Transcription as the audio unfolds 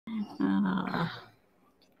Hello,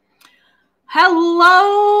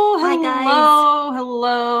 hi hello, guys.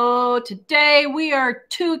 hello. Today we are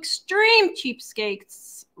two extreme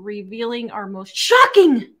cheapskates revealing our most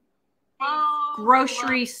shocking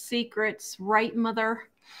grocery secrets. Right, Mother?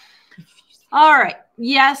 All right.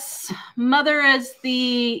 Yes, Mother is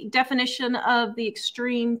the definition of the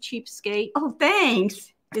extreme cheapskate. Oh,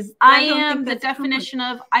 thanks. I am the definition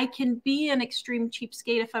of I can be an extreme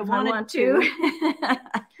cheapskate if I wanted to.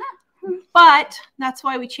 But that's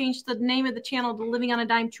why we changed the name of the channel to Living on a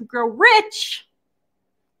Dime to Grow Rich,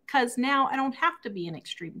 because now I don't have to be an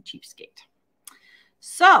extreme cheapskate.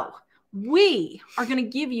 So we are going to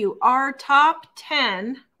give you our top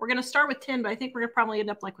 10. We're going to start with 10, but I think we're going to probably end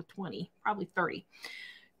up like with 20, probably 30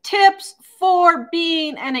 tips for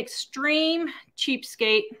being an extreme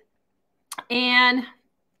cheapskate. And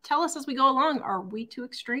tell us as we go along, are we too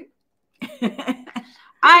extreme?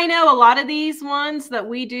 I know a lot of these ones that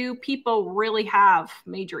we do, people really have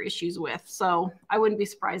major issues with. So I wouldn't be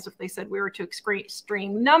surprised if they said we were too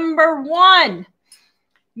extreme. Number one.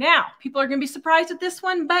 Now, people are going to be surprised at this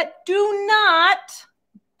one, but do not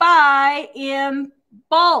buy in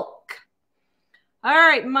bulk. All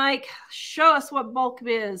right, Mike, show us what bulk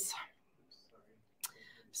is.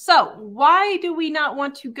 So why do we not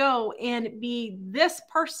want to go and be this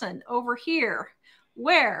person over here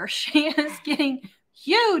where she is getting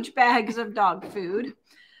huge bags of dog food,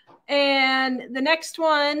 and the next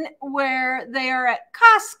one where they are at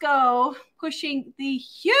Costco pushing the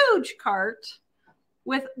huge cart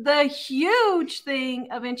with the huge thing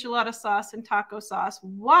of enchilada sauce and taco sauce?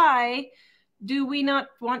 Why do we not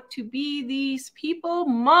want to be these people,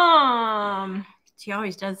 Mom? She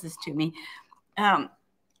always does this to me.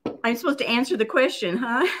 I'm supposed to answer the question,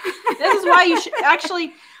 huh? This is why you should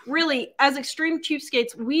actually, really, as extreme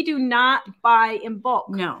cheapskates, we do not buy in bulk.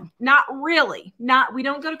 No. Not really. We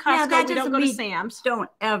don't go to Costco. We don't go to Sam's. Don't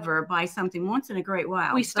ever buy something once in a great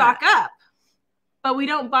while. We stock up, but we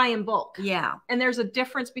don't buy in bulk. Yeah. And there's a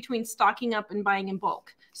difference between stocking up and buying in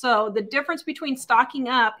bulk. So the difference between stocking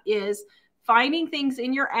up is finding things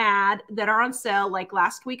in your ad that are on sale. Like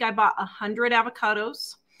last week, I bought 100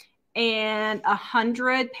 avocados and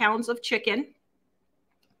 100 pounds of chicken,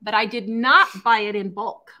 but I did not buy it in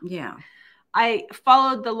bulk. Yeah. I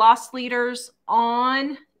followed the loss leaders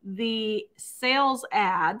on the sales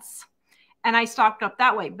ads and I stocked up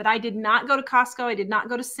that way, but I did not go to Costco. I did not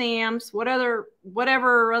go to Sam's, whatever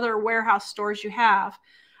other warehouse stores you have.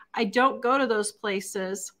 I don't go to those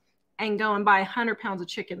places and go and buy 100 pounds of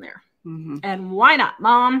chicken there. Mm-hmm. And why not,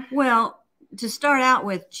 Mom? Well, to start out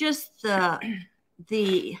with, just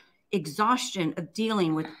the exhaustion of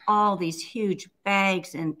dealing with all these huge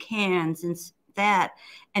bags and cans and that,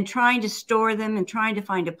 and trying to store them and trying to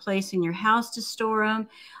find a place in your house to store them,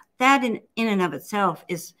 that in and of itself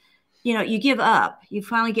is, you know, you give up. You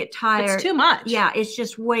finally get tired. It's too much. Yeah, it's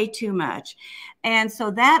just way too much. And so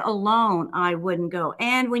that alone, I wouldn't go.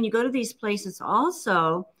 And when you go to these places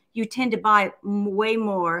also, you tend to buy way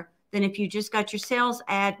more than if you just got your sales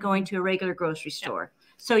ad going to a regular grocery store. Yep.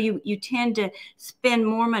 So you tend to spend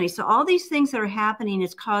more money. So all these things that are happening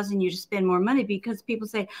is causing you to spend more money because people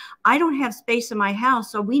say, I don't have space in my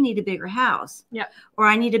house, so we need a bigger house. Yeah. Or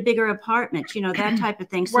I need a bigger apartment, you know, that type of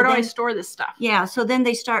thing. So where do I store this stuff? Yeah. So then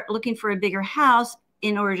they start looking for a bigger house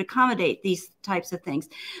in order to accommodate these types of things.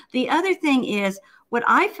 The other thing is, what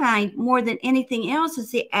I find more than anything else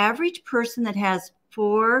is the average person that has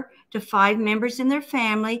 4 to 5 members in their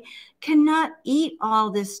family cannot eat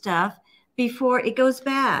all this stuff before it goes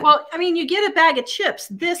bad. Well, I mean, you get a bag of chips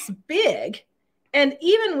this big, and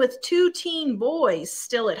even with 2 teen boys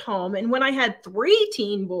still at home, and when I had 3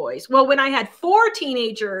 teen boys, well, when I had 4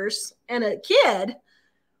 teenagers and a kid,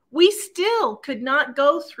 we still could not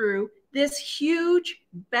go through this huge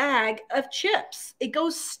bag of chips. It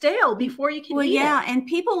goes stale before you can eat it. And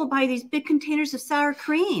people will buy these big containers of sour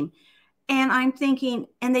cream. And I'm thinking,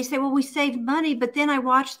 and they say, well, we saved money, but then I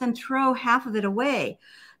watch them throw half of it away.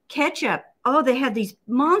 Ketchup. Oh, they have these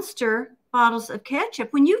monster bottles of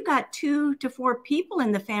ketchup. When you've got 2 to 4 people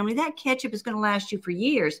in the family, that ketchup is going to last you for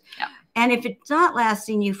years. Yeah. And if it's not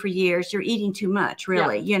lasting you for years, you're eating too much,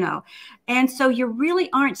 really, you know. And so you really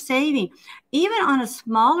aren't saving. Even on a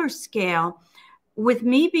smaller scale, with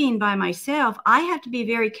me being by myself, I have to be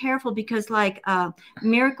very careful because like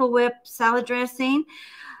Miracle Whip salad dressing,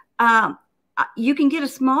 you can get a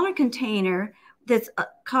smaller container that's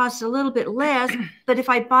costs a little bit less, but if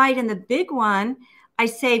I buy it in the big one, I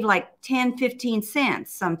save like 10, 15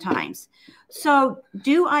 cents sometimes. So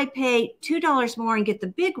do I pay $2 more and get the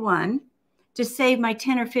big one to save my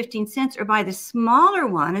 10 or 15 cents or buy the smaller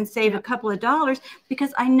one and save a couple of dollars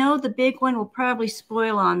because I know the big one will probably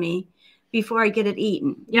spoil on me before I get it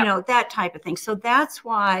eaten, you know, that type of thing. So that's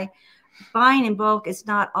why buying in bulk is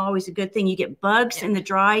not always a good thing. You get bugs in the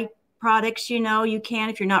dry products, you know, you can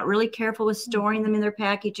if you're not really careful with storing them in their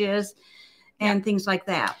packages and things like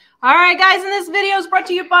that. All right, guys, and this video is brought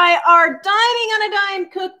to you by our Dining on a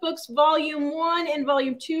Dime cookbooks. Volume 1 and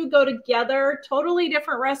Volume 2 go together. Totally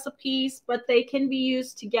different recipes, but they can be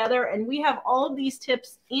used together. And we have all of these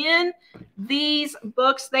tips in these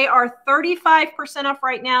books. They are 35% off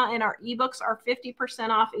right now, and our ebooks are 50%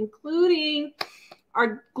 off, including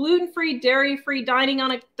our gluten-free, dairy-free Dining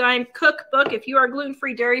on a Dime cookbook. If you are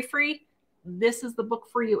gluten-free, dairy-free, this is the book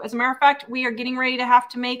for you. As a matter of fact, we are getting ready to have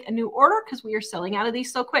to make a new order because we are selling out of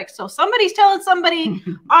these so quick. So somebody's telling somebody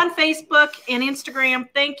on Facebook and Instagram.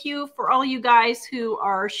 Thank you for all you guys who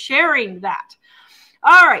are sharing that.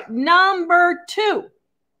 All right, number 2.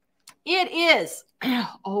 It is,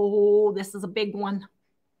 oh, this is a big one.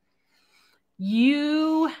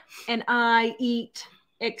 You and I eat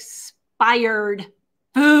expired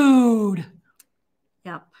food.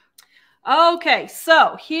 Yep. Okay,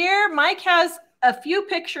 so here Mike has a few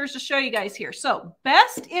pictures to show you guys here. So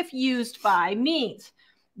best if used by means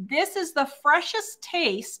this is the freshest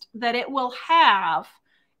taste that it will have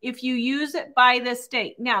if you use it by this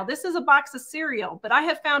date. Now, this is a box of cereal, but I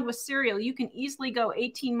have found with cereal, you can easily go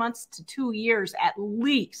 18 months to 2 years at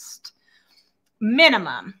least,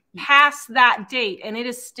 minimum, past that date, and it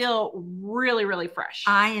is still really, really fresh.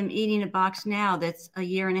 I am eating a box now that's a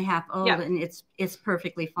year and a half old, and it's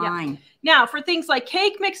perfectly fine. Now, for things like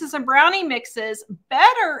cake mixes and brownie mixes,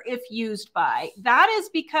 better if used by, that is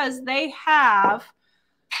because they have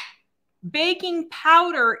baking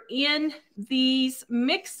powder in these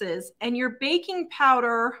mixes, and your baking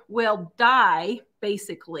powder will die,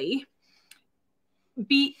 basically,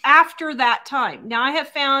 be after that time. Now, I have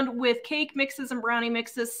found with cake mixes and brownie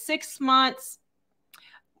mixes, 6 months.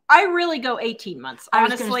 I really go 18 months,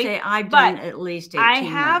 honestly. I was going to say, I've done at least 18 months. I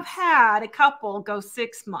have had a couple go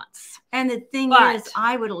 6 months. And the thing is,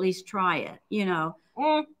 I would at least try it, you know.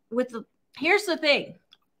 Here's the thing.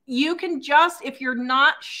 You can just, if you're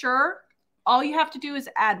not sure, all you have to do is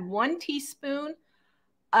add 1 teaspoon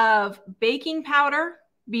of baking powder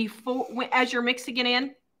before, as you're mixing it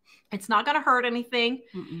in. It's not going to hurt anything.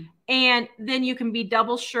 And then you can be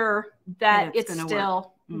double sure that it's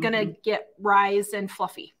still going to get rise and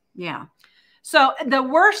fluffy. Yeah. So the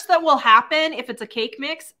worst that will happen if it's a cake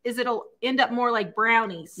mix is it'll end up more like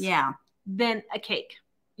brownies than a cake.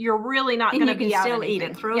 You're really not going to be out still anything.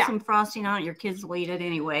 eat it. Throw some frosting on it. Your kids will eat it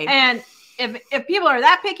anyway. And if people are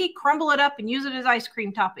that picky, crumble it up and use it as ice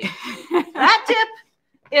cream topping. That tip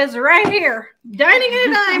is right here. Dining on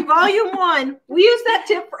a Dime, Volume 1. We use that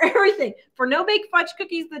tip for everything. For no-bake fudge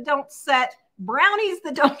cookies that don't set, brownies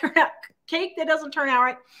that don't turn out, cake that doesn't turn out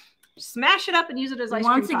right. Smash it up and use it as ice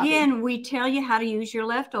cream topping. Once again, we tell you how to use your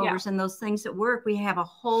leftovers and those things that work. We have a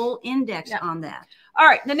whole index on that. All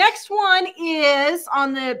right. The next one is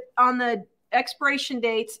on the expiration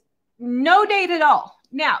dates. No date at all.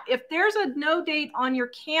 Now, if there's a no date on your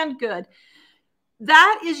canned good,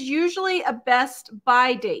 that is usually a best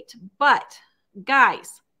buy date. But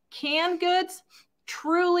guys, canned goods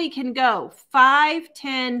truly can go 5,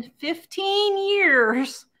 10, 15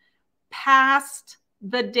 years past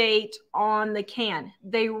the date on the can.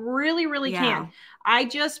 They really, really can. I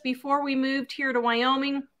just, before we moved here to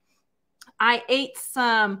Wyoming, I ate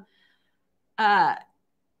some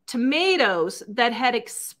tomatoes that had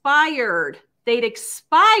expired. They'd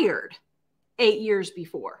expired 8 years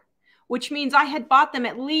before, which means I had bought them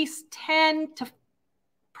at least 10 to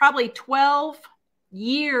probably 12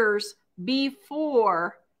 years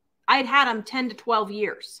before. I'd had them 10 to 12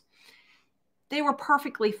 years. They were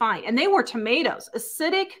perfectly fine. And they were tomatoes.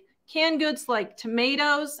 Acidic canned goods like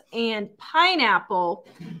tomatoes and pineapple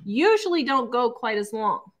usually don't go quite as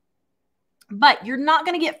long. But you're not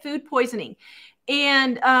going to get food poisoning.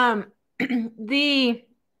 And the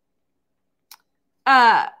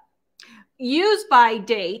use by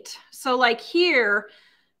date, so like here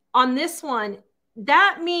on this one,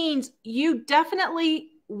 that means you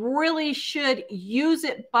definitely really should use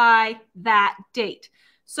it by that date.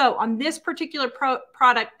 So on this particular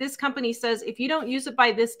product, this company says if you don't use it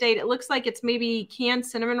by this date, it looks like it's maybe canned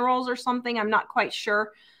cinnamon rolls or something. I'm not quite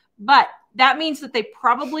sure. But that means that they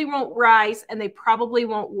probably won't rise and they probably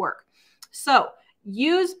won't work. So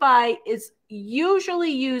use by is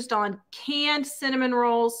usually used on canned cinnamon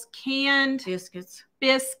rolls, canned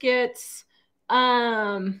biscuits,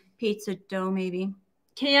 pizza dough, maybe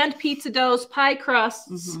canned pizza doughs, pie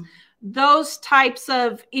crusts, those types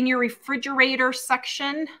of in your refrigerator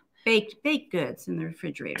section. Baked goods in the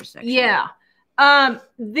refrigerator section. Yeah.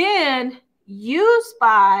 Then Best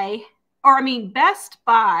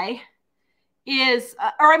Buy is,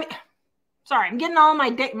 sorry, I'm getting all my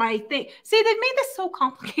thing. See, they've made this so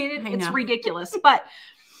complicated. It's ridiculous. But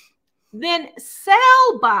then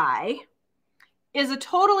Sell By is a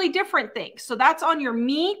totally different thing. So that's on your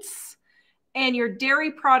meats and your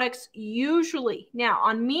dairy products usually. Now,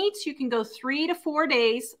 on meats, you can go 3 to 4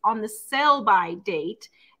 days on the Sell By date.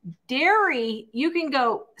 Dairy, you can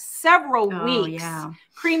go several weeks. Yeah.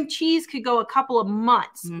 Cream cheese could go a couple of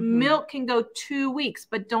months. Milk can go 2 weeks,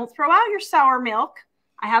 but don't throw out your sour milk.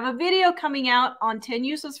 I have a video coming out on 10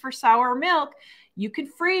 uses for sour milk. You can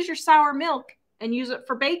freeze your sour milk and use it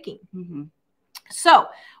for baking. So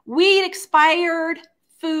we eat expired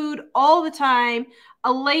food all the time.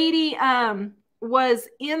 A lady was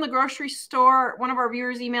in the grocery store. One of our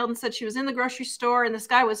viewers emailed and said she was in the grocery store and this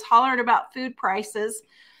guy was hollering about food prices.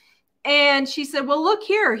 And she said, well, look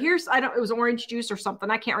here, it was orange juice or something.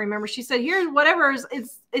 I can't remember. She said, here's whatever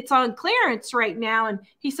it's on clearance right now. And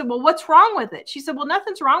he said, well, what's wrong with it? She said, well,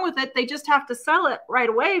 nothing's wrong with it. They just have to sell it right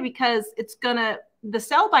away because the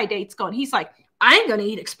sell by date's going. He's like, I ain't going to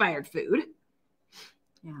eat expired food.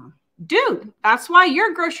 Yeah. Dude, that's why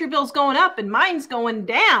your grocery bill's going up and mine's going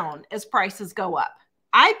down as prices go up.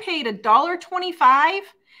 I paid $1.25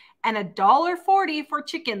 and $1.40 for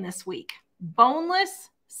chicken this week. Boneless,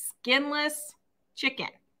 skinless chicken.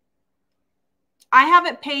 I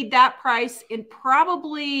haven't paid that price in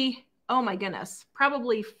probably, oh my goodness,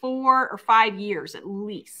 probably 4 or 5 years at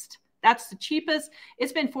least. That's the cheapest.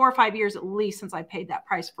 It's been 4 or 5 years at least since I paid that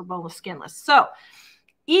price for boneless, skinless. So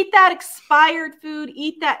eat that expired food,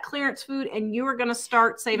 eat that clearance food, and you are going to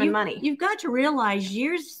start saving money. You've got to realize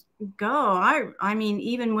years ago, I mean,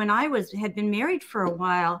 even when I had been married for a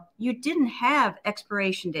while, you didn't have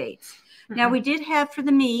expiration dates. Now, we did have for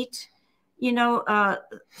the meat,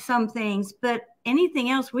 some things, but anything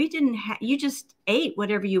else we didn't have. You just ate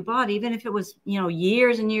whatever you bought, even if it was,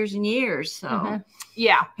 years and years and years. So,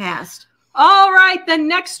 yeah. Passed. All right. The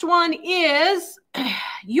next one is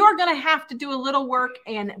you're going to have to do a little work.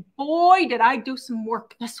 And boy, did I do some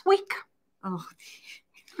work this week. Oh,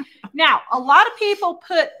 now, a lot of people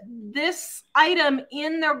put this item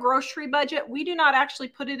in their grocery budget. We do not actually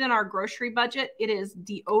put it in our grocery budget. It is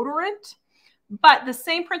deodorant, but the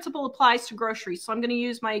same principle applies to groceries. So I'm going to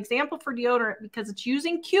use my example for deodorant because it's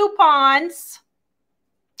using coupons.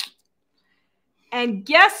 And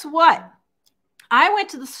guess what? I went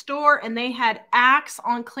to the store and they had Axe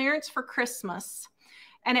on clearance for Christmas.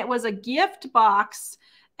 And it was a gift box.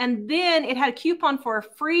 And then it had a coupon for a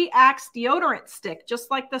free Axe deodorant stick, just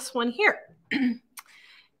like this one here.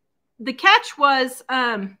 The catch was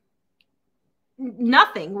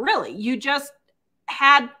nothing, really. You just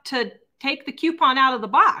had to take the coupon out of the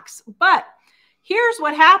box. But here's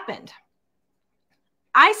what happened.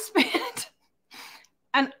 I spent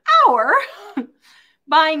an hour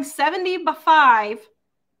buying 75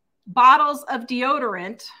 bottles of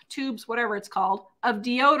deodorant, tubes, whatever it's called, of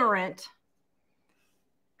deodorant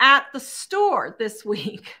at the store this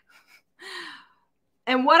week.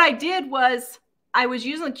 And what I did was I was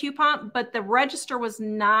using the coupon, but the register was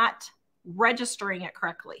not registering it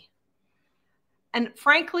correctly. And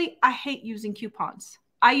frankly, I hate using coupons.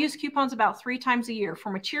 I use coupons about 3 times a year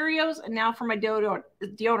for my Cheerios and now for my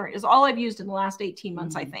deodorant is all I've used in the last 18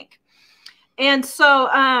 months, I think. And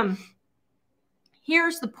so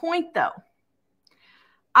here's the point though.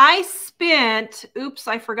 I spent, oops,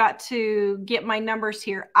 I forgot to get my numbers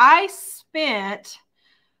here. I spent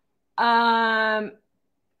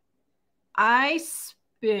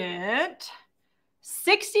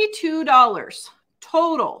 $62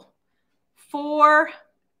 total for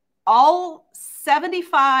all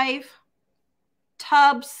 75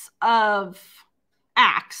 tubs of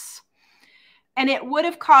Axe. And it would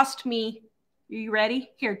have cost me, are you ready?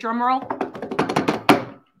 Here, drum roll.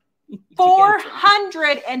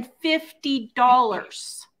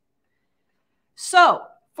 $450. So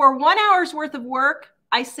for 1 hour's worth of work,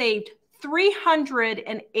 I saved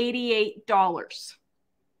 $388.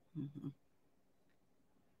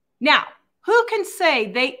 Now, who can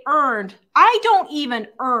say they earned, I don't even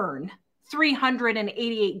earn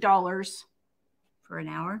 $388 for an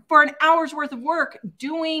hour? For an hour's worth of work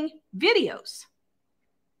doing videos.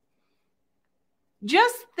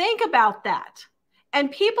 Just think about that. And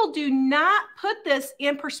people do not put this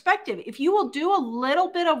in perspective. If you will do a little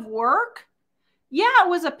bit of work, yeah, it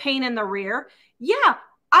was a pain in the rear. Yeah,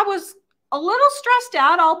 I was a little stressed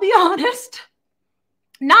out, I'll be honest.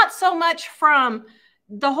 Not so much from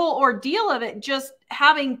the whole ordeal of it, just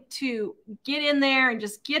having to get in there and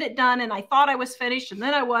just get it done. And I thought I was finished, and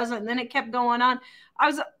then I wasn't, and then it kept going on. I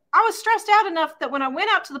was stressed out enough that when I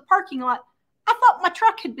went out to the parking lot, I thought my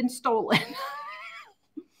truck had been stolen.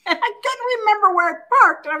 And I couldn't remember where it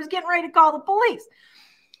parked, and I was getting ready to call the police.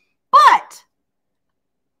 But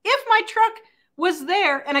if my truck was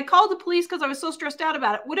there and I called the police because I was so stressed out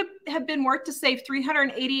about it, would it have been worth to save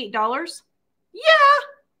 $388? Yeah.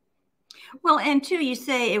 Well, and too, you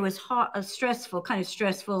say it was stressful, kind of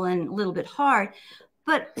stressful and a little bit hard,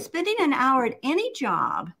 but spending an hour at any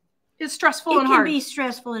job is stressful and hard. It can be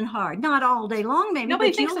stressful and hard. Not all day long, maybe.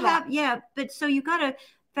 Nobody thinks of that. Yeah, but so you got to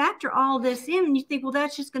factor all this in, and you think, well,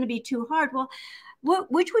 that's just going to be too hard. Well,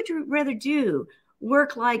 which would you rather do?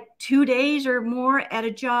 Work like 2 days or more at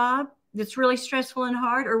a job that's really stressful and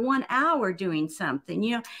hard, or 1 hour doing something?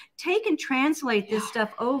 You know, take and translate this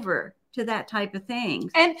stuff over to that type of thing.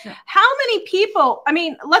 And how many people, I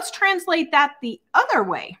mean, let's translate that the other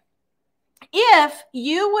way. If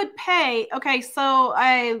you would pay, okay, so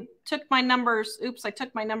I took my numbers, oops, I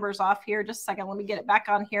took my numbers off here. Just a second, let me get it back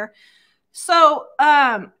on here. So,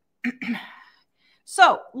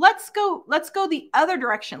 so let's go the other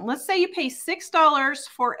direction. Let's say you pay $6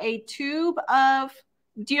 for a tube of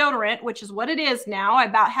deodorant, which is what it is now. I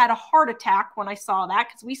about had a heart attack when I saw that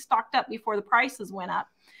because we stocked up before the prices went up.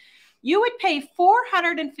 You would pay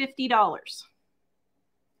 $450.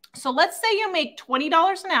 So let's say you make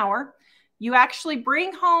 $20 an hour. You actually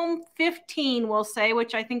bring home 15, we'll say,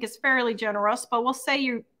 which I think is fairly generous, but we'll say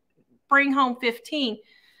you bring home 15.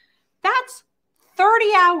 That's 30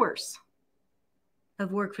 hours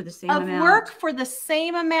of work for the same amount. Of work for the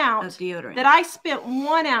same amount of deodorant that I spent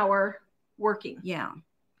 1 hour working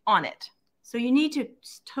on it. So you need to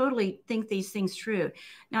totally think these things through.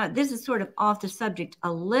 Now, this is sort of off the subject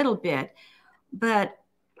a little bit, but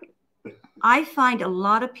I find a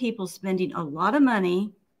lot of people spending a lot of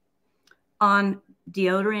money on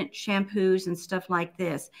deodorant, shampoos, and stuff like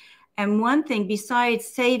this. And one thing, besides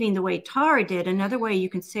saving the way Tara did, another way you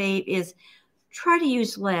can save is try to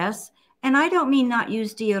use less. And I don't mean not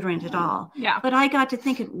use deodorant at all. Yeah. But I got to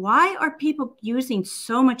thinking, why are people using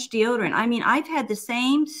so much deodorant? I mean, I've had the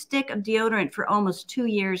same stick of deodorant for almost 2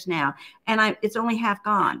 years now, and it's only half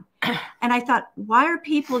gone. And I thought, why are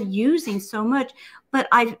people using so much? But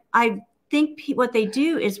I think what they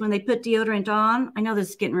do is when they put deodorant on, I know this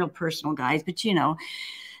is getting real personal, guys, but you know,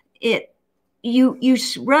 you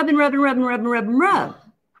rub and rub and rub and rub and rub and rub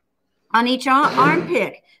on each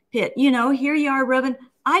armpit. You know, here you are rubbing.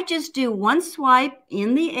 I just do one swipe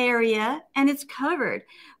in the area and it's covered.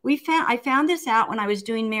 I found this out when I was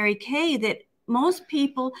doing Mary Kay, that most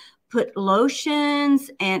people put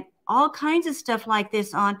lotions and all kinds of stuff like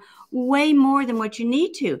this on way more than what you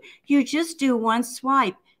need to. You just do one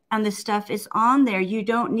swipe and the stuff is on there. You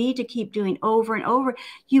don't need to keep doing over and over.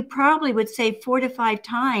 You probably would save 4 to 5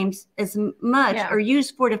 times as much or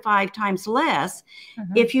use 4 to 5 times less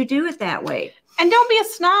if you do it that way. And don't be a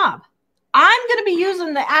snob. I'm going to be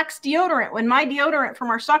using the Axe deodorant when my deodorant from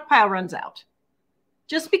our stockpile runs out.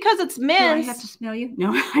 Just because it's men's. Do I have to smell you?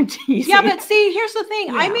 No, I'm teasing. Yeah, but see, here's the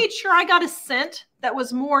thing. I made sure I got a scent that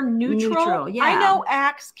was more neutral. I know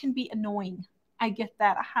Axe can be annoying. I get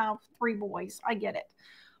that. I have 3 boys. I get it.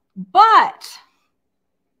 But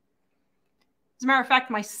as a matter of fact,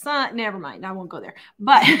 my son, never mind. I won't go there.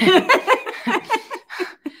 But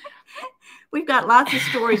we've got lots of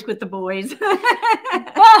stories with the boys.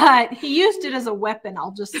 But he used it as a weapon.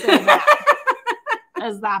 I'll just say that.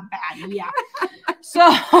 As that bad. Yeah.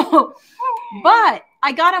 So, but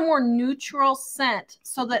I got a more neutral scent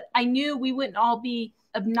so that I knew we wouldn't all be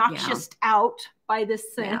obnoxious out by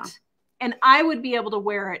this scent. And I would be able to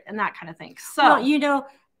wear it and that kind of thing. So, well, you know,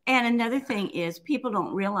 and another thing is people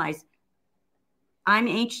don't realize I'm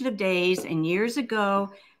ancient of days, and years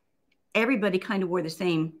ago, everybody kind of wore the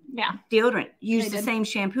same deodorant, used the same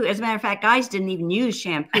shampoo. As a matter of fact, guys didn't even use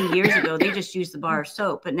shampoo years ago. They just used the bar of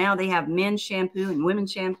soap. But now they have men's shampoo and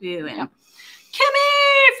women's shampoo. And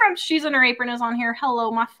Kimmy from She's in Her Apron is on here.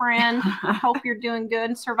 Hello, my friend. I hope you're doing good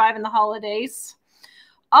and surviving the holidays.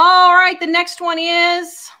 All right, the next one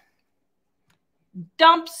is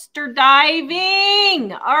dumpster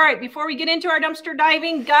diving. All right, before we get into our dumpster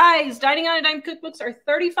diving, guys, Dining on a Dime cookbooks are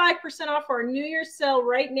 35% off our New Year's sale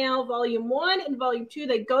right now. Volume 1 and Volume 2,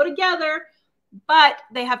 they go together, but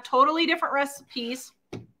they have totally different recipes.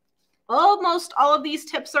 Almost all of these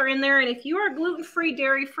tips are in there, and if you are gluten-free,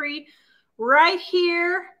 dairy-free, right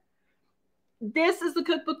here, this is the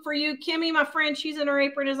cookbook for you. Kimmy, my friend, She's in Her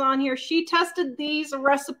Apron, is on here. She tested these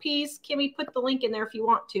recipes. Kimmy, put the link in there if you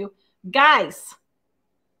want to. Guys,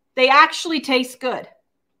 they actually taste good.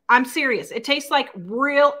 I'm serious. It tastes like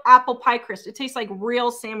real apple pie crust. It tastes like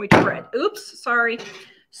real sandwich bread. Oops, sorry.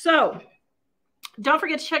 So don't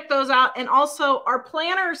forget to check those out. And also our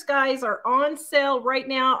planners, guys, are on sale right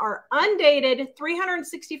now. Our undated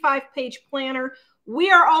 365-page planner.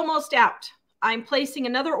 We are almost out. I'm placing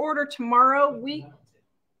another order tomorrow.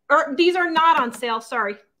 These are not on sale.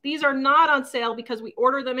 Sorry. These are not on sale because we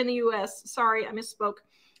order them in the US. Sorry, I misspoke.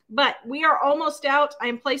 But we are almost out. I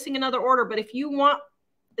am placing another order. But if you want,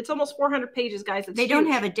 it's almost 400 pages, guys. It's they don't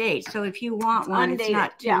have a date. So if you want one, it's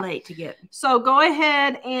not too late to get. So go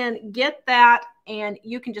ahead and get that. And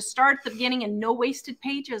you can just start at the beginning and no wasted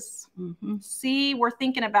pages. See, we're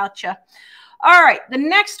thinking about you. All right. The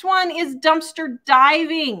next one is dumpster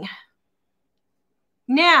diving.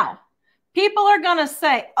 Now, people are going to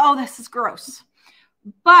say, oh, this is gross.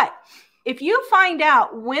 But if you find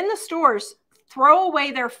out when the stores throw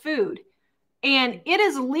away their food and it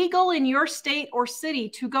is legal in your state or city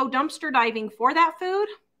to go dumpster diving for that food,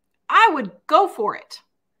 I would go for it.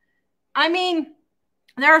 I mean,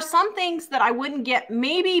 there are some things that I wouldn't get.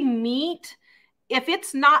 Maybe meat. If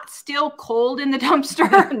it's not still cold in the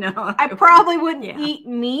dumpster, no, I probably wouldn't eat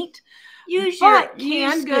meat. Use good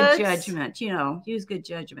judgment, use good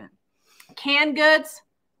judgment. Canned goods,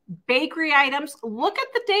 bakery items, look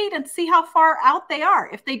at the date and see how far out they are.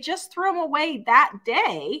 If they just threw them away that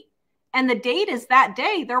day and the date is that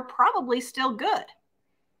day, they're probably still good.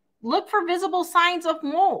 Look for visible signs of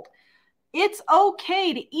mold. It's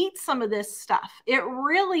okay to eat some of this stuff. It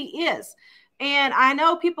really is. And I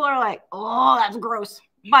know people are like, oh, that's gross,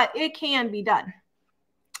 but it can be done.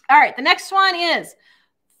 All right, the next one is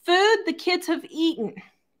food the kids have eaten.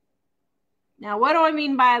 Now, what do I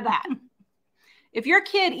mean by that? If your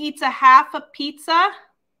kid eats a half a pizza,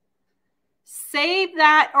 save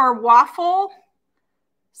that or waffle,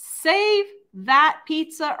 save that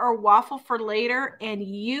pizza or waffle for later and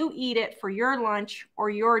you eat it for your lunch or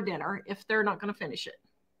your dinner if they're not going to finish it.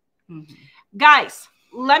 Guys,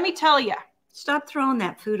 let me tell you. Stop throwing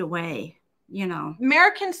that food away,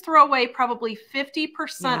 Americans throw away probably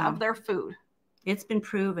 50% of their food. It's been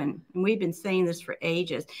proven. And we've been saying this for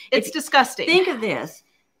ages. It's disgusting. Think of this.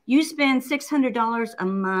 You spend $600 a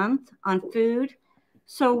month on food.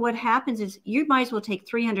 So what happens is you might as well take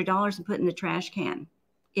 $300 and put in the trash can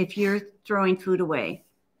if you're throwing food away.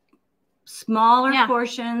 Smaller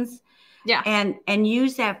portions. Yeah. And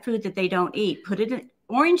use that food that they don't eat. Put it in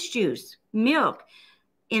orange juice, milk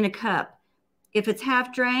in a cup. If it's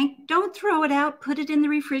half drank, don't throw it out. Put it in the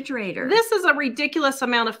refrigerator. This is a ridiculous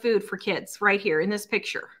amount of food for kids right here in this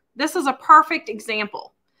picture. This is a perfect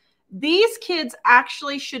example. These kids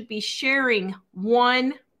actually should be sharing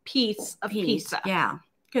one piece of pizza. Yeah,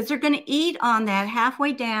 because they're going to eat on that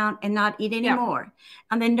halfway down and not eat anymore.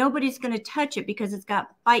 And then nobody's going to touch it because it's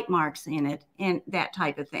got bite marks in it and that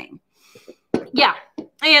type of thing. Yeah.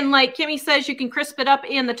 And like Kimmy says, you can crisp it up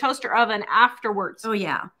in the toaster oven afterwards. Oh,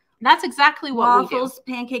 yeah. That's exactly what waffles,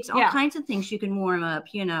 we do. Pancakes, all kinds of things you can warm up,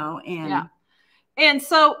 And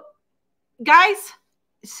so, guys,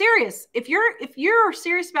 serious. If you're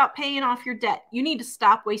serious about paying off your debt, you need to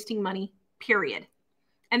stop wasting money, period.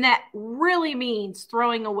 And that really means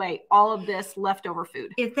throwing away all of this leftover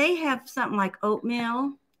food. If they have something like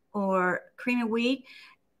oatmeal or cream of wheat,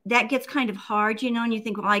 that gets kind of hard, and you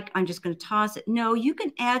think, like, I'm just going to toss it. No, you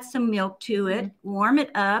can add some milk to it, warm it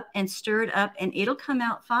up and stir it up, and it'll come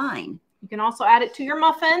out fine. You can also add it to your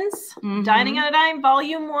muffins. Dining on a Dime,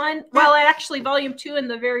 Volume 1. Well, actually, Volume 2 and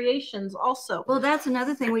the variations also. Well, that's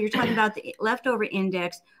another thing when you're talking about the leftover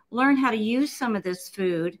index. Learn how to use some of this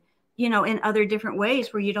food, in other different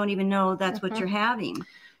ways where you don't even know that's what you're having.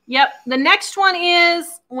 Yep. The next one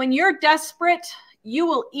is when you're desperate, you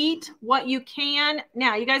will eat what you can.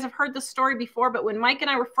 Now, you guys have heard this story before, but when Mike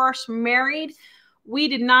and I were first married, we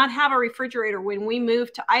did not have a refrigerator when we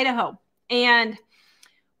moved to Idaho. And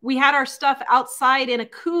we had our stuff outside in a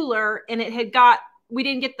cooler, and we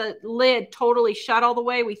didn't get the lid totally shut all the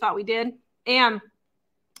way. We thought we did. And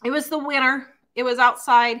it was the winter. It was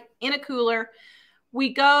outside in a cooler.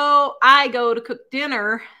 I go to cook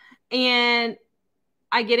dinner, and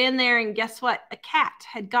I get in there, and guess what? A cat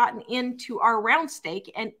had gotten into our round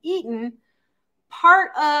steak and eaten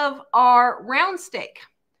part of our round steak.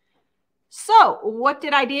 So what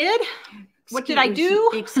did I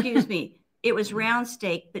do? Excuse me. It was round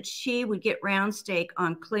steak, but she would get round steak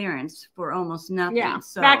on clearance for almost nothing. Yeah.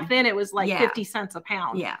 So, back then it was like 50 cents a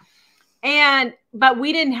pound. Yeah. But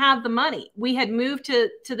we didn't have the money. We had moved to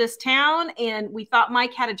this town, and we thought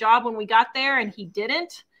Mike had a job when we got there, and he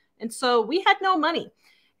didn't. And so we had no money.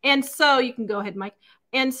 And so you can go ahead, Mike.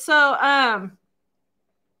 And so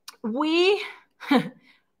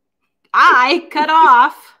I cut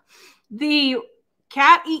off the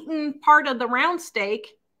cat-eaten part of the round steak,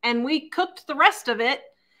 and we cooked the rest of it,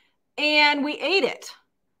 and we ate it.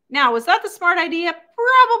 Now, was that the smart idea?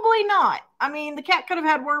 Probably not. I mean, the cat could have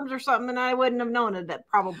had worms or something, and I wouldn't have known it,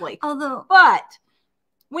 probably. But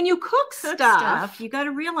when you cook stuff, you got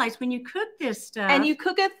to realize when you cook this stuff, and you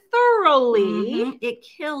cook it thoroughly, it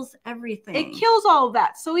kills everything. It kills all of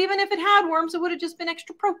that. So even if it had worms, it would have just been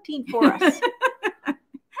extra protein for us.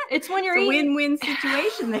 It's when you're eating. A win-win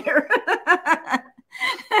situation there.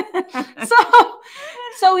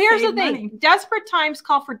 So here's the thing. Desperate times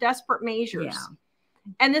call for desperate measures. Yeah.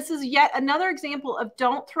 And this is yet another example of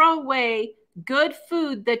don't throw away good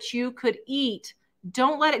food that you could eat.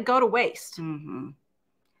 Don't let it go to waste.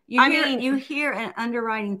 You hear an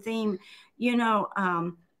underwriting theme,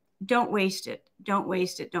 don't waste it. Don't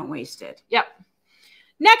waste it. Don't waste it. Yep.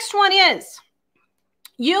 Next one is,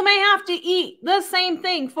 you may have to eat the same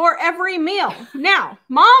thing for every meal. Now,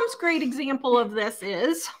 Mom's great example of this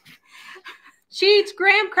is she eats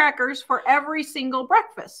graham crackers for every single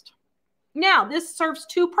breakfast. Now, this serves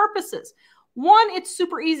two purposes. One, it's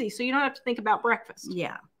super easy, so you don't have to think about breakfast.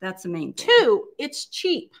 Yeah, that's the main thing. Two, it's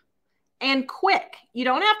cheap and quick. You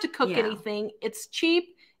don't have to cook anything. It's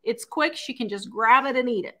cheap. It's quick. She can just grab it and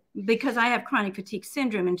eat it. Because I have chronic fatigue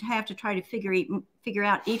syndrome and have to try to figure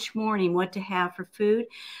out each morning what to have for food.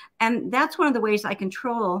 And that's one of the ways I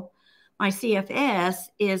control my CFS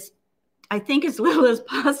is I think as little as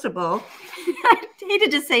possible. I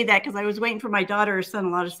hated to say that because I was waiting for my daughter or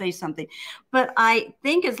son-in-law to say something. But I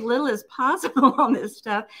think as little as possible on this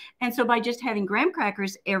stuff. And so by just having graham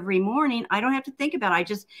crackers every morning, I don't have to think about it. I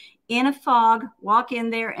just, in a fog, walk in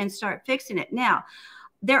there and start fixing it. Now,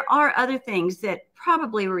 there are other things that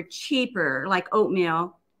probably were cheaper, like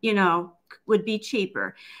oatmeal, would be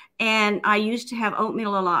cheaper. And I used to have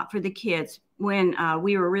oatmeal a lot for the kids when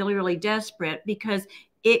we were really, really desperate because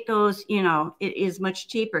it goes, it is much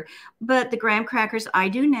cheaper. But the graham crackers I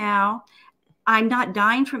do now, I'm not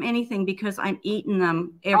dying from anything because I'm eating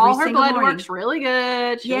them every single morning. All her blood works really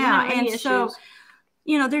good. So,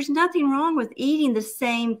 there's nothing wrong with eating the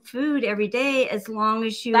same food every day as long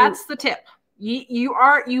as you. That's the tip.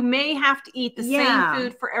 You may have to eat the same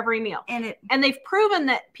food for every meal. And they've proven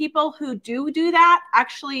that people who do that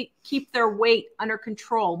actually keep their weight under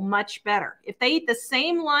control much better. If they eat the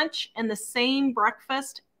same lunch and the same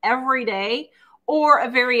breakfast every day, or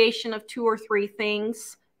a variation of 2 or 3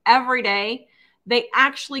 things every day, they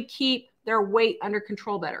actually keep their weight under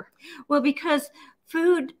control better. Well, because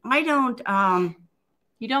food, I don't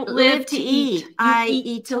you don't live to eat. I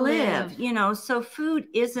eat to live. So food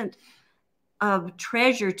isn't of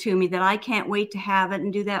treasure to me that I can't wait to have it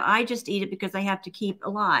and do that. I just eat it because I have to keep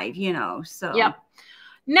alive, so. Yep.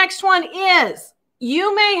 Next one is,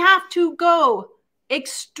 you may have to go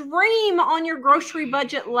extreme on your grocery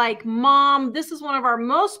budget like Mom. This is one of our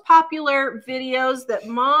most popular videos that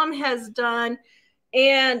Mom has done.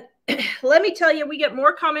 And let me tell you, we get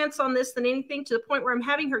more comments on this than anything, to the point where I'm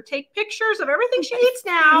having her take pictures of everything she eats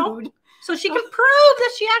now so she can prove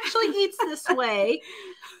that she actually eats this way.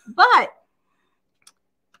 But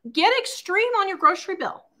get extreme on your grocery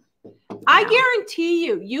bill. I guarantee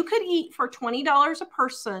you could eat for $20 a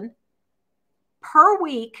person per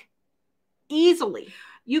week easily.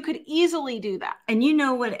 You could easily do that. And you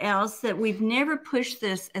know what else? That we've never pushed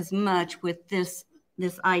this as much with this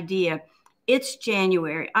idea. It's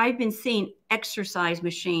January. I've been seeing exercise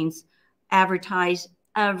machines advertised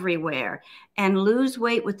everywhere, and lose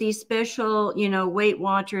weight with these special, Weight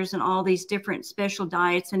Watchers and all these different special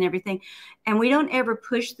diets and everything. And we don't ever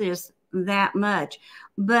push this that much.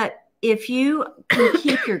 But if you can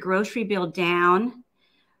keep your grocery bill down,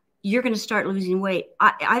 you're going to start losing weight.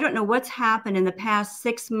 I don't know what's happened in the past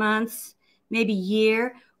 6 months, maybe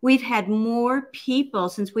year. We've had more people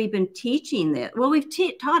since we've been teaching this. Well, we've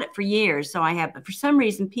taught it for years, so I have, but for some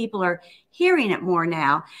reason, people are hearing it more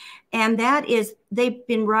now. And that is, they've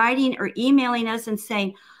been writing or emailing us and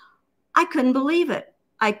saying, I couldn't believe it.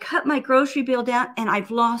 I cut my grocery bill down and I've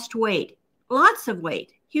lost weight, lots of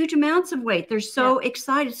weight, huge amounts of weight. They're so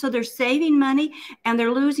excited. So they're saving money and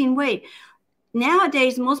they're losing weight.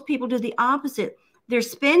 Nowadays, most people do the opposite. They're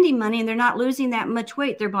spending money and they're not losing that much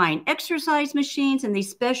weight. They're buying exercise machines and these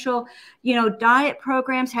special, diet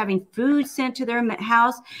programs, having food sent to their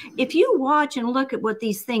house. If you watch and look at what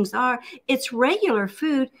these things are, it's regular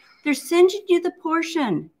food. They're sending you the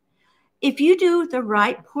portion. If you do the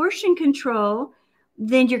right portion control,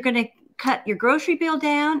 then you're going to cut your grocery bill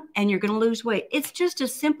down and you're going to lose weight. It's just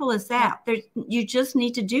as simple as that. You just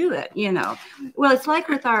need to do it, Well, it's like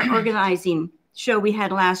with our organizing show we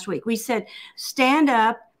had last week. We said, stand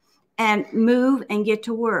up and move and get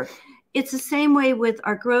to work. it's the same way with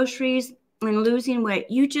our groceries and losing weight.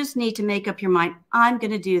 You just need to make up your mind, I'm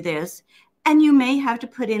going to do this. And you may have to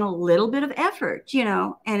put in a little bit of effort, you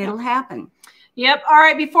know, and it'll happen. Yep. All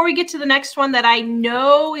right. Before we get to the next one that I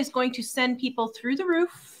know is going to send people through the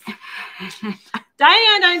roof.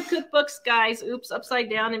 Dine cookbooks, guys. Oops, upside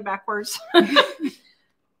down and backwards. 35%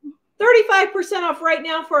 off right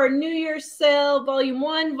now for our New Year's sale, volume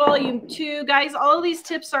 1, volume 2. Guys, all of these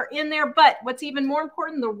tips are in there, but what's even more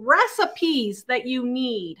important, the recipes that you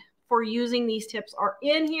need for using these tips are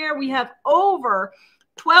in here. We have over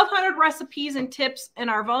 1,200 recipes and tips in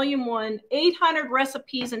our volume 1, 800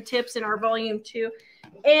 recipes and tips in our volume 2,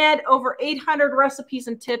 and over 800 recipes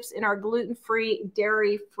and tips in our gluten-free,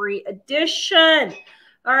 dairy-free edition.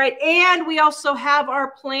 All right, and we also have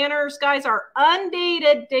our planners, guys, our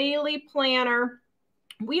undated daily planner.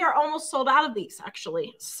 We are almost sold out of these,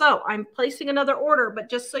 actually. So I'm placing another order,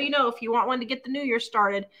 but just so you know, if you want one to get the new year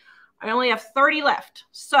started, I only have 30 left.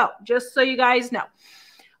 So just so you guys know.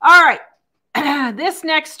 All right. This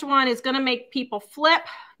next one is going to make people flip.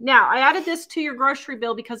 Now, I added this to your grocery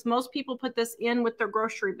bill because most people put this in with their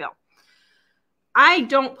grocery bill. I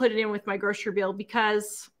don't put it in with my grocery bill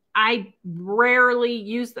because I rarely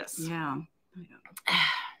use this. Yeah.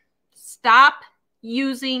 Stop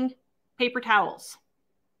using paper towels.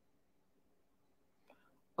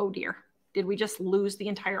 Oh, dear. Did we just lose the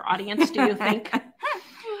entire audience, do you think?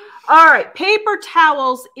 All right. Paper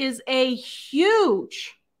towels is a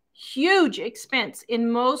huge expense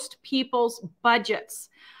in most people's budgets.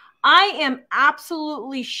 I am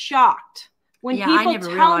absolutely shocked when people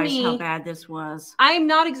tell me how bad this was. I'm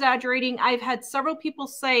not exaggerating. I've had several people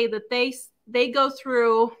say that they go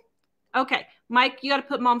through. Okay, Mike, you got to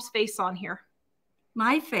put mom's face on here.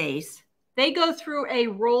 My face. They go through a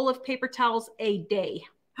roll of paper towels a day.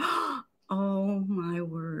 Oh my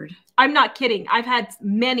word. I'm not kidding. I've had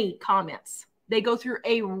many comments. They go through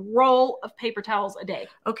a roll of paper towels a day.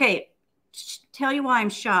 Okay, tell you why I'm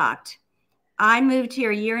shocked. I moved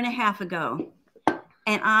here 1.5 years ago,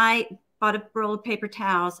 and I bought a roll of paper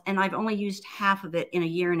towels, and I've only used half of it in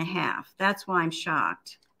 1.5 years. That's why I'm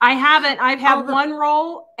shocked. I haven't. I've had one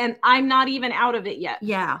roll, and I'm not even out of it yet.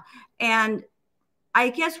 Yeah, and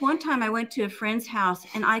I guess one time I went to a friend's house,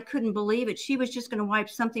 and I couldn't believe it. She was just going to wipe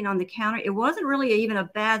something on the counter. It wasn't really even a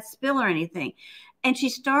bad spill or anything. And she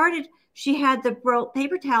had the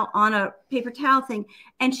paper towel on a paper towel thing,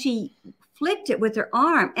 and she flicked it with her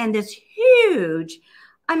arm, and this huge,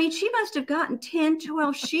 I mean, she must have gotten 10,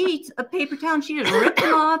 12 sheets of paper towel, and she just ripped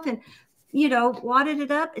them off and, you know, wadded it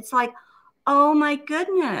up. It's like, oh my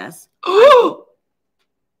goodness. Oh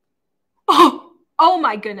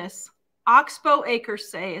my goodness. Oxbow Acres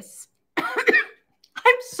says, I'm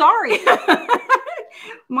sorry.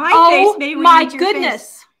 My face made me my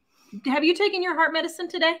goodness. Face. Have you taken your heart medicine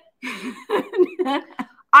today?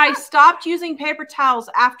 I stopped using paper towels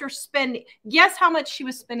after spending. Guess how much she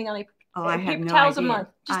was spending on paper towels a month?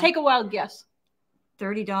 Just take a wild guess.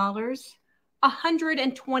 $30.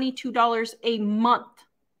 $122 a month.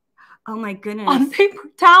 Oh my goodness! On paper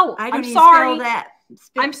towel. I'm sorry.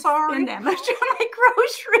 I'm sorry. Spend that much on my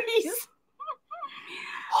groceries.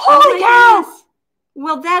 Holy cow! Goodness.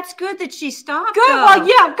 Well, that's good that she stopped. Good. Well,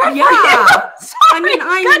 yeah, good for you. I mean,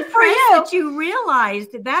 I'm impressed that you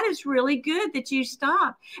realized that is really good that you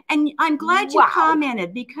stopped. And I'm glad you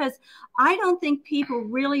commented, because I don't think people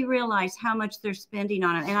really realize how much they're spending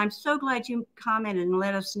on it. And I'm so glad you commented and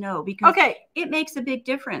let us know, because it makes a big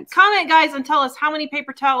difference. Comment, guys, and tell us how many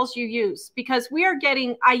paper towels you use, because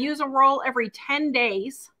I use a roll every 10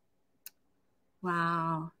 days.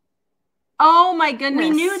 Wow. Oh my goodness.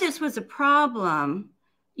 We knew this was a problem,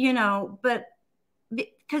 you know, but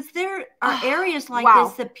because there are areas like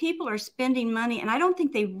this that people are spending money, and I don't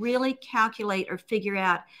think they really calculate or figure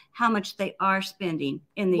out how much they are spending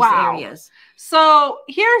in these areas. So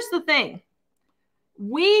here's the thing.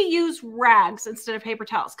 We use rags instead of paper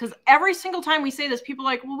towels, because every single time we say this, people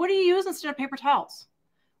are like, well, what do you use instead of paper towels?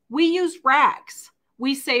 We use rags.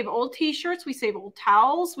 We save old t-shirts. We save old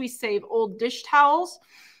towels. We save old dish towels.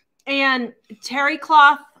 And terry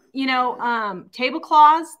cloth, you know,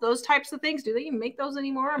 tablecloths, those types of things. Do they even make those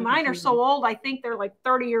anymore? Mine are so old, I think they're like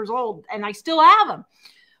 30 years old, and I still have them.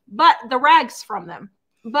 But the rags from them.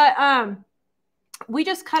 But we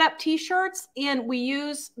just cut up t-shirts, and we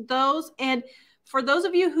use those. And for those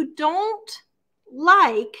of you who don't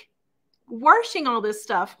like washing all this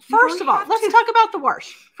stuff, first of all, let's talk about the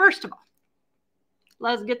wash. First of all,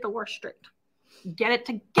 let's get the wash straight. Get it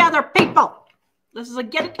together, people. This is a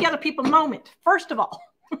get it together people moment. First of all,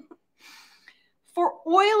 for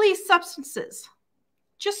oily substances,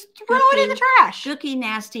 just throw it in the trash. Gooky,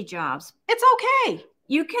 nasty jobs. It's okay.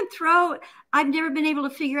 You can throw, I've never been able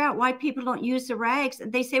to figure out why people don't use the rags.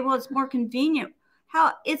 They say, well, it's more convenient.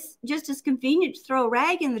 How it's just as convenient to throw a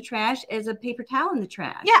rag in the trash as a paper towel in the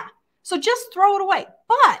trash. Yeah. So just throw it away.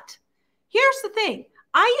 But here's the thing.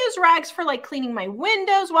 I use rags for like cleaning my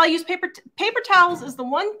windows. While I use paper towels is the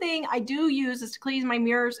one thing I do use is to clean my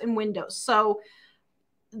mirrors and windows. So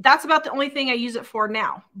that's about the only thing I use it for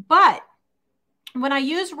now. But when I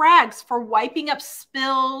use rags for wiping up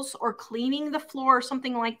spills or cleaning the floor or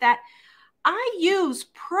something like that, I use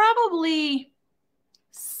probably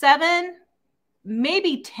 7,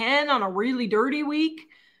 maybe 10 on a really dirty week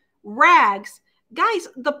rags. Guys,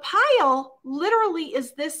 the pile literally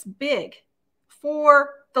is this big for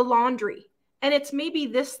the laundry, and it's maybe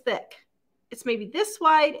this thick. It's maybe this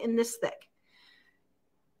wide and this thick.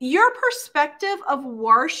 Your perspective of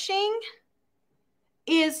washing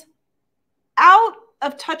is out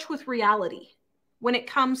of touch with reality when it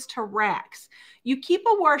comes to rags. You keep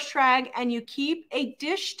a wash rag and you keep a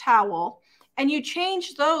dish towel and you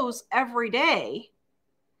change those every day.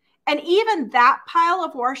 And even that pile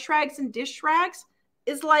of wash rags and dish rags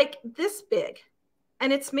is like this big,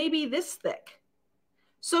 and it's maybe this thick.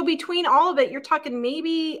 So between all of it, you're talking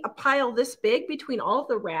maybe a pile this big between all of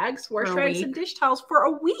the rags, wash rags, and dish towels for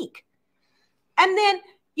a week. And then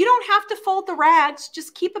you don't have to fold the rags.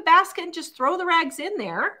 Just keep a basket and just throw the rags in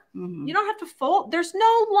there. Mm-hmm. You don't have to fold. There's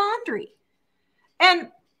no laundry. And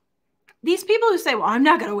these people who say, well, I'm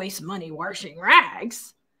not going to waste money washing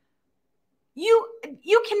rags. You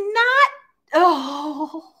cannot,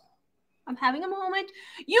 oh, I'm having a moment.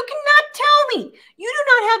 You cannot tell me you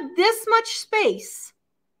do not have this much space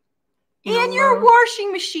in your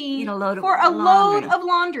washing machine for a load of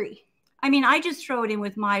laundry. I mean, I just throw it in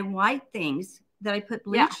with my white things that I put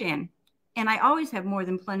bleach in, and I always have more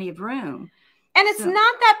than plenty of room. And it's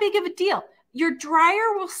not that big of a deal. Your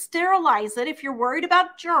dryer will sterilize it if you're worried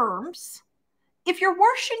about germs. If you're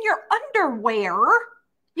washing your underwear,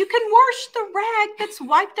 you can wash the rag that's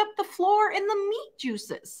wiped up the floor in the meat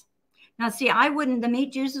juices. Now, see, I wouldn't, the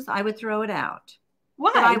meat juices, I would throw it out.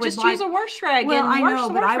 Why? I would just use a wash rag. Well, I know,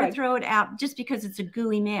 but I would throw it out just because it's a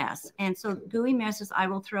gooey mess. And so gooey messes I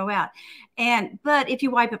will throw out. But if you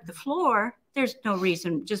wipe up the floor, there's no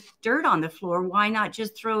reason, just dirt on the floor. Why not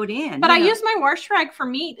just throw it in? But I use my wash rag for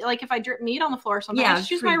meat. Like if I drip meat on the floor or something, I just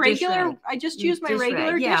use my regular,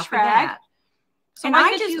 dish rag. So and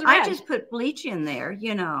I just put bleach in there,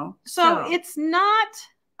 So it's not,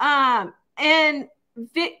 and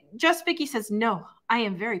Just Vicky says, no, I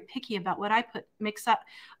am very picky about what I mix up.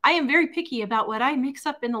 I am very picky about what I mix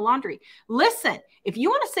up in the laundry. Listen, if you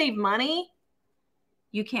want to save money,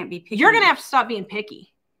 you can't be picky. You're going to have to stop being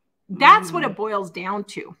picky. That's what it boils down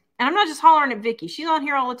to. And I'm not just hollering at Vicky. She's on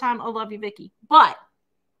here all the time. I love you, Vicky. But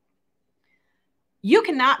you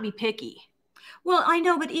cannot be picky. Well, I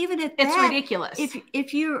know, but even if it's ridiculous.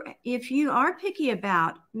 If you are picky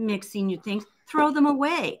about mixing your things, throw them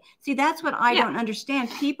away. See, that's what I don't understand.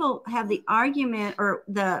 People have the argument or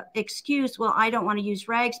the excuse, well, I don't want to use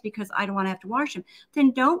rags because I don't want to have to wash them.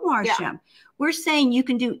 Then don't wash them. We're saying you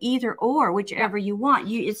can do either or, whichever you want.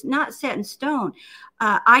 It's not set in stone.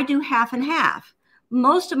 I do half and half.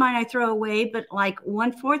 Most of mine I throw away, but like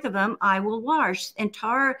 1/4 of them I will wash. And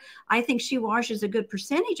Tara, I think she washes a good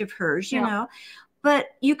percentage of hers, you know. But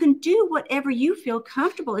you can do whatever you feel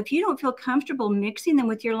comfortable. If you don't feel comfortable mixing them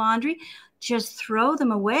with your laundry, just throw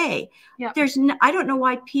them away. I don't know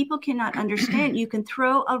why people cannot understand. You can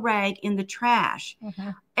throw a rag in the trash,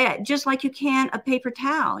 just like you can a paper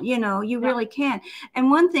towel. You really can. And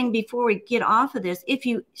one thing before we get off of this, if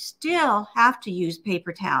you still have to use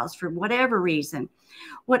paper towels for whatever reason,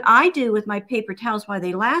 what I do with my paper towels, why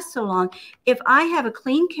they last so long, if I have a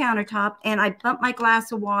clean countertop and I bump my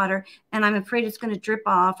glass of water and I'm afraid it's going to drip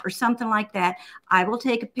off or something like that, I will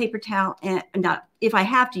take a paper towel and not, if I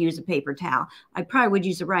have to use a paper towel, I probably would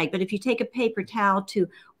use a rag. But if you take a paper towel to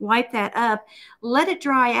wipe that up, let it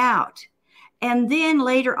dry out. And then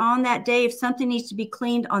later on that day, if something needs to be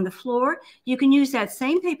cleaned on the floor, you can use that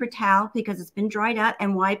same paper towel because it's been dried out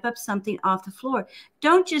and wipe up something off the floor.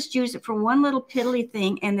 Don't just use it for one little piddly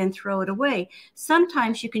thing and then throw it away.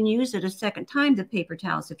 Sometimes you can use it a second time, the paper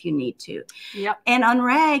towels, if you need to. And on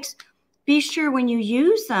rags, be sure when you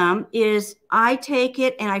use them is I take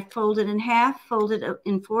it and I fold it in half, fold it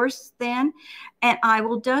in fourths then, and I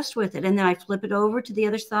will dust with it. And then I flip it over to the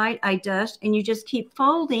other side, I dust, and you just keep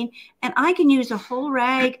folding. And I can use a whole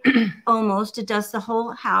rag almost to dust the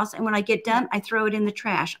whole house. And when I get done, I throw it in the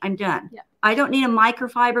trash. I'm done. I don't need a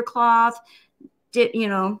microfiber cloth,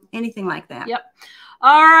 anything like that.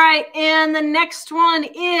 All right. And the next one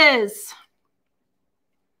is,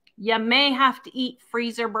 you may have to eat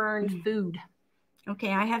freezer burned food.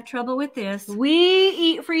 Okay, I have trouble with this. We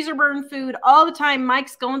eat freezer burn food all the time.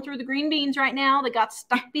 Mike's going through the green beans right now that got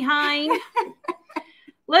stuck behind.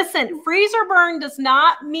 Listen, freezer burn does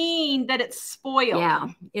not mean that it's spoiled. Yeah,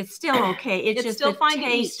 it's still okay. It's just still the fine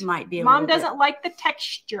taste to eat. might be a Mom little doesn't like the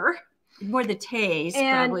texture. More the taste,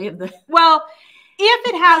 And, probably, of the... Well, if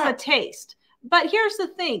it has a taste. But here's the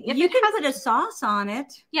thing. If you it can has put a sauce on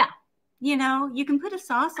it. Yeah. You know, you can put a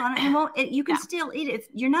sauce on it and you can still eat it.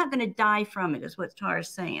 You're not going to die from it, is what Tara's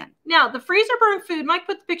saying. Now, the freezer burn food, Mike,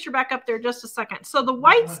 put the picture back up there just a second. So the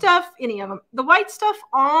white stuff, any of them, the white stuff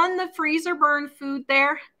on the freezer burn food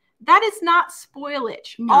there, that is not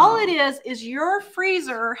spoilage. No. All it is your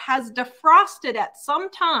freezer has defrosted at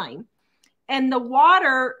some time, and the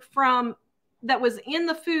water from that was in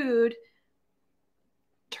the food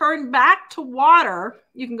turned back to water.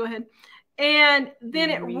 You can go ahead. And then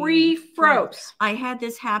it refroze. I had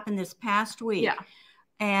this happen this past week. Yeah.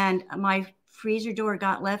 And my freezer door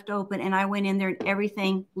got left open, and I went in there and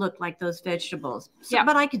everything looked like those vegetables. So, yeah.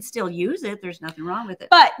 But I could still use it. There's nothing wrong with it.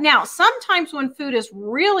 But now sometimes when food is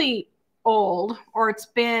really old, or it's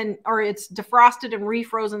defrosted and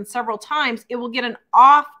refrozen several times, it will get an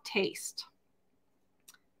off taste.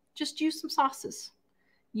 Just use some sauces.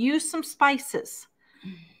 Use some spices.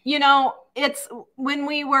 You know, it's when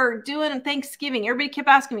we were doing Thanksgiving, everybody kept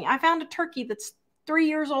asking me, I found a turkey that's 3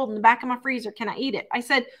 years old in the back of my freezer. Can I eat it? I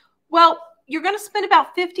said, well, you're going to spend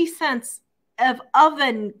about 50 cents of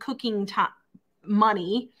oven cooking time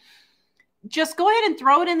money. Just go ahead and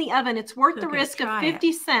throw it in the oven. It's worth the risk of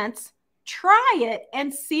 50 cents. Try it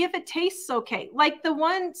and see if it tastes okay. Like the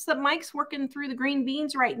ones that Mike's working through the green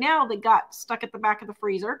beans right now that got stuck at the back of the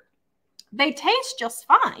freezer. They taste just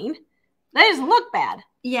fine. They just look bad.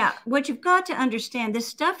 Yeah, what you've got to understand, this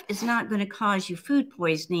stuff is not going to cause you food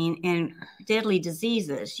poisoning and deadly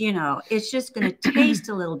diseases. You know, it's just going to taste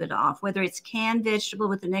a little bit off, whether it's canned vegetable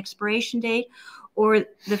with an expiration date or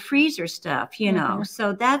the freezer stuff, you know.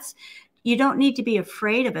 So you don't need to be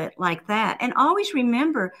afraid of it like that. And always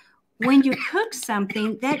remember, when you cook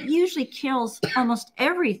something, that usually kills almost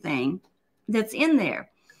everything that's in there.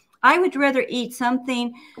 I would rather eat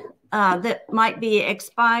something that might be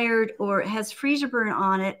expired or has freezer burn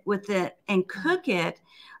on it and cook it,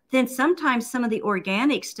 then sometimes some of the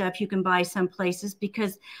organic stuff you can buy some places,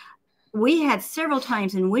 because we had several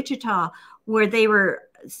times in Wichita where they were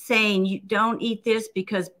saying you don't eat this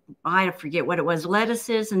because I forget what it was,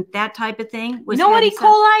 lettuces and that type of thing. You know what E.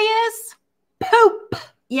 coli is? Poop.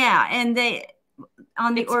 Yeah, and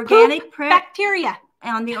on the organic bacteria.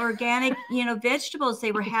 On the organic, vegetables,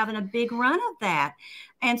 they were having a big run of that.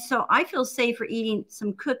 And so I feel safer eating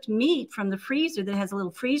some cooked meat from the freezer that has a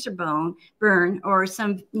little freezer burn or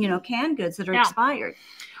some, canned goods that are expired.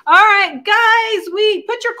 All right, guys, we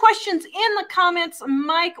put your questions in the comments.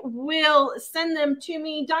 Mike will send them to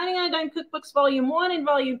me. Dining on a Dime Cookbooks Volume 1 and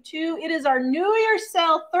Volume 2. It is our New Year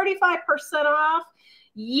sale, 35% off.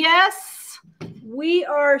 Yes, we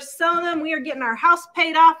are selling them. We are getting our house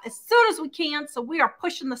paid off as soon as we can. So we are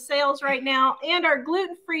pushing the sales right now. And our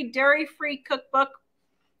gluten-free, dairy-free cookbook,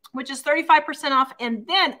 which is 35% off. And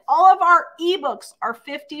then all of our ebooks are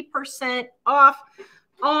 50% off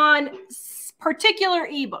on particular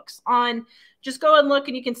ebooks. Just go and look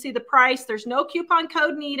and you can see the price. There's no coupon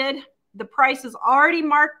code needed. The price is already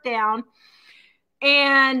marked down.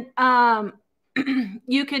 And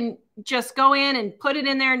you can just go in and put it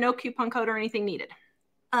in there. No coupon code or anything needed.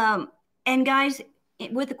 And guys,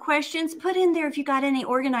 with the questions, put in there if you got any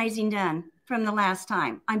organizing done from the last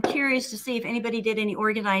time. I'm curious to see if anybody did any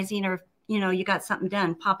organizing or, you got something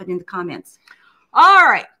done. Pop it in the comments. All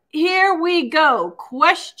right, here we go.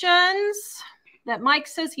 Questions that Mike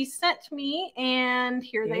says he sent me, and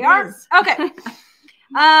here they are. Okay.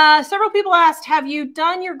 Several people asked, have you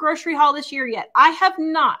done your grocery haul this year yet? I have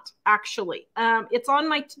not, actually. It's on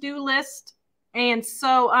my to-do list. And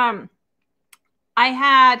so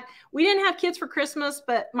we didn't have kids for Christmas,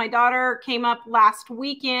 but my daughter came up last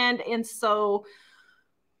weekend. And so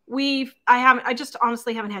I just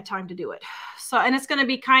honestly haven't had time to do it. So, and it's going to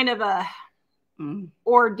be kind of a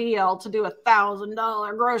ordeal to do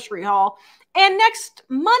 $1,000 grocery haul. And next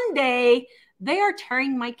Monday, they are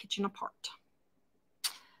tearing my kitchen apart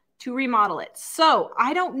to remodel it. So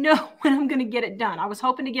I don't know when I'm going to get it done. I was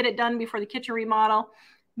hoping to get it done before the kitchen remodel.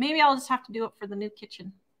 Maybe I'll just have to do it for the new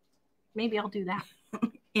kitchen. Maybe I'll do that.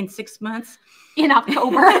 In 6 months? In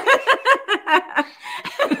October.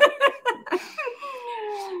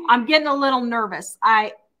 I'm getting a little nervous.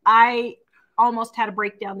 I almost had a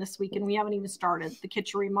breakdown this week and we haven't even started the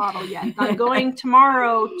kitchen remodel yet. I'm going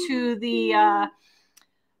tomorrow to the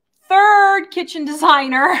third kitchen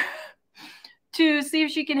designer to see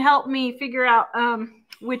if she can help me figure out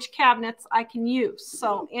which cabinets I can use.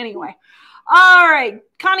 So anyway, all right.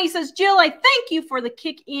 Connie says, Jill, I thank you for the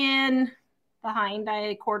kick in behind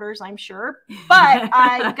quarters, I'm sure. But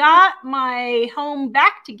I got my home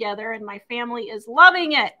back together and my family is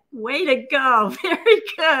loving it. Way to go. Very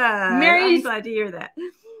good. I'm glad to hear that.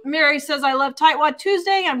 Mary says, I love Tightwad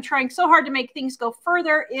Tuesday. I'm trying so hard to make things go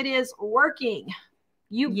further. It is working.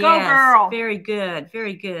 You go, girl. Very good.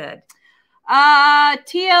 Very good.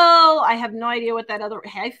 TL, I have no idea what that other,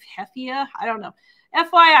 Heffia, I don't know.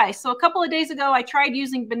 FYI, so a couple of days ago, I tried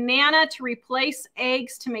using banana to replace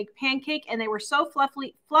eggs to make pancake, and they were so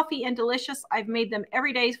fluffy and delicious. I've made them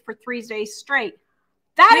every day for 3 days straight.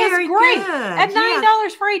 That is great. Good. At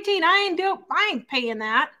 $9 for 18, I ain't paying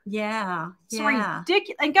that. Yeah. It's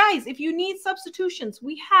ridiculous. And guys, if you need substitutions,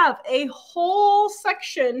 we have a whole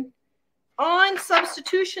section on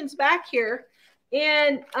substitutions back here.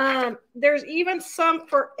 And there's even some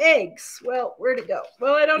for eggs. Well, where'd it go?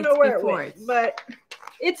 Well, I don't know where it went, but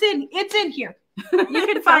it's in here. You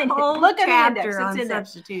can find it. Look at the index. It's in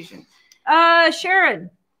substitution.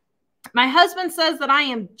 Sharon, my husband says that I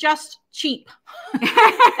am just cheap.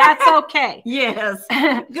 That's okay. Yes.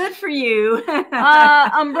 Good for you.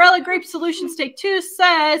 Umbrella Grape Solutions Take 2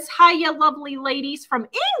 says, hi, you lovely ladies from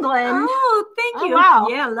England. Oh, thank you. Wow.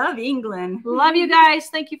 Yeah, love England. Love you guys.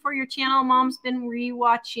 Thank you for your channel. Mom's been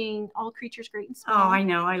rewatching All Creatures Great and Small. Oh, I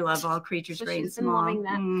know. I love All Creatures Great and Small. She's been loving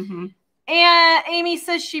that. Mm-hmm. And Amy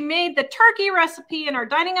says she made the turkey recipe in our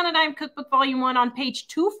Dining on a Dime Cookbook Volume 1 on page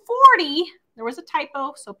 240. There was a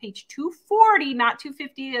typo, so page 240, not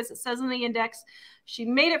 250 as it says in the index. She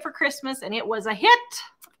made it for Christmas, and it was a hit.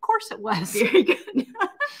 Of course it was. Very good.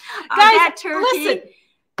 Guys, listen.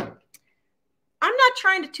 I'm not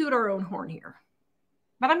trying to toot our own horn here,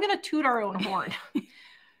 but I'm going to toot our own horn.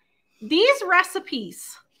 These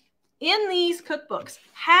recipes in these cookbooks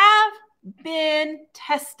have been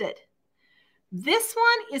tested. This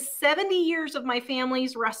one is 70 years of my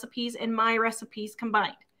family's recipes and my recipes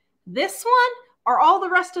combined. This one are all the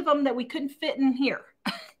rest of them that we couldn't fit in here.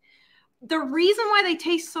 The reason why they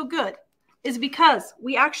taste so good is because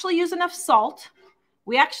we actually use enough salt.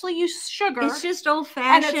 We actually use sugar. It's just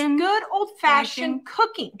old-fashioned. And it's good old-fashioned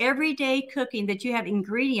cooking. Everyday cooking that you have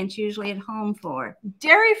ingredients usually at home for.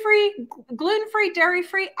 Dairy-free, gluten-free,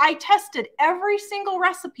 dairy-free. I tested every single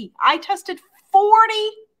recipe. I tested 40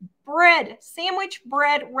 sandwich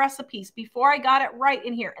bread recipes before I got it right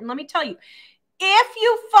in here. And let me tell you, if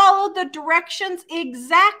you follow the directions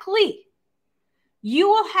exactly, you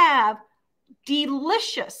will have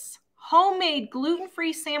delicious homemade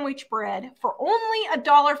gluten-free sandwich bread for only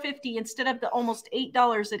 $1.50 instead of the almost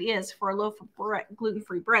 $8 it is for a loaf of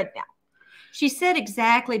gluten-free bread now. She said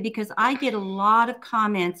exactly, because I get a lot of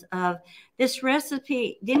comments of this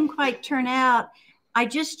recipe didn't quite turn out. I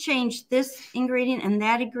just changed this ingredient and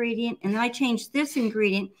that ingredient, and then I changed this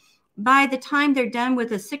ingredient. By the time they're done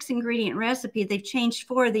with a 6-ingredient recipe, they've changed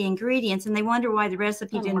 4 of the ingredients, and they wonder why the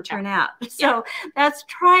recipe didn't turn out. So that's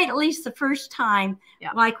try it at least the first time,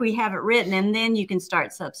 like we have it written, and then you can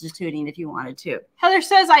start substituting if you wanted to. Heather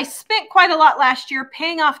says, I spent quite a lot last year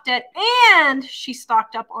paying off debt, and she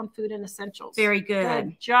stocked up on food and essentials. Very good.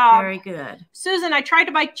 Good job. Very good. Susan, I tried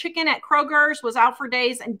to buy chicken at Kroger's, was out for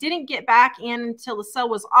days, and didn't get back in until the sale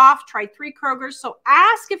was off. Tried 3 Kroger's. So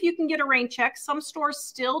ask if you can get a rain check. Some stores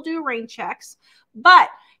still do rain checks,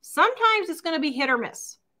 but sometimes it's going to be hit or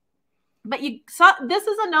miss. But this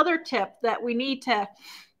is another tip that we need to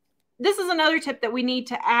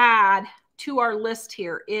add to our list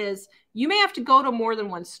here is you may have to go to more than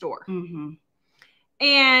one store. Mm-hmm.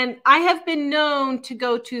 And I have been known to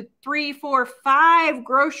go to 3, 4, 5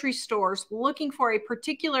 grocery stores looking for a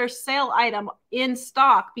particular sale item in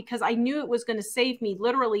stock because I knew it was going to save me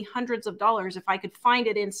literally hundreds of dollars if I could find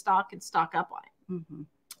it in stock and stock up on it. Mm-hmm.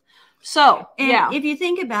 So, and if you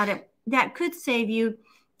think about it, that could save you,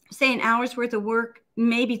 say, an hour's worth of work,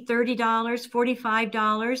 maybe $30,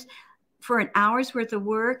 $45 for an hour's worth of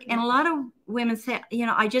work. And a lot of women say,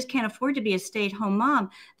 I just can't afford to be a stay-at-home mom.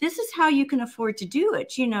 This is how you can afford to do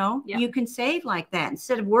it. You can save like that.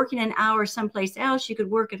 Instead of working an hour someplace else, you could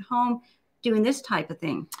work at home doing this type of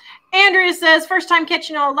thing. Andrew says, first time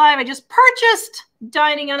catching all live. I just purchased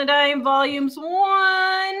Dining on a Dime Volumes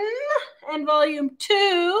 1 and Volume 2.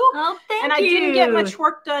 Oh, thank you. And I didn't get much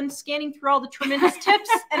work done scanning through all the tremendous tips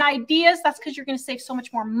and ideas. That's because you're going to save so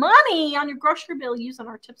much more money on your grocery bill using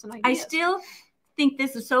our tips and ideas. I still think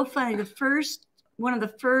this is so funny. One of the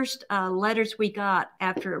first letters we got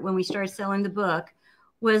after when we started selling the book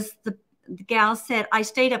was the gal said, I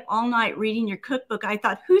stayed up all night reading your cookbook. I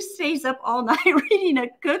thought, who stays up all night reading a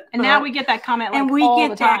cookbook? And now we get that comment, like, and we all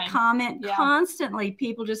get the that time. comment constantly.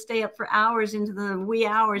 People just stay up for hours into the wee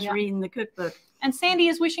hours reading the cookbook. And Sandy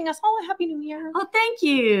is wishing us all a Happy New Year. Oh, thank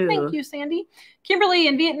you. Thank you, Sandy. Kimberly,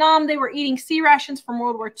 in Vietnam, they were eating sea rations from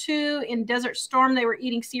World War II. In Desert Storm, they were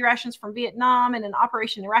eating sea rations from Vietnam. And in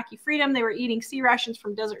Operation Iraqi Freedom, they were eating sea rations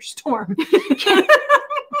from Desert Storm.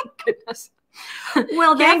 Goodness.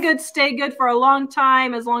 Well, can good stay good for a long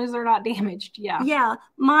time as long as they're not damaged. Yeah.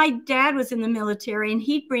 My dad was in the military, and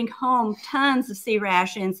he'd bring home tons of sea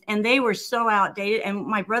rations, and they were so outdated. And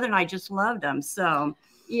my brother and I just loved them. So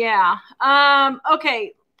yeah.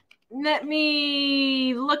 Okay. Let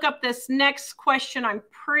me look up this next question. I'm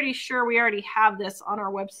pretty sure we already have this on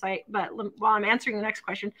our website, but while I'm answering the next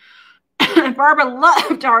question, Barbara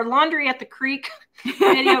loved our laundry at the creek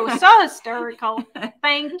video. It was so hysterical.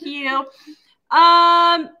 Thank you.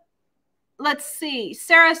 Let's see.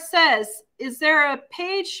 Sarah says, is there a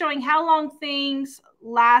page showing how long things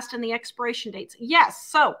last and the expiration dates? Yes.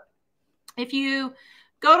 So if you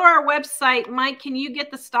go to our website, Mike, can you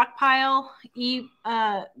get the Stockpile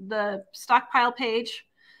Stockpile page?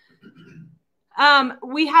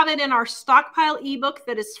 We have it in our Stockpile ebook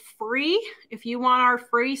that is free. If you want our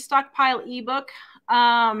free Stockpile ebook,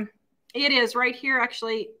 it is right here.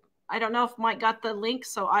 Actually, I don't know if Mike got the link,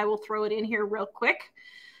 so I will throw it in here real quick.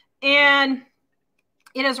 And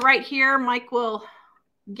it is right here. Mike will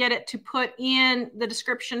get it to put in the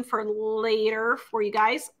description for later for you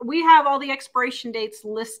guys. We have all the expiration dates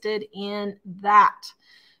listed in that,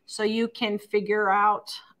 so you can figure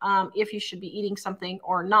out if you should be eating something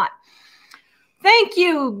or not. Thank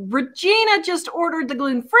you. Regina just ordered the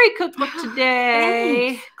gluten-free cookbook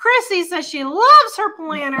today. Chrissy says she loves her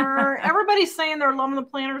planner. Everybody's saying they're loving the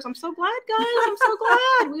planners. I'm so glad, guys. I'm so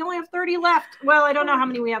glad. We only have 30 left. Well, I don't know how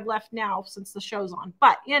many we have left now since the show's on.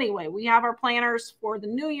 But anyway, we have our planners for the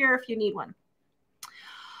new year if you need one.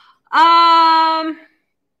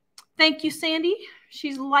 Thank you, Sandy.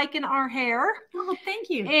 She's liking our hair. Oh, thank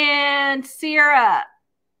you. And Sierra.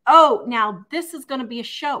 Oh, now this is going to be a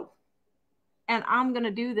show. And I'm going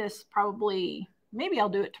to do this probably, maybe I'll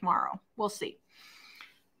do it tomorrow. We'll see.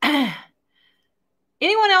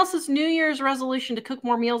 Anyone else's New Year's resolution to cook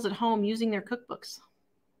more meals at home using their cookbooks?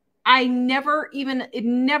 It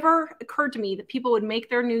never occurred to me that people would make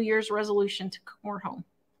their New Year's resolution to cook more home.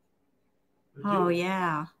 Oh,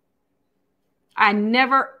 yeah. I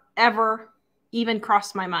never, ever even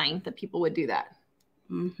crossed my mind that people would do that.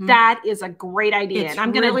 Mm-hmm. That is a great idea. It's and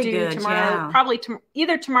I'm going to do good, tomorrow, probably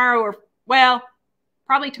either tomorrow or, well,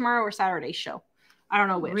 probably tomorrow or Saturday's show. I don't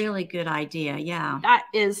know which. Really good idea. Yeah. That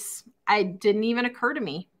is, I didn't even occur to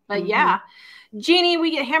me. But yeah. Jeannie,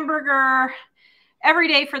 we get hamburger every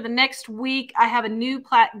day for the next week. I have a new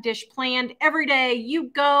dish planned every day. You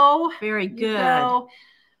go. Very good. You go.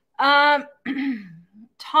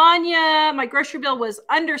 Tanya, my grocery bill was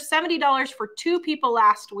under $70 for 2 people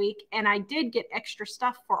last week, and I did get extra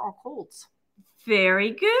stuff for our colds.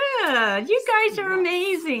 Very good. You guys are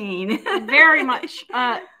amazing. Very much.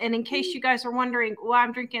 And in case you guys are wondering why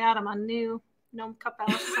I'm drinking out of my new gnome cup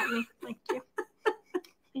Alice sent me. Thank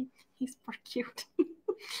you. He's pretty cute.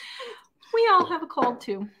 We all have a cold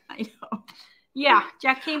too. I know. Yeah,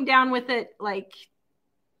 Jack came down with it like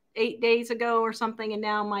 8 days ago or something, and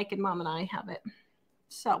now Mike and Mom and I have it.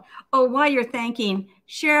 So. Oh, while you're thanking,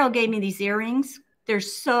 Cheryl gave me these earrings. They're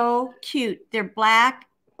so cute. They're black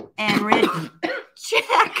and red.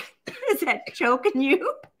 Jack, is that choking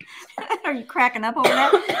you? Are you cracking up over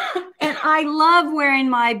that? And I love wearing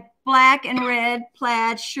my black and red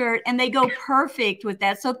plaid shirt, and they go perfect with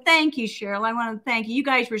that. So thank you, Cheryl. I want to thank you. You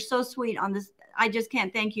guys were so sweet on this. I just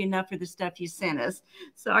can't thank you enough for the stuff you sent us.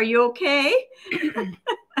 So are you okay?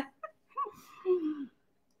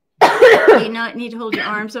 You not need to hold your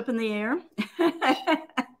arms up in the air. I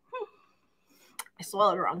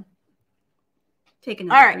swallowed wrong. Take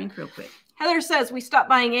another drink real quick. Heather says, we stopped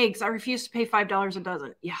buying eggs. I refuse to pay $5 a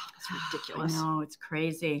dozen. Yeah, that's ridiculous. I know, it's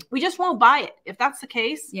crazy. We just won't buy it. If that's the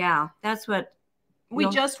case. Yeah, that's what. We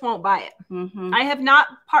just won't buy it. Mm-hmm. I have not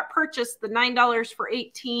purchased the $9 for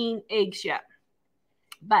 18 eggs yet.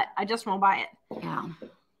 But I just won't buy it.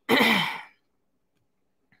 Yeah.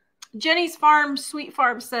 Jenny's Farm, Sweet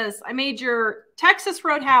Farm says, I made your Texas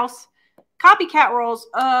Roadhouse copycat rolls.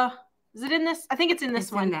 Is it in this? I think it's in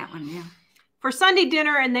this one. In that one, yeah. For Sunday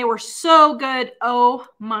dinner, and they were so good. Oh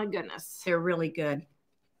my goodness. They're really good.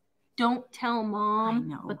 Don't tell Mom, I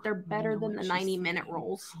know, but they're better than the 90-minute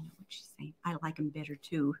rolls. I know what she's saying. I like them better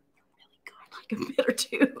too. They're really good. I like them better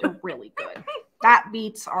too. They're really good. That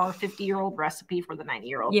beats our 50-year-old recipe for the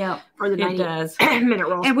 90-year-old. Yeah, for the 90-minute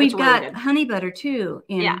roast. And we've got really honey butter too.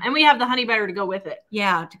 Yeah, and we have the honey butter to go with it.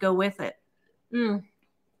 Yeah, to go with it. And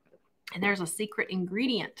there's a secret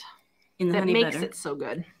ingredient in the that honey makes butter. it so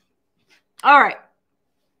good. All right.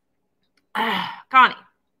 Connie.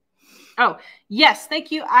 Oh, yes.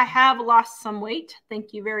 Thank you. I have lost some weight.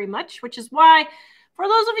 Thank you very much, which is why, for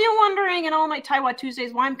those of you wondering in all my Taiwan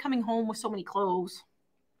Tuesdays, why I'm coming home with so many clothes.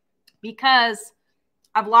 Because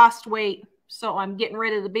I've lost weight, so I'm getting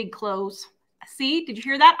rid of the big clothes. See, did you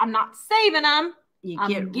hear that? I'm not saving them.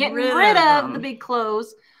 I'm getting rid of the big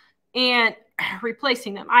clothes and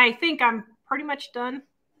replacing them. I think I'm pretty much done.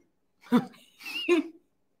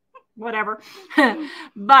 Whatever.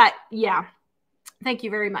 But yeah, thank you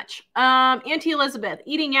very much. Auntie Elizabeth,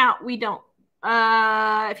 eating out, we don't.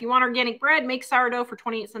 If you want organic bread, make sourdough for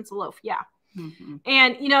 28 cents a loaf. Yeah.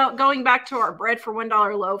 And, you know, going back to our bread for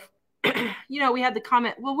 $1 loaf, you know, we had the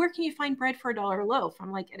comment, well, where can you find bread for $1 loaf?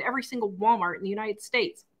 I'm like, at every single Walmart in the United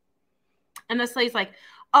States. And this lady's like,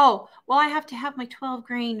 oh, well, I have to have my 12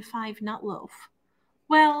 grain 5 nut loaf.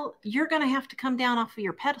 Well, you're going to have to come down off of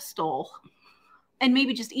your pedestal and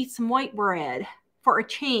maybe just eat some white bread for a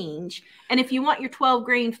change. And if you want your 12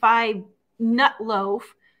 grain 5 nut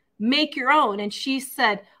loaf, make your own. And she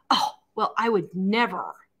said, oh, well, I would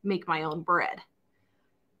never make my own bread.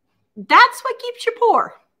 That's what keeps you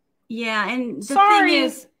poor. Yeah, and the thing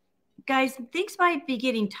is, guys, things might be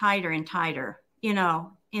getting tighter and tighter, you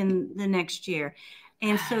know, in the next year.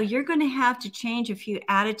 And so you're going to have to change a few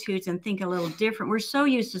attitudes and think a little different. We're so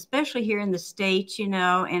used, especially here in the States, you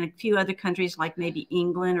know, and a few other countries like maybe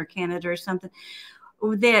England or Canada or something,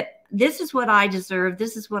 that this is what I deserve.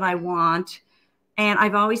 This is what I want. And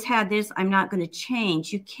I've always had this. I'm not going to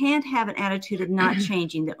change. You can't have an attitude of not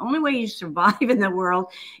changing. The only way you survive in the world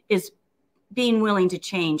is being willing to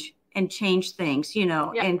change and change things, you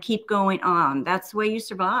know, and keep going on. That's the way you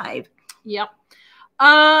survive. Yep.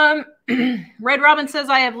 Red Robin says,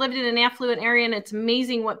 I have lived in an affluent area and it's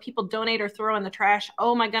amazing what people donate or throw in the trash.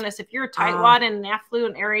 Oh my goodness. If you're a tightwad in an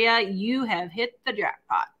affluent area, you have hit the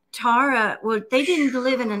jackpot. Tara, well, they didn't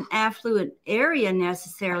live in an affluent area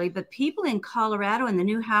necessarily, but people in Colorado in the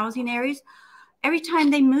new housing areas, every time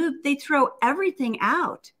they move, they throw everything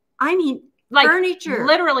out. I mean, like furniture,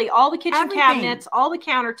 literally all the kitchen cabinets, all the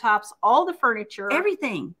countertops, all the furniture,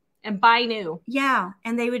 everything, and buy new. Yeah.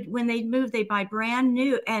 And they would, when they move, they buy brand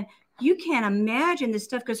new. And you can't imagine this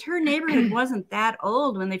stuff because her neighborhood wasn't that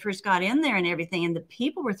old when they first got in there and everything. And the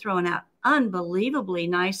people were throwing out unbelievably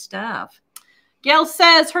nice stuff. Gail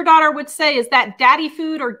says her daughter would say, is that daddy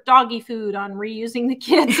food or doggy food on reusing the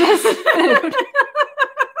kids' food?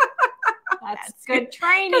 That's good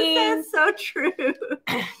training. That's so true.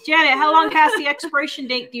 Janet, how long past the expiration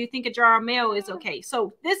date do you think a jar of mayo is okay?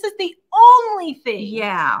 So this is the only thing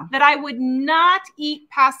that I would not eat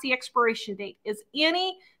past the expiration date is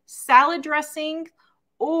any salad dressing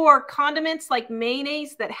or condiments like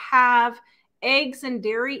mayonnaise that have eggs and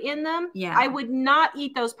dairy in them. Yeah. I would not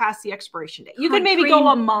eat those past the expiration date. You could maybe go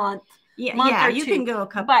a month. Yeah, you can go a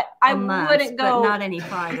couple but I wouldn't go but not any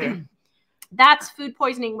farther. That's food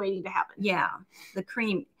poisoning waiting to happen. Yeah, the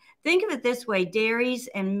cream. Think of it this way, dairies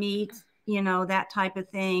and meats, you know, that type of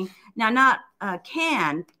thing. Now, not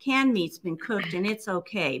canned meat's been cooked and it's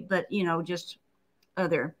okay, but, you know, just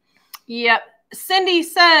other. Yep. Cindy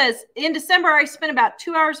says, in December, I spent about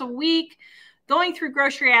 2 hours a week going through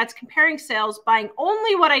grocery ads, comparing sales, buying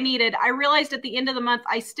only what I needed. I realized at the end of the month,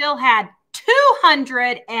 I still had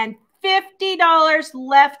 $250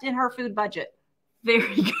 left in her food budget.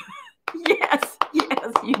 Very good. Yes,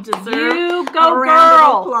 you deserve you go, a round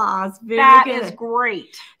girl. of applause. Very that good. Is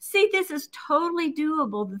great. See, this is totally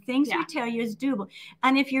doable. The things we tell you is doable.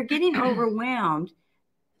 And if you're getting overwhelmed,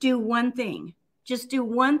 do one thing. Just do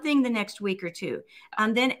one thing the next week or two,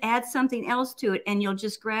 and then add something else to it, and you'll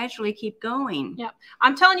just gradually keep going. Yeah,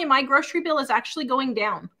 I'm telling you, my grocery bill is actually going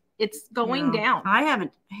down. It's going down. I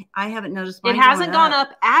haven't noticed. It hasn't gone up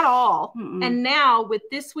at all. And now with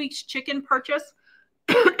this week's chicken purchase,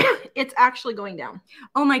 it's actually going down.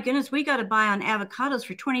 Oh my goodness, we got to buy on avocados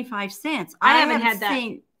for 25 cents. I haven't had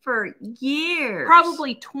that for years.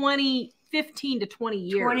 Probably 15 to 20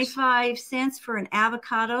 years. 25 cents for an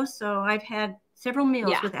avocado. So I've had several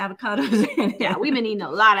meals with avocados in it. Yeah, we've been eating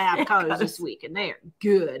a lot of avocados this week, and they are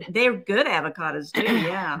good. They're good avocados too.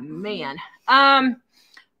 Yeah, man.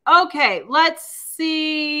 Okay, let's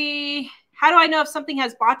see. How do I know if something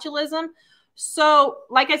has botulism? So,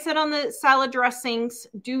 like I said on the salad dressings,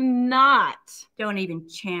 don't even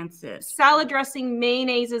chance it. Salad dressing,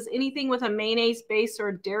 mayonnaises, anything with a mayonnaise base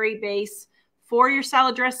or dairy base for your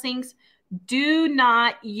salad dressings, do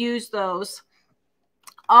not use those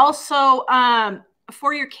Also,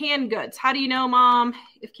 for your canned goods, how do you know, Mom,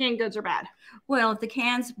 if canned goods are bad? Well, if the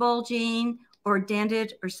can's bulging or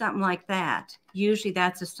dented or something like that, usually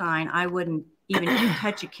that's a sign. I wouldn't even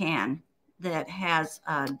touch a can that has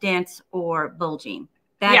dents or bulging.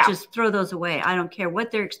 Just throw those away. I don't care what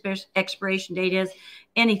their expiration date is.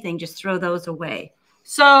 Anything, just throw those away.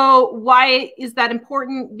 So why is that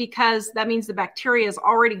important? Because that means the bacteria is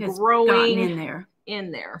already growing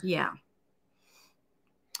in there. Yeah.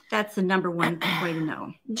 That's the number one way to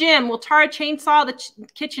know. Jim, will Tara chainsaw the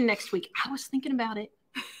kitchen next week? I was thinking about it.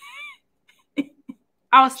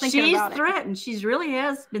 She's threatened. She really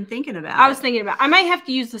has been thinking about it. I was thinking about it. I might have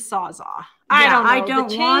to use the Sawzall. I don't know. I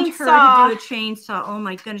don't want her to do a chainsaw. Oh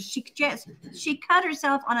my goodness. She cut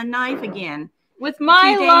herself on a knife again. With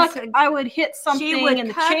my luck, I would hit something and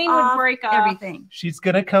the chain would break off. Everything. She's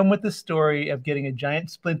going to come with the story of getting a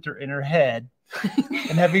giant splinter in her head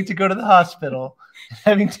and having to go to the hospital,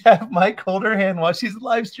 having to have Mike hold her hand while she's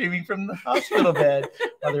live streaming from the hospital bed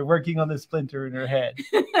while they're working on the splinter in her head.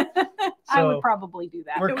 So I would probably do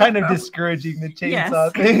that. We're kind of discouraging the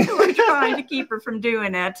chainsaw thing. We're trying to keep her from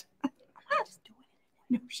doing it.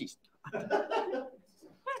 No, she's not.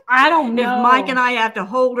 I don't know. If Mike and I have to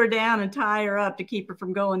hold her down and tie her up to keep her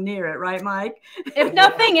from going near it, right, Mike? If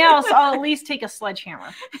nothing else, I'll at least take a sledgehammer.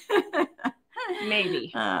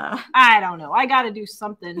 Maybe. I don't know. I got to do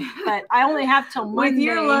something, but I only have till Monday. With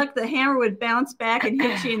your luck, the hammer would bounce back and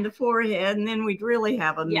hit you in the forehead, and then we'd really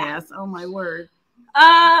have a mess. Oh, my word.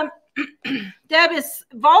 Deb, is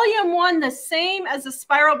volume 1 the same as the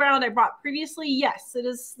spiral bound I brought previously? Yes, it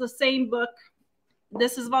is the same book.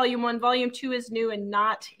 This is volume 1. Volume 2 is new and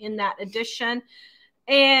not in that edition.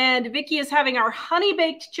 And Vicki is having our honey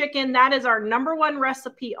baked chicken. That is our #1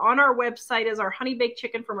 recipe on our website, is our honey baked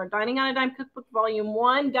chicken from our Dining on a Dime cookbook, volume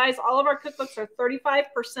 1. Guys, all of our cookbooks are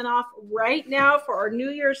 35% off right now for our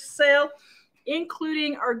New Year's sale,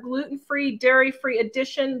 including our gluten-free, dairy-free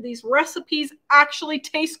edition. These recipes actually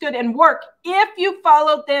taste good and work if you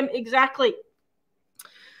follow them exactly.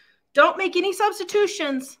 Don't make any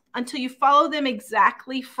substitutions until you follow them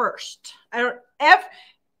exactly first.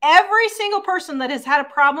 Every single person that has had a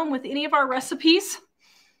problem with any of our recipes,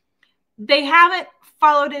 they haven't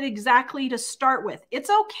followed it exactly to start with. It's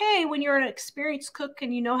okay when you're an experienced cook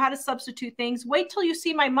and you know how to substitute things. Wait till you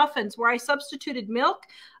see my muffins where I substituted milk,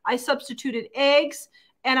 I substituted eggs,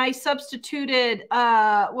 and I substituted,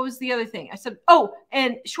 what was the other thing? I said,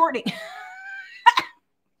 and shortening.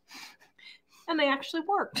 And they actually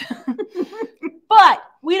worked. But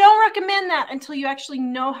we don't recommend that until you actually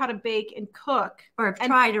know how to bake and cook. Or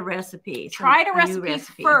tried a recipe. Tried a recipe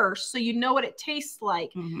first so you know what it tastes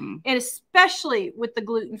like. Mm-hmm. And especially with the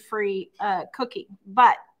gluten-free cooking.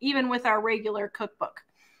 But even with our regular cookbook.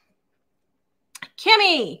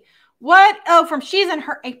 Kimmy, from She's in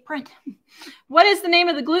Her Apron. What is the name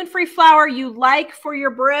of the gluten-free flour you like for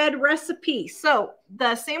your bread recipe? So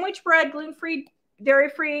the sandwich bread, gluten-free,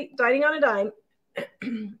 dairy-free, Dining on a Dime.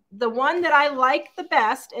 The one that I like the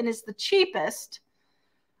best and is the cheapest,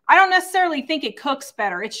 I don't necessarily think it cooks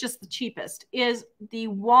better, it's just the cheapest, is the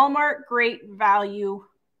Walmart Great Value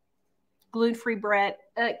gluten-free bread.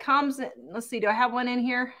 It comes, let's see, do I have one in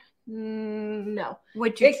here? No.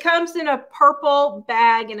 It comes in a purple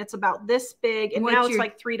bag and it's about this big, and now it's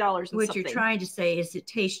like $3 What you're trying to say is it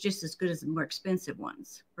tastes just as good as the more expensive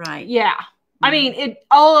ones, right? Yeah. Mm-hmm. I mean,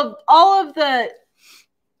 all of the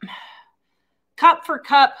cup for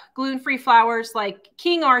cup gluten-free flours, like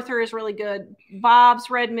King Arthur is really good. Bob's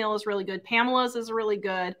Red Mill is really good. Pamela's is really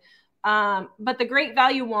good. But the Great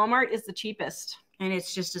Value Walmart is the cheapest. And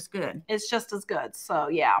it's just as good. It's just as good. So,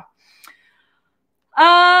 yeah.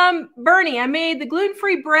 Bernie, I made the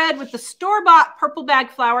gluten-free bread with the store-bought purple bag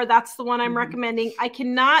flour. That's the one I'm recommending. I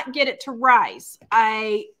cannot get it to rise.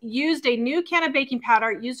 I used a new can of baking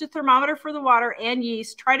powder, used a thermometer for the water and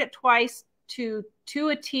yeast, tried it twice to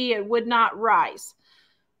a T. It would not rise.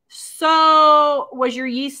 So was your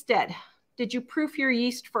yeast dead? Did you proof your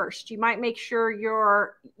yeast first? You might make sure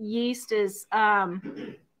your yeast is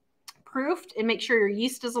proofed and make sure your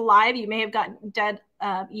yeast is alive. You may have gotten dead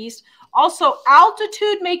yeast. Also,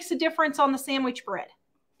 altitude makes a difference on the sandwich bread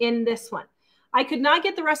in this one. I could not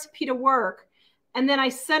get the recipe to work. And then I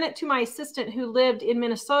sent it to my assistant who lived in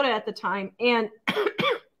Minnesota at the time. And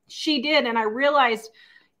she did. And I realized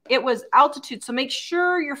it was altitude. So make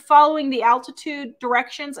sure you're following the altitude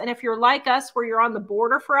directions. And if you're like us, where you're on the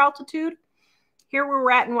border for altitude, here where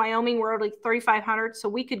we're at in Wyoming, we're like 3,500. So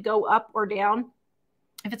we could go up or down.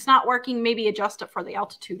 If it's not working, maybe adjust it for the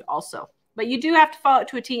altitude also. But you do have to follow it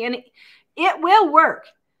to a T. And it will work.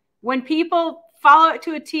 When people follow it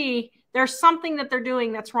to a T, There's something that they're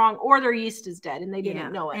doing that's wrong, or their yeast is dead and they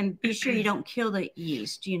didn't know it. And be sure you don't kill the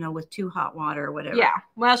yeast, you know, with too hot water or whatever. Yeah.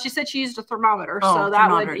 Well, she said she used a thermometer, Oh, so that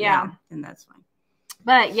thermometer, would, yeah. Then that's fine.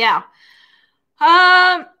 But yeah.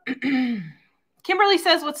 Kimberly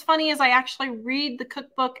says, what's funny is I actually read the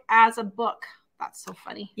cookbook as a book. That's so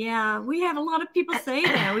funny. Yeah, we have a lot of people say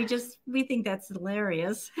that. We think that's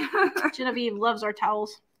hilarious. Genevieve loves our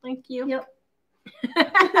towels. Thank you. Yep.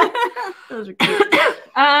 Those are cute.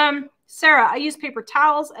 Sarah, I use paper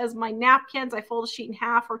towels as my napkins. I fold a sheet in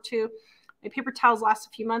half or two. My paper towels last a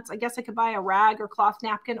few months. I guess I could buy a rag or cloth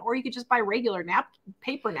napkin, or you could just buy regular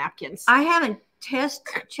paper napkins. I haven't checked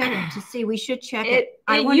to see. We should check it.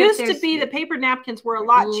 It used to be the paper napkins were a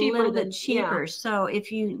lot cheaper. A little bit cheaper. Yeah. So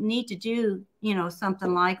if you need to do, you know,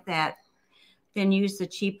 something like that, then use the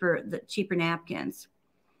cheaper napkins.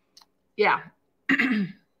 Yeah.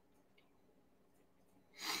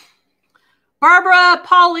 Barbara,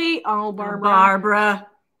 Polly. Oh, Barbara.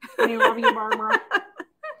 I love you, Barbara.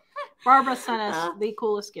 Barbara sent us the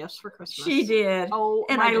coolest gifts for Christmas. She did. Oh,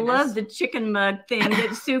 and I love the chicken mug thing,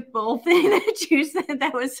 that soup bowl thing that you said.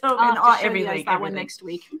 That was so everything. That one next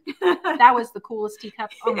week. That was the coolest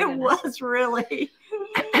teacup. Oh, it was really.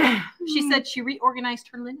 She said she reorganized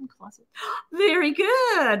her linen closet. Very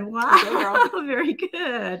good. Wow. Very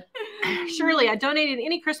good. Shirley, I donated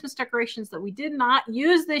any Christmas decorations that we did not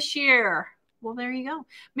use this year. Well, there you go.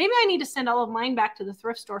 Maybe I need to send all of mine back to the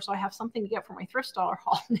thrift store so I have something to get for my thrift store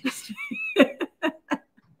haul next week.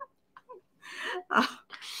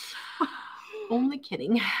 Only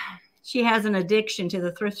kidding. She has an addiction to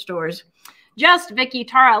the thrift stores. Just Vicky,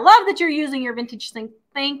 Tara, I love that you're using your vintage sink.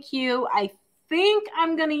 Thank you. I think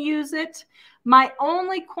I'm going to use it. My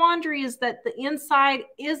only quandary is that the inside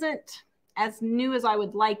isn't as new as I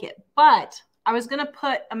would like it, but I was going to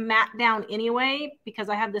put a mat down anyway because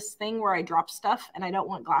I have this thing where I drop stuff and I don't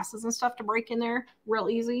want glasses and stuff to break in there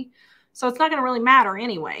real easy. So it's not going to really matter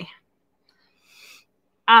anyway.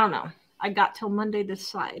 I don't know. I got till Monday to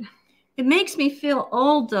decide. It makes me feel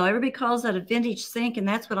old, though. Everybody calls that a vintage sink, and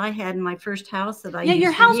that's what I had in my first house that I used. Yeah,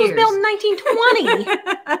 your house was built in 1920.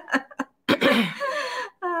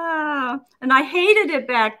 And I hated it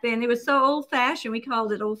back then. It was so old-fashioned. We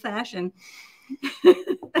called it old-fashioned.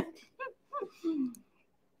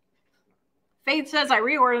 Faith says, I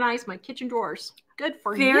reorganized my kitchen drawers. Good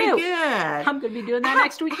for you. Very good. I'm going to be doing that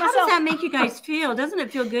next week myself. How does that make you guys feel? Doesn't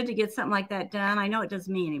it feel good to get something like that done? I know it does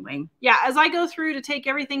me anyway. Yeah, as I go through to take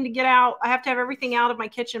everything to get out, I have to have everything out of my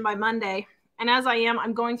kitchen by Monday. And as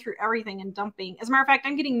I'm going through everything and dumping. As a matter of fact,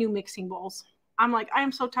 I'm getting new mixing bowls. I'm like, I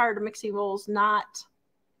am so tired of mixing bowls not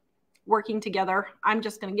working together. I'm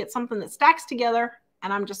just going to get something that stacks together,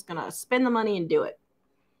 and I'm just going to spend the money and do it.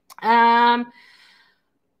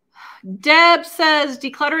 Deb says,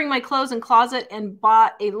 decluttering my clothes and closet and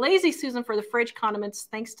bought a Lazy Susan for the fridge condiments.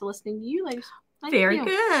 Thanks to listening to you, ladies. Very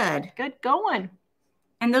good. Good going.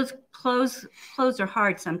 And those clothes are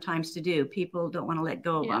hard sometimes to do. People don't want to let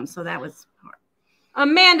go of them. So that was hard.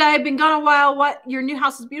 Amanda, I've been gone a while. What? Your new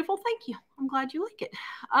house is beautiful. Thank you. I'm glad you like it.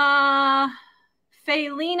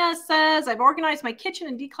 Faylina says, I've organized my kitchen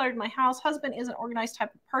and decluttered my house. Husband isn't an organized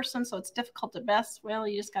type of person, so it's difficult at best. Well,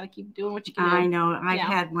 you just got to keep doing what you can do. I know. I've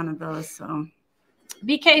had one of those. So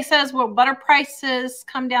BK says, will butter prices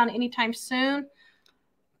come down anytime soon?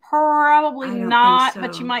 Probably not,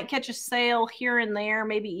 but you might catch a sale here and there.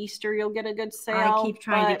 Maybe Easter, you'll get a good sale. I keep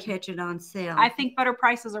trying to catch it on sale. I think butter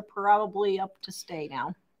prices are probably up to stay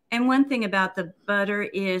now. And one thing about the butter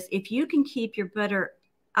is if you can keep your butter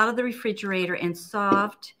out of the refrigerator and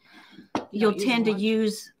soft, you'll tend to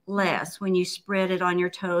use less when you spread it on your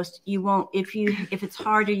toast. You won't, if it's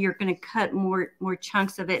harder, you're going to cut more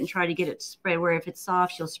chunks of it and try to get it to spread, where if it's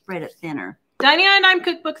soft, you'll spread it thinner. 99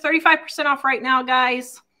 Cookbook, 35% off right now,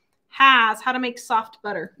 guys. Has how to make soft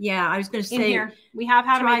butter. Yeah, I was going to say, in here we have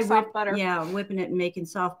how to make soft butter. Yeah, whipping it and making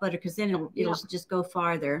soft butter, because then it'll just go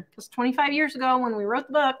farther. Because 25 years ago when we wrote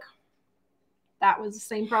the book, that was the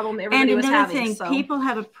same problem everybody was having. And another thing, people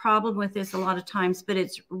have a problem with this a lot of times, but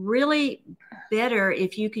it's really better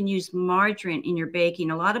if you can use margarine in your baking.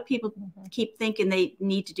 A lot of people keep thinking they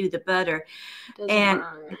need to do the butter. And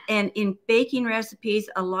in baking recipes,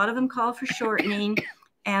 a lot of them call for shortening,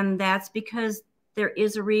 and that's because there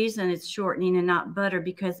is a reason it's shortening and not butter,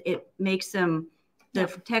 because it makes them the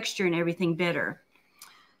texture and everything better.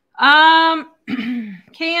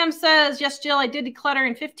 KM says, yes, Jill, I did declutter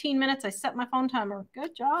in 15 minutes. I set my phone timer.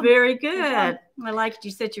 Good job. Very good. I like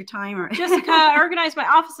you set your timer. Jessica, I organized my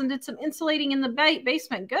office and did some insulating in the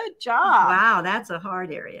basement. Good job. Wow, that's a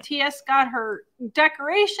hard area. TS got her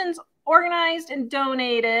decorations organized and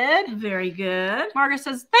donated. Very good. Margaret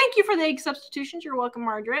says, thank you for the egg substitutions. You're welcome,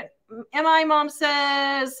 Margaret. MI Mom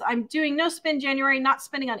says, I'm doing no spend January, not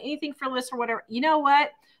spending on anything frivolous or whatever. You know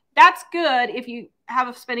what? That's good if you have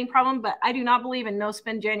a spending problem, but I do not believe in no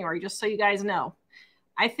spend January, just so you guys know.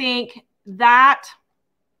 I think that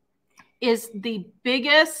is the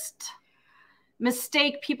biggest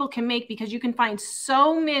mistake people can make, because you can find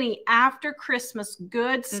so many after Christmas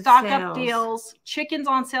good stock up deals. Chicken's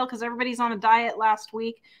on sale because everybody's on a diet last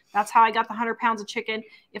week. That's how I got the 100 pounds of chicken.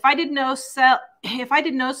 If I did no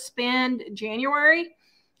spend January,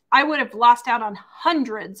 I would have lost out on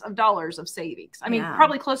hundreds of dollars of savings. I mean,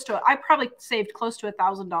 probably close to it. I probably saved close to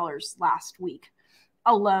 $1,000 last week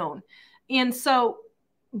alone. And so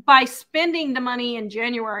by spending the money in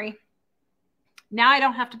January, now I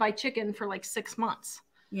don't have to buy chicken for like 6 months.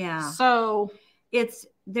 Yeah. So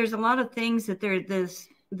there's a lot of things that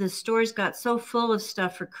the stores got so full of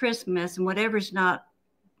stuff for Christmas, and whatever's not,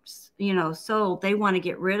 sold, they want to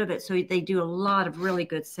get rid of it. So they do a lot of really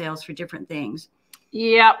good sales for different things.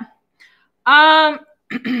 Yep. I'm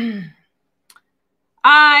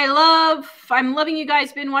loving you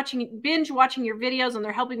guys binge watching your videos, and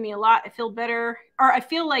they're helping me a lot. I feel better, or I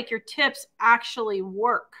feel like your tips actually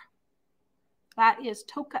work. That is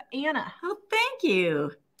Toka Anna. Oh, thank you.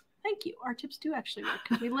 Thank you. Our tips do actually work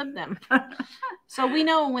because we live them. So we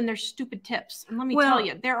know when there's stupid tips. And let me tell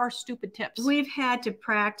you, there are stupid tips. We've had to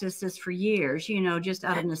practice this for years, just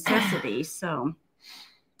out of necessity. So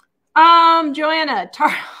Joanna,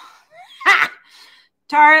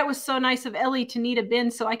 Tara, it was so nice of Ellie to need a bin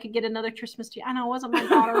so I could get another Christmas tree. I know, it wasn't my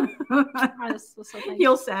daughter.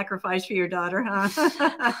 You'll sacrifice for your daughter,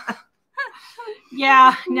 huh?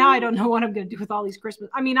 Yeah, now I don't know what I'm going to do with all these Christmas.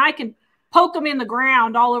 I mean, I can poke them in the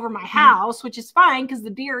ground all over my house, which is fine because the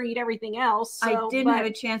deer eat everything else. So, I didn't have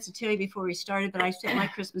a chance to tell you before we started, but I set my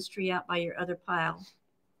Christmas tree out by your other pile.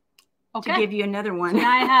 Okay. To give you another one. And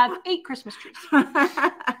I have 8 Christmas trees.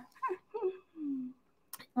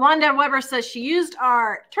 Wanda Weber says she used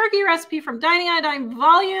our turkey recipe from Dining on a Dime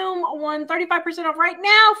Volume 1, 35% off right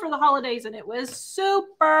now for the holidays, and it was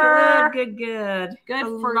super. Good for you. A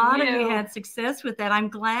lot of you had success with that. I'm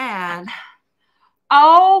glad.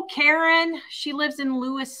 Oh, Karen, she lives in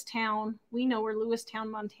Lewistown. We know where Lewistown,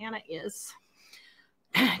 Montana is.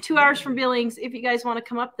 2 hours from Billings if you guys want to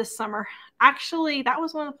come up this summer. Actually, that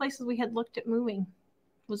was one of the places we had looked at moving,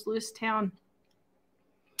 was Lewistown.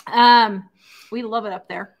 We love it up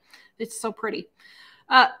there. It's so pretty.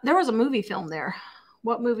 There was a movie filmed there.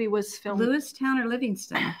 What movie was filmed? Lewistown or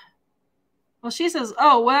Livingston? Well, she says,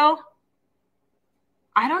 oh, well,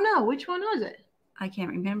 I don't know. Which one was it? I can't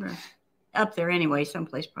remember. Up there anyway,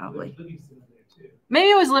 someplace probably. Maybe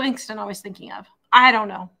it was Livingston I was thinking of. I don't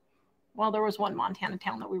know. Well, there was one Montana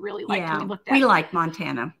town that we really liked. Yeah, we looked at. We like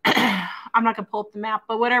Montana. I'm not going to pull up the map,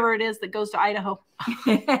 but whatever it is that goes to Idaho.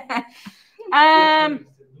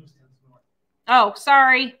 Oh,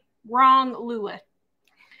 sorry. Wrong Lua.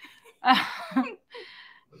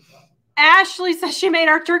 Ashley says she made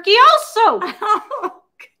our turkey also.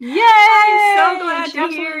 Yay! I'm so glad to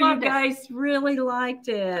hear you guys really liked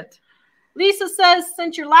it. Lisa says,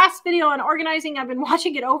 since your last video on organizing, I've been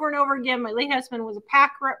watching it over and over again. My late husband was a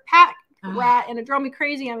pack rat, and it drove me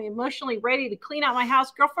crazy. I'm emotionally ready to clean out my house.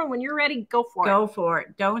 Girlfriend, when you're ready, go for it. Go for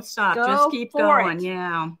it. Don't stop. Just keep going.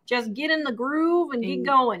 Yeah. Just get in the groove and get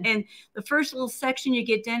going. And the first little section you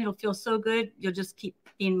get done, it'll feel so good. You'll just keep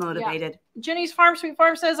being motivated. Yeah. Jenny's Farm Sweet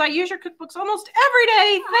Farm says, I use your cookbooks almost every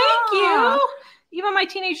day. Thank you. Even my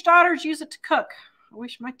teenage daughters use it to cook. I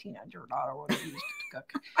wish my teenager daughter would have used it to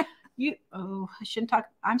cook. I shouldn't talk.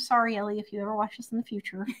 I'm sorry, Ellie, if you ever watch this in the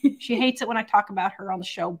future. She hates it when I talk about her on the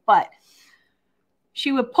show, but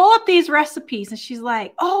she would pull up these recipes and she's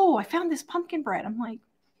like, oh, I found this pumpkin bread. I'm like,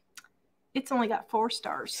 it's only got 4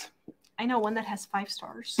 stars. I know one that has 5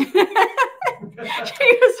 stars. She was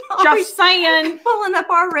just saying. Pulling up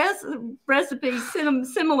our recipes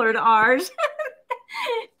similar to ours.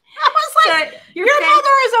 I was like, your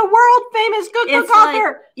mother is a world famous cookbook author.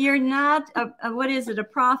 Like you're not a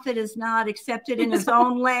prophet is not accepted in his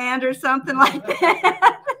own land or something like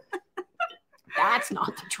that. That's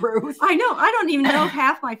not the truth. I know. I don't even know if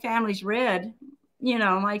half my family's read.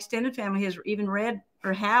 My extended family has even read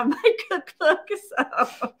or have my cookbook. So.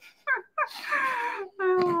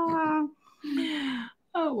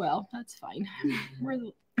 Oh, well, that's fine.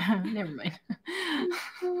 Never mind.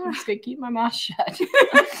 I'm just going to keep my mouth shut.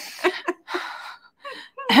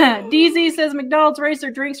 DZ says McDonald's raised their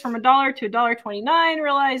drinks from $1 to $1.29.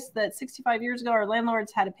 Realized that 65 years ago, our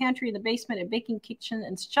landlords had a pantry in the basement, a baking kitchen,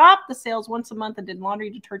 and shop the sales once a month and did laundry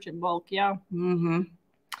detergent bulk. Yeah. Mm-hmm.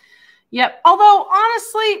 Yep. Although,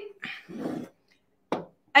 honestly,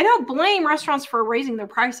 I don't blame restaurants for raising their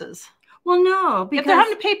prices. Well, no, because if they're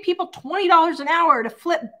having to pay people $20 an hour to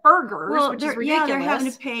flip burgers, which is ridiculous. Yeah, they're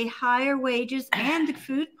having to pay higher wages, and the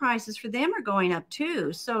food prices for them are going up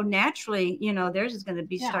too. So naturally, you know, theirs is going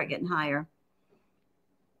to start getting higher.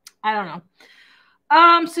 I don't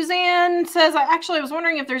know. Suzanne says, I was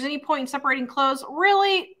wondering if there's any point in separating clothes.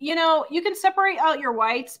 Really, you know, you can separate out your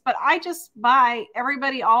whites, but I just buy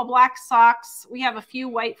everybody all black socks. We have a few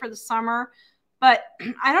white for the summer. But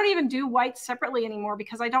I don't even do whites separately anymore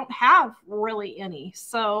because I don't have really any.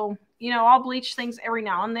 So, you know, I'll bleach things every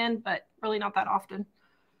now and then, but really not that often.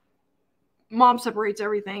 Mom separates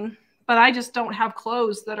everything, but I just don't have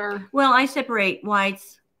clothes that are... Well, I separate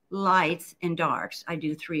whites, lights, and darks. I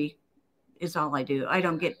do 3 is all I do. I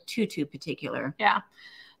don't get too particular. Yeah.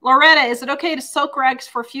 Loretta, is it okay to soak rags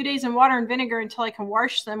for a few days in water and vinegar until I can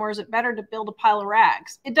wash them, or is it better to build a pile of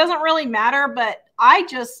rags? It doesn't really matter, but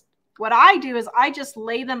what I do is I just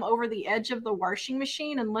lay them over the edge of the washing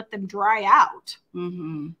machine and let them dry out.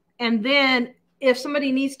 Mm-hmm. And then if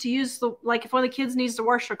somebody needs to use like if one of the kids needs to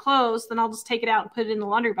wash their clothes, then I'll just take it out and put it in the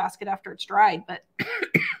laundry basket after it's dried. But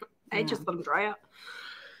I just let them dry out.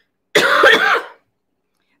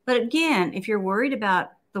 But again, if you're worried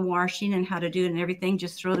about the washing and how to do it and everything,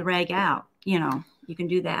 just throw the rag out. You know, you can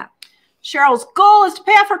do that. Cheryl's goal is to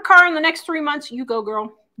pay off her car in the next 3 months. You go,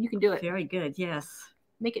 girl. You can do it. Very good. Yes.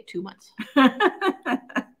 Make it 2 months.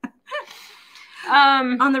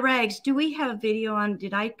 On the rags, do we have a video on?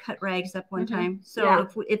 Did I cut rags up one time? So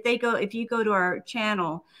if you go to our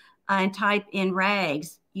channel and type in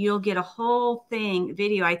rags, you'll get a whole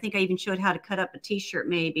video. I think I even showed how to cut up a t-shirt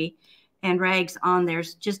maybe, and rags on there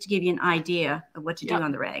just to give you an idea of what to do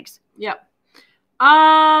on the rags. Yep.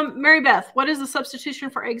 Mary Beth, what is the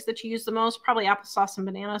substitution for eggs that you use the most? Probably applesauce and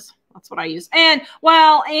bananas. That's what I use. And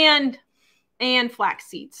flax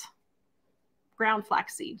seeds, ground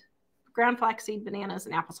flaxseed, bananas,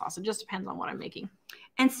 and applesauce. It just depends on what I'm making.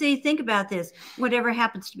 And see, think about this. Whatever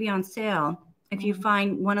happens to be on sale, if you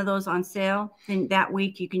find one of those on sale, then that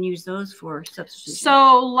week you can use those for substitution.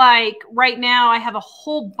 So like right now I have a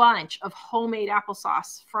whole bunch of homemade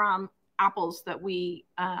applesauce from apples that we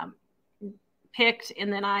picked.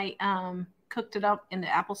 And then I cooked it up into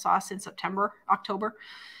applesauce in October.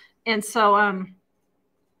 And so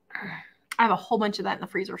I have a whole bunch of that in the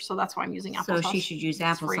freezer, so that's why I'm using applesauce. So she should use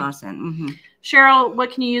applesauce. Cheryl,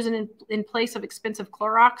 what can you use in place of expensive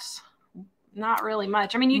Clorox? Not really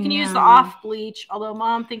much. I mean, you can use the off bleach, although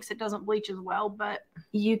Mom thinks it doesn't bleach as well, but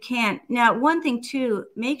you can't. Now, one thing too,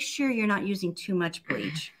 make sure you're not using too much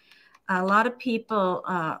bleach. A lot of people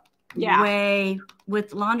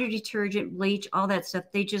with laundry detergent, bleach, all that stuff,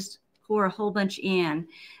 they just pour a whole bunch in.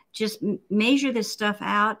 Just measure this stuff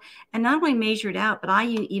out, and not only measure it out, but I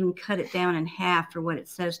even cut it down in half for what it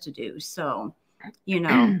says to do. So, you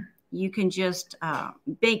know, you can just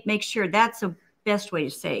make sure that's the best way to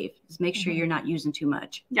save, is make sure you're not using too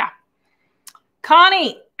much. Yeah.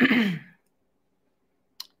 Connie,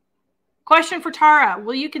 question for Tara.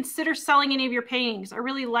 Will you consider selling any of your paintings? I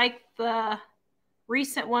really like the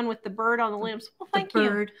recent one with the bird on the limbs. Well, thank you.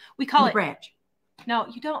 Bird. We call it branch. No,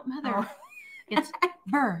 you don't, Mother. Oh. It's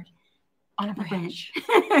bird on a branch.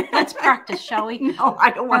 Let's practice, shall we? No, I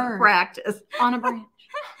don't want to practice. On a branch.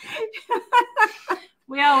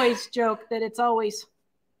 We always joke that it's always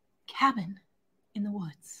cabin in the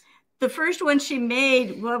woods. The first one she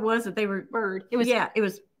made, what was it? They were bird. It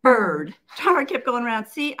was bird. Tara kept going around.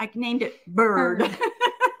 See, I named it bird.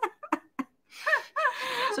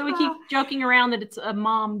 So we keep joking around that it's a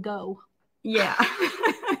mom go. Yeah.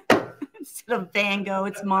 Instead of Van Gogh,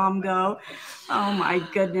 it's Mom Go. Oh my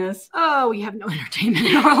goodness. Oh, we have no entertainment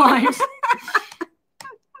in our lives.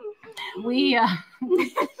 We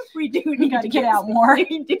do need to get out more. We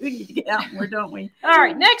do need to get out more, don't we? All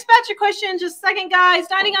right, next batch of questions. Just a second, guys.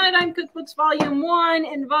 Dining on a Dime Cookbooks Volume 1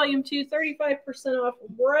 and Volume 2, 35% off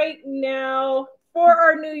right now for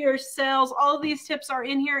our New Year's sales. All of these tips are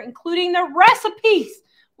in here, including the recipes.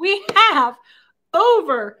 We have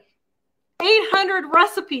over 800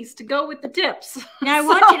 recipes to go with the tips. Now, I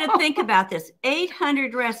want you to think about this.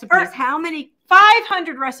 800 recipes. How many?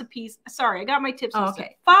 500 recipes. Sorry, I got my tips.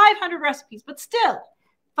 Okay. 500 recipes, but still.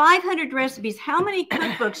 500 recipes. How many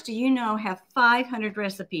cookbooks do you know have 500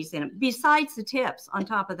 recipes in them? Besides the tips on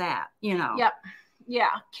top of that, you know. Yep.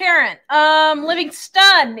 Yeah. Karen,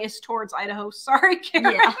 Livingston is towards Idaho. Sorry,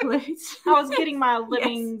 Karen. Yeah, I was getting my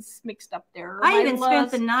livings mixed up there. I even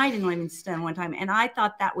spent the night in Livingston one time, and I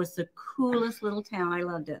thought that was the coolest little town. I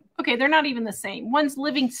loved it. Okay, they're not even the same. One's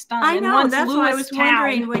Livingston. I know. And one's that's what I was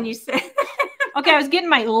wondering when you said. Okay, I was getting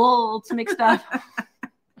my L's mixed up.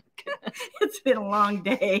 It's been a long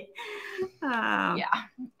day. Yeah.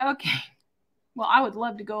 Okay. Well, I would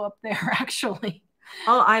love to go up there, actually.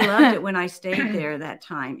 Oh, I loved it when I stayed there that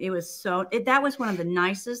time. It was that was one of the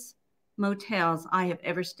nicest motels I have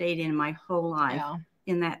ever stayed in my whole life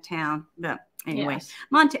in that town. But anyway,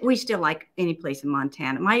 yes. We still like any place in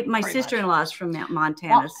Montana. My sister-in-law is from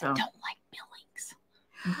Montana, well, so I don't like Billings.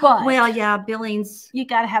 But well, yeah, Billings. You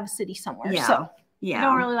got to have a city somewhere. Yeah. So yeah. I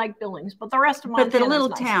don't really like Billings, but the rest of Montana. But the little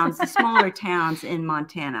towns, the smaller towns in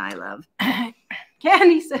Montana, I love.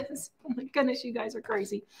 Candy says, oh my goodness, you guys are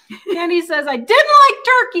crazy. Candy says, I didn't like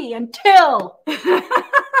turkey until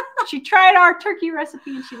she tried our turkey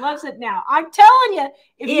recipe and she loves it now. I'm telling you,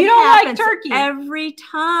 if you don't like turkey. Every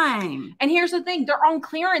time. And here's the thing, they're on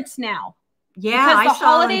clearance now. Yeah, because I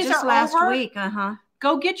saw them just last week.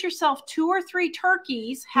 Go get yourself 2 or 3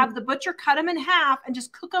 turkeys, have the butcher cut them in half and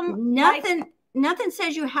just cook them. Nothing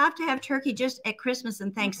says you have to have turkey just at Christmas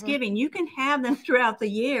and Thanksgiving. You can have them throughout the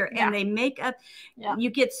year and they make up. You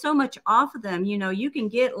get so much off of them. You know, you can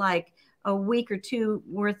get like a week or 2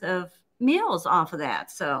 worth of meals off of that.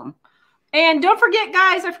 So, and don't forget,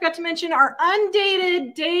 guys, I forgot to mention our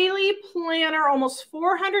undated daily planner, almost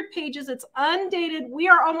 400 pages. It's undated. We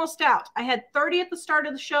are almost out. I had 30 at the start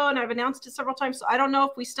of the show and I've announced it several times. So I don't know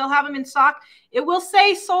if we still have them in stock. It will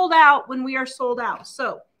say sold out when we are sold out.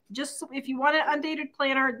 So just if you want an undated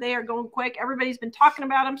planner, they are going quick. Everybody's been talking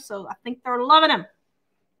about them, so I think they're loving them.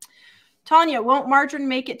 Tanya, won't margarine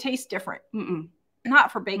make it taste different?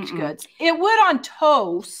 Not for baked goods. It would on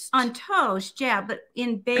toast. On toast, yeah, but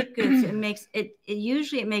in baked goods, it makes it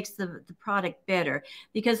usually makes the product better,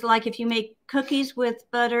 because like if you make cookies with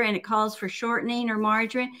butter and it calls for shortening or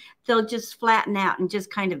margarine, they'll just flatten out and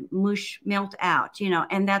just kind of melt out, you know,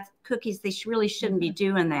 and that's cookies. They really shouldn't be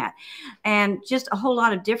doing that. And just a whole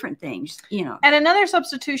lot of different things, you know. And another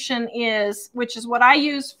substitution is, which is what I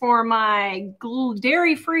use for my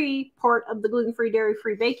dairy-free part of the gluten-free,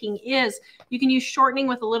 dairy-free baking, is you can use shortening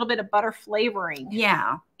with a little bit of butter flavoring.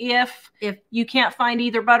 Yeah. If you can't find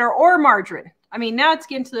either butter or margarine. I mean, now it's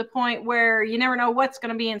getting to the point where you never know what's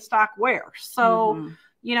going to be in stock where. So,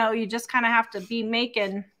 you know, you just kind of have to be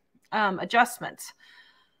making adjustments.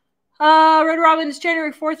 Red Robin, it's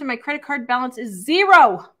January 4th and my credit card balance is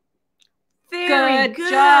 0. Very good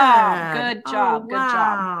job. Good job. Oh, good wow.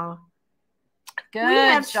 job. Good We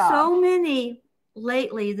have job. so many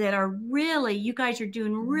lately that are really, you guys are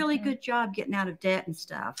doing really good job getting out of debt and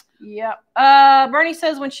stuff. Yep. Bernie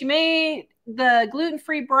says when she made the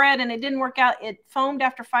gluten-free bread and it didn't work out, it foamed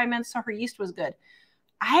after 5 minutes, so her yeast was good.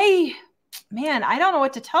 I don't know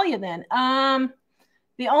what to tell you then.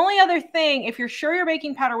 The only other thing, if you're sure your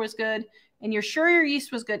baking powder was good and you're sure your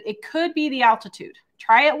yeast was good, it could be the altitude.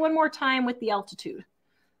 Try it one more time with the altitude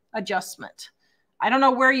adjustment. I don't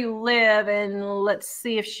know where you live, and let's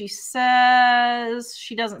see if she says.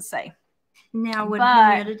 She doesn't say. Now, with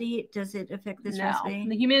humidity, does it affect this no, recipe?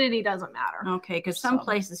 The humidity doesn't matter. Okay, because some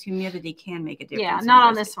places humidity can make a difference. Yeah, not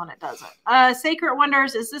on this one, it doesn't. Sacred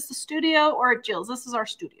Wonders, is this the studio or Jill's? This is our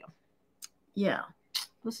studio. Yeah.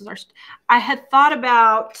 This is our. I had thought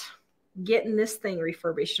about getting this thing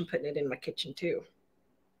refurbished and putting it in my kitchen too.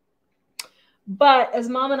 But as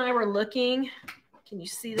Mom and I were looking, can you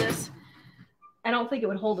see this? I don't think it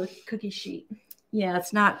would hold a cookie sheet. Yeah,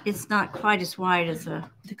 it's not quite as wide as the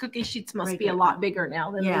cookie sheets must be a lot bigger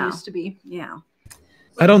now than they used to be. Yeah.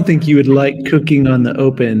 I don't think you would like cooking on the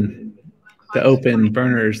open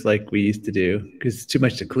burners like we used to do, because it's too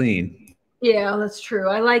much to clean. Yeah, that's true.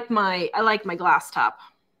 I like my glass top.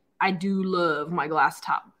 I do love my glass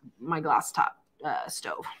top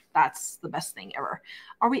stove. That's the best thing ever.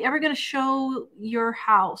 Are we ever going to show your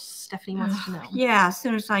house? Stephanie wants to know. Yeah, as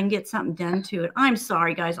soon as I can get something done to it. I'm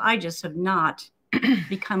sorry, guys. I just have not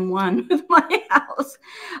become one with my house.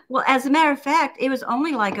 Well, as a matter of fact, it was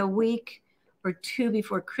only like a week or 2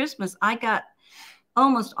 before Christmas. I got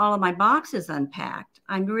almost all of my boxes unpacked.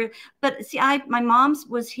 But see, my mom's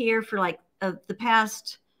was here for like the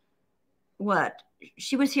past,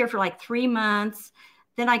 she was here for like 3 months.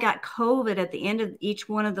 Then I got COVID at the end of each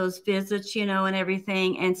one of those visits, you know, and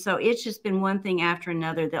everything. And so it's just been one thing after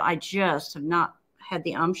another that I just have not had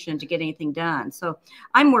the umption to get anything done. So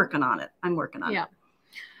I'm working on it. Yeah.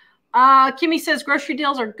 Kimmy says grocery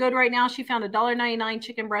deals are good right now. She found $1.99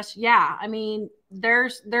 chicken breast. Yeah. I mean, their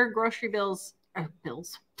grocery there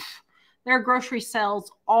are grocery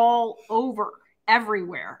sales all over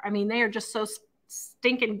everywhere. I mean, they are just so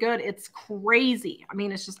stinking good. It's crazy. I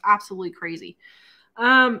mean, it's just absolutely crazy.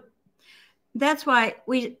 That's why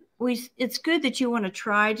it's good that you want to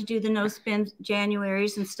try to do the no spend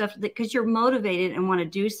Januaries and stuff, because you're motivated and want to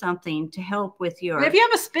do something to help with your. But if you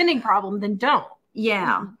have a spending problem, then don't.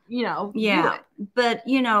 Yeah. You know, Yeah. do it. But,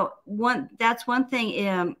 you know, that's one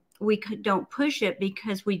thing. Don't push it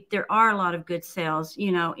because there are a lot of good sales,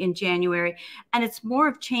 you know, in January, and it's more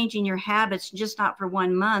of changing your habits, just not for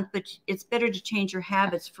 1 month, but it's better to change your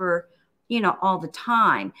habits for, you know, all the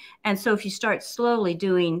time. And so if you start slowly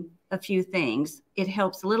doing a few things, it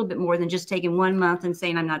helps a little bit more than just taking 1 month and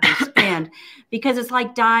saying, I'm not going to spend, because it's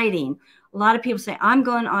like dieting. A lot of people say, I'm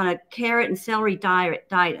going on a carrot and celery diet,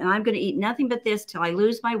 and I'm going to eat nothing but this till I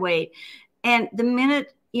lose my weight. And the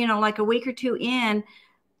minute, you know, like a week or two in,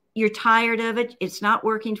 you're tired of it, it's not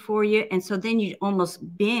working for you, and so then you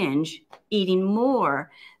almost binge eating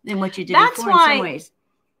more than what you did before in some ways.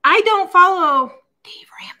 I don't follow Dave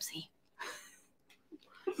Ramsey.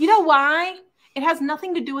 You know why? It has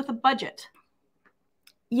nothing to do with a budget.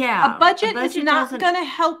 Yeah. A budget is not going to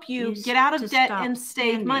help you get out of debt and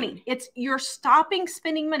save money. It's you're stopping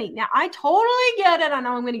spending money. Now, I totally get it. I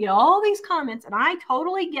know I'm going to get all these comments, and I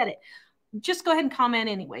totally get it. Just go ahead and comment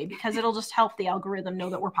anyway, because it'll just help the algorithm know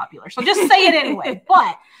that we're popular. So just say it anyway.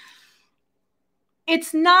 But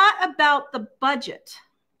it's not about the budget.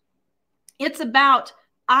 It's about,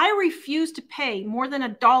 I refuse to pay more than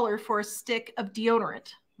 $1 for a stick of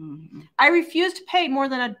deodorant. Mm-hmm. I refuse to pay more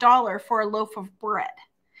than $1 for a loaf of bread.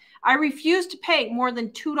 I refuse to pay more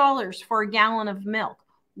than $2 for a gallon of milk.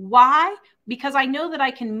 Why? Because I know that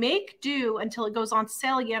I can make do until it goes on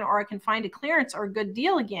sale again, or I can find a clearance or a good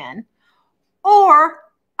deal again, or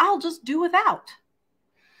I'll just do without.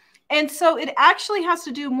 And so it actually has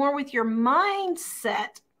to do more with your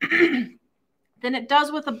mindset than it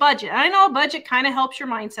does with a budget. And I know a budget kind of helps your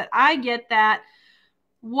mindset. I get that,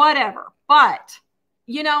 whatever. But,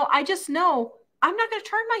 you know, I just know I'm not going to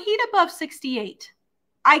turn my heat above 68.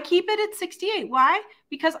 I keep it at 68. Why?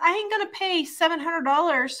 Because I ain't going to pay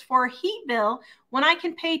 $700 for a heat bill when I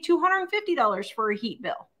can pay $250 for a heat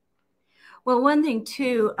bill. Well, one thing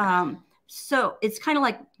too, so it's kind of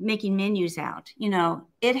like making menus out, you know,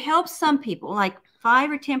 it helps some people, like 5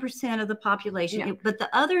 or 10% of the population, yeah. But the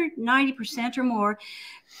other 90% or more,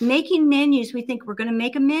 making menus, we think we're going to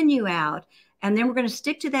make a menu out, and then we're going to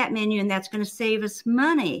stick to that menu, and that's going to save us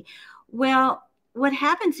money. Well, what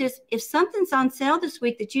happens is if something's on sale this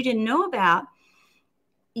week that you didn't know about,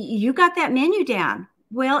 you got that menu down.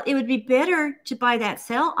 Well, it would be better to buy that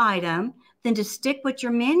sale item than to stick what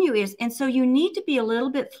your menu is. And so you need to be a little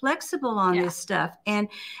bit flexible on this stuff. And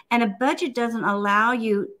a budget doesn't allow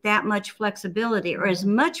you that much flexibility, or as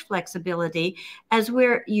much flexibility as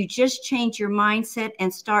where you just change your mindset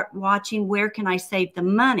and start watching, where can I save the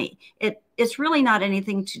money? It's really not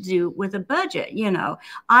anything to do with a budget. You know,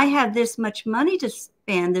 I have this much money to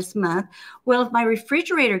spend this month. Well, if my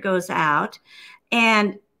refrigerator goes out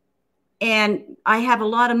and I have a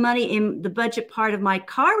lot of money in the budget part of my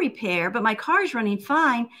car repair, but my car is running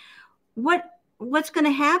fine, what's going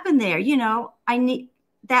to happen there? You know,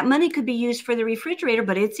 that money could be used for the refrigerator,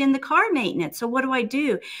 but it's in the car maintenance. So what do I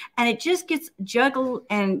do? And it just gets juggled,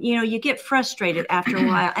 and, you know, you get frustrated after a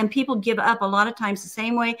while, and people give up a lot of times the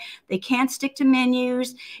same way. They can't stick to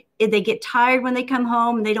menus. They get tired when they come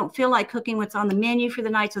home, and they don't feel like cooking what's on the menu for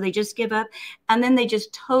the night. So they just give up, and then they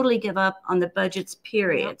just totally give up on the budgets,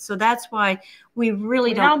 period. Yep. So that's why we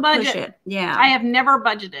really don't push it. Yeah. I have never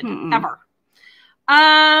budgeted ever.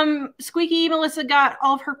 Squeaky Melissa got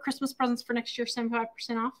all of her Christmas presents for next year, 75%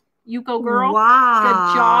 off. You go, girl. Wow.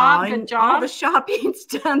 Good job. Good job. All the shopping's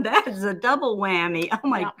done. That is a double whammy. Oh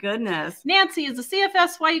my goodness. Nancy, is the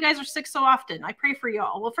CFS why you guys are sick so often? I pray for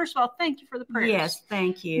y'all. Well, first of all, thank you for the prayers. Yes,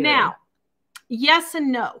 thank you. Now, yes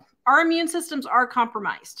and no. Our immune systems are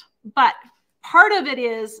compromised, but part of it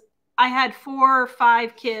is I had 4 or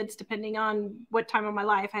 5 kids, depending on what time of my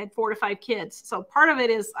life. I had 4 to 5 kids. So part of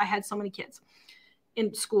it is I had so many kids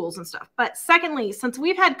in schools and stuff. But secondly, since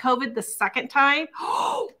we've had COVID the second time,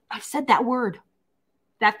 I said that word,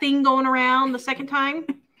 that thing going around the second time.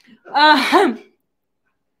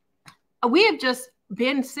 We have just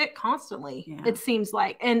been sick constantly, it seems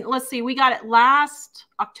like. And let's see, we got it last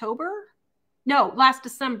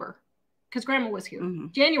December, because Grandma was here.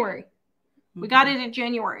 January. We got it in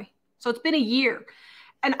January. So it's been a year.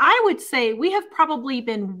 And I would say we have probably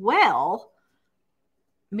been well,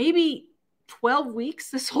 maybe 12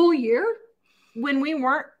 weeks this whole year when we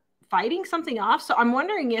weren't fighting something off. So I'm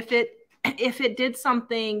wondering if it did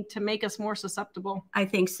something to make us more susceptible. I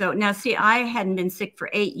think so. Now, see, I hadn't been sick for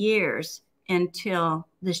 8 years until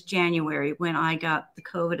this January when I got the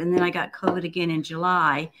COVID, and then I got COVID again in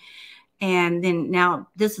July. And then now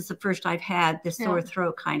this is the first I've had this sore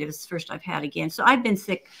throat kind of. It's the first I've had again. So I've been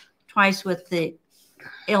sick twice with the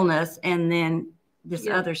illness and then this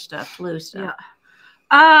other stuff, flu stuff.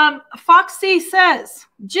 Foxy says,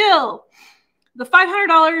 Jill, The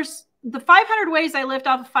 $500, the 500 ways I lived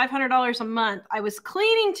off of $500 a month. I was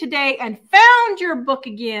cleaning today and found your book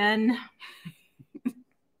again.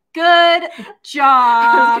 Good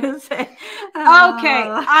job. Okay,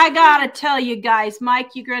 I gotta tell you guys, Mike,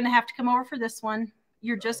 you're gonna have to come over for this one.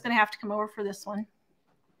 You're just gonna have to come over for this one.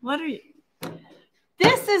 What are you?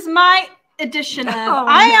 This is my edition of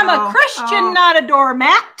I am a Christian, not a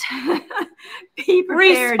doormat. Be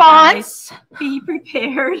prepared, response. Guys. Be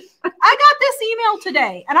prepared. I got this email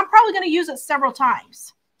today, and I'm probably going to use it several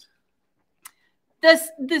times.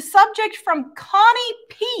 The subject from Connie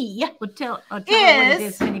P. Tell me what it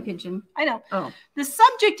is, Penny Pigeon. I know. Oh. The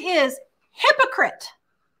subject is hypocrite.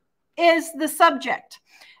 Is the subject.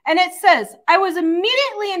 And it says, I was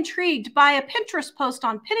immediately intrigued by a Pinterest post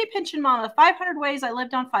on Penny Pinching Mama, 500 Ways I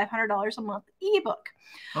Lived on $500 a Month ebook.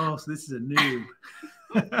 Oh, so this is a noob.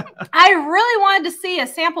 I really wanted to see a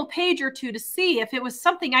sample page or two to see if it was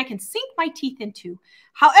something I can sink my teeth into.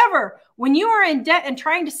 However, when you are in debt and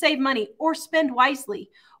trying to save money or spend wisely,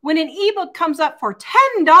 when an ebook comes up for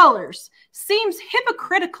 $10, seems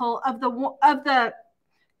hypocritical of the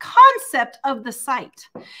concept of the site.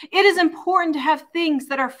 It is important to have things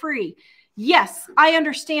that are free. Yes, I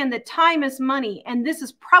understand that time is money, and this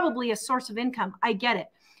is probably a source of income. I get it.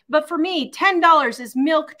 But for me, $10 is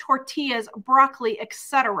milk, tortillas, broccoli,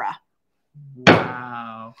 etc.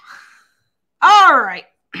 Wow. All right.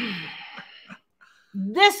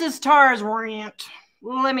 This is Tara's rant.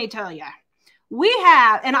 Let me tell you. We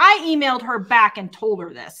have, and I emailed her back and told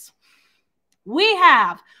her this. We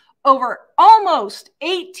have over almost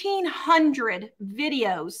 1,800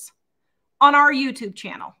 videos on our YouTube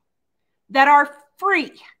channel that are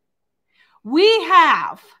free. We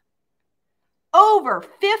have over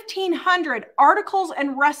 1,500 articles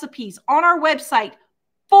and recipes on our website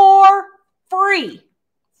for free.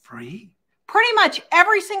 Free? Pretty much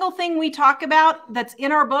every single thing we talk about that's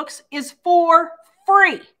in our books is for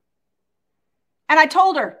free. And I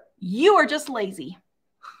told her, you are just lazy.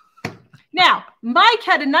 Now, Mike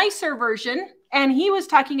had a nicer version, and he was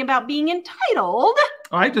talking about being entitled.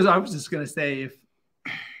 Oh, I was just going to say,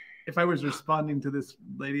 if I was responding to this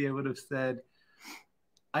lady, I would have said,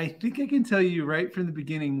 I think I can tell you right from the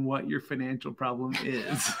beginning what your financial problem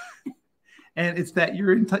is. And it's that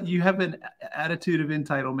you have an attitude of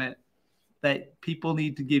entitlement that people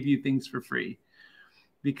need to give you things for free.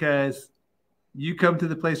 Because you come to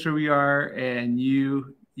the place where we are and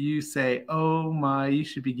you say, oh my, you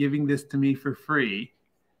should be giving this to me for free.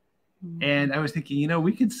 Mm-hmm. And I was thinking,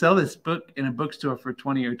 we could sell this book in a bookstore for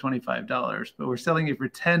 $20 or $25, but we're selling it for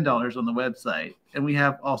 $10 on the website. And we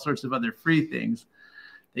have all sorts of other free things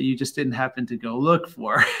that you just didn't happen to go look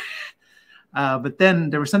for. But then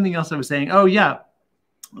there was something else I was saying. Oh, yeah.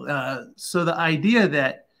 So the idea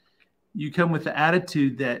that you come with the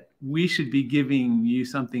attitude that we should be giving you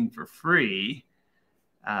something for free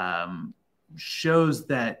shows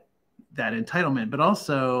that entitlement. But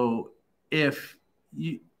also, if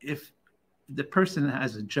the person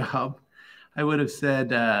has a job, I would have said,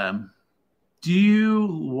 do you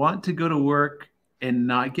want to go to work and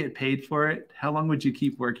not get paid for it? How long would you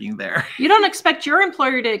keep working there? You don't expect your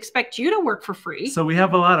employer to expect you to work for free. So we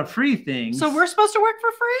have a lot of free things. So we're supposed to work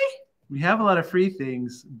for free? We have a lot of free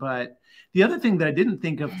things, but the other thing that I didn't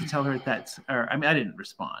think of to tell her I didn't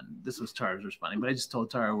respond. This was Tara's responding, but I just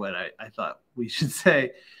told Tara what I thought we should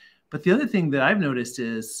say. But the other thing that I've noticed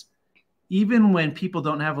is even when people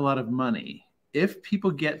don't have a lot of money, if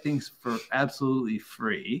people get things for absolutely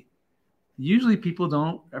free, usually people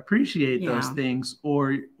don't appreciate those things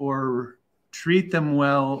or treat them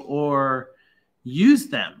well or use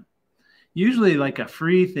them. Usually like a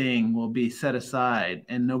free thing will be set aside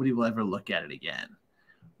and nobody will ever look at it again.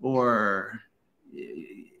 Or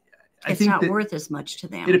I think not worth as much to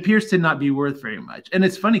them. It appears to not be worth very much. And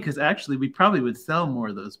it's funny because actually we probably would sell more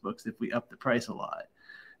of those books if we upped the price a lot.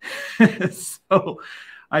 So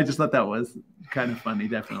I just thought that was kind of funny,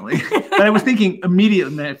 definitely. But I was thinking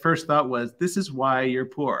immediately, my first thought was, this is why you're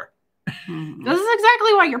poor. This is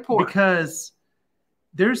exactly why you're poor. Because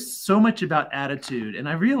there's so much about attitude. And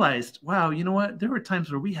I realized, wow, you know what? There were times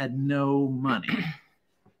where we had no money.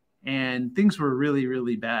 And things were really,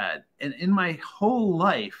 really bad. And in my whole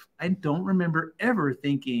life, I don't remember ever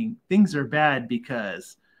thinking things are bad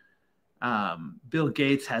because Bill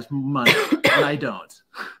Gates has money and I don't.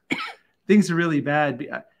 Things are really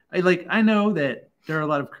bad. I know that there are a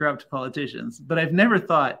lot of corrupt politicians, but I've never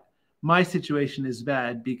thought my situation is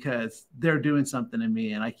bad because they're doing something to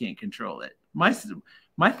me and I can't control it. My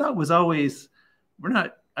thought was always,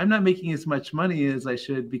 I'm not making as much money as I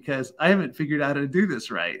should because I haven't figured out how to do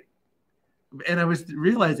this right. And I was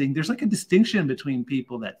realizing there's like a distinction between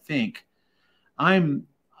people that think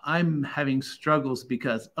I'm having struggles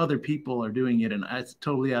because other people are doing it and it's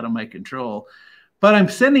totally out of my control. But I'm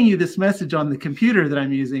sending you this message on the computer that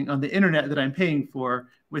I'm using on the internet that I'm paying for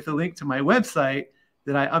with a link to my website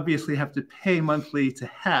that I obviously have to pay monthly to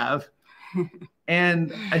have.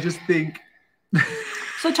 And I just think.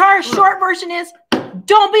 So Tara's short version is,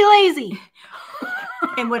 don't be lazy.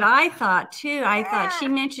 And what I thought too, she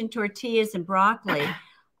mentioned tortillas and broccoli.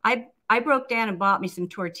 I broke down and bought me some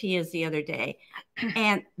tortillas the other day,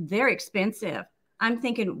 and they're expensive. I'm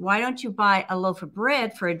thinking, why don't you buy a loaf of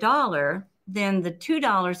bread for $1? Then the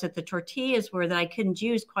 $2 that the tortillas were that I couldn't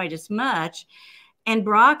use quite as much. And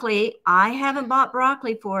broccoli, I haven't bought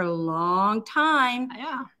broccoli for a long time.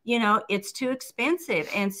 Yeah. You know, it's too expensive.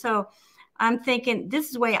 And so I'm thinking, this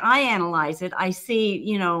is the way I analyze it. I see,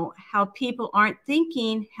 you know, how people aren't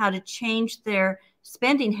thinking how to change their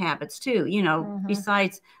spending habits too. You know,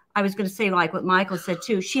 besides, I was going to say like what Michael said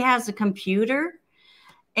too, she has a computer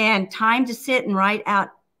and time to sit and write out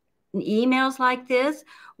emails like this.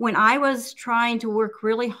 When I was trying to work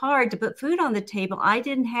really hard to put food on the table, I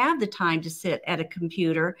didn't have the time to sit at a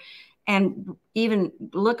computer and even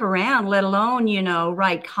look around, let alone, you know,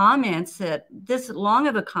 write comments that this long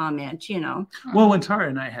of a comment, you know. Well, when Tara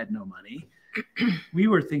and I had no money, we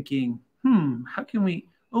were thinking, how can we,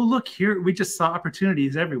 oh, look here. We just saw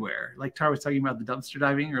opportunities everywhere. Like Tara was talking about the dumpster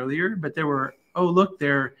diving earlier, but there were, oh, look,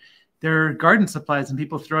 there are garden supplies and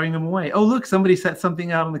people throwing them away. Oh, look, somebody set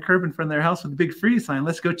something out on the curb in front of their house with a big free sign.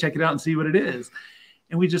 Let's go check it out and see what it is.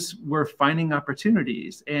 And we just were finding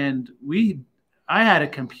opportunities. And I had a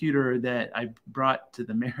computer that I brought to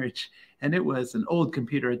the marriage, and it was an old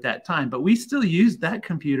computer at that time, but we still used that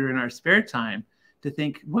computer in our spare time to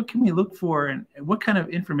think, what can we look for and what kind of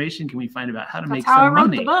information can we find about how to make some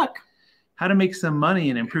money? The book. How to make some money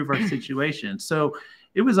and improve our situation. So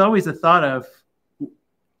it was always a thought of,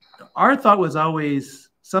 our thought was always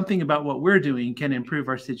something about what we're doing can improve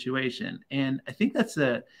our situation. And I think that's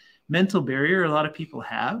a mental barrier a lot of people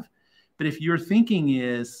have. But if your thinking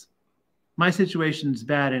is, my situation is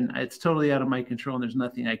bad and it's totally out of my control and there's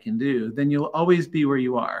nothing I can do, then you'll always be where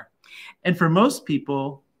you are. And for most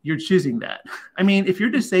people, you're choosing that. I mean, if you're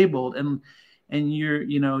disabled and you're,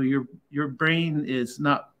 you know, your brain is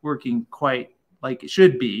not working quite like it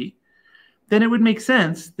should be, then it would make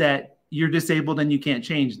sense that you're disabled and you can't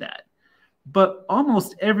change that. But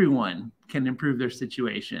almost everyone can improve their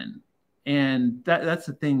situation. And that's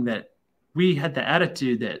the thing, that we had the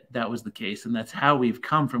attitude that was the case. And that's how we've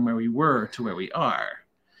come from where we were to where we are.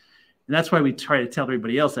 And that's why we try to tell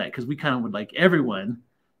everybody else that, because we kind of would like everyone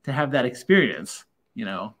to have that experience, you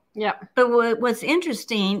know? Yeah. But what's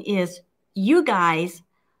interesting is you guys,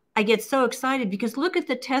 I get so excited because look at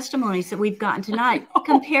the testimonies that we've gotten tonight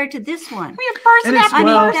compared to this one. We have person after I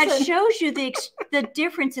mean, person. that shows you the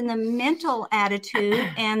difference in the mental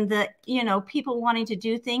attitude and the, you know, people wanting to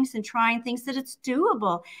do things and trying things that it's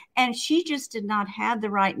doable. And she just did not have the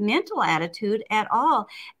right mental attitude at all.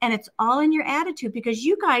 And it's all in your attitude because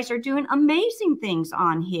you guys are doing amazing things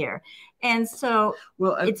on here. And so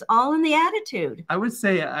it's all in the attitude. I would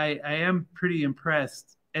say I am pretty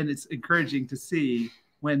impressed, and it's encouraging to see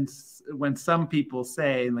when some people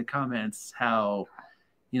say in the comments how,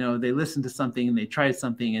 you know, they listen to something and they tried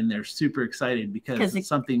something and they're super excited because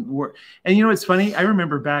something worked. And you know, it's funny. I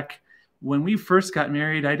remember back when we first got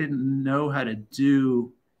married, I didn't know how to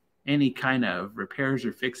do any kind of repairs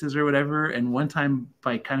or fixes or whatever. And one time,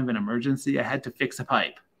 by kind of an emergency, I had to fix a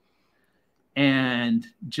pipe. And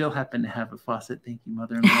Jill happened to have a faucet. Thank you,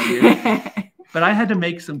 mother-in-law. But I had to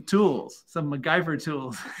make some tools, some MacGyver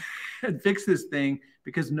tools, and fix this thing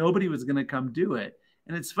because nobody was going to come do it.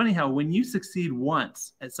 And it's funny how when you succeed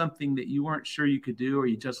once at something that you weren't sure you could do or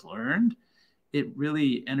you just learned, it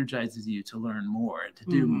really energizes you to learn more and to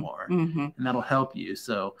do more. And that'll help you.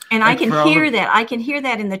 So, and like, I can hear that. I can hear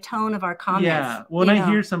that in the tone of our comments. Yeah. When I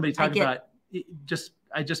hear somebody talk about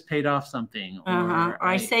I just paid off something, or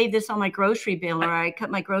I saved this on my grocery bill, or I cut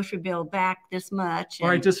my grocery bill back this much.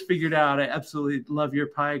 Or I just figured out I absolutely love your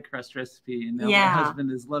pie crust recipe, and now my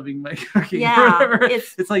husband is loving my cooking. Yeah, or whatever.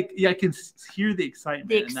 It's like, I can hear the excitement.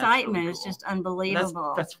 The excitement is just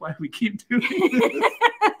unbelievable. That's why we keep doing this.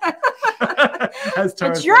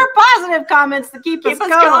 It's your positive comments that keep us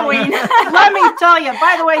going. Let me tell you.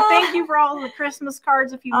 By the way, thank you for all of the Christmas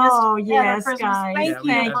cards. If you missed Christmas, guys.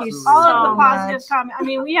 Thank you for all of the positive comments. I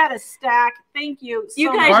mean, we had a stack. Thank you.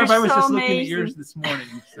 You guys Barb, are I was so just amazing. looking at yours this morning.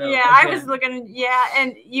 So, I was looking. Yeah,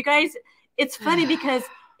 and you guys, it's funny because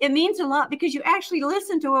it means a lot because you actually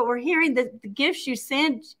listen to what we're hearing. The gifts you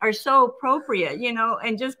send are so appropriate, you know,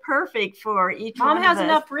 and just perfect for each one Mom has of us.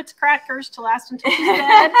 enough Ritz crackers to last until she's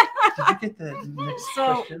dead. Did you get the next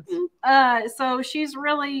questions? So she's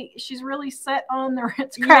really set on the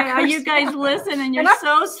Ritz crackers. Yeah, you guys listen, and you're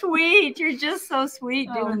so sweet. You're just so sweet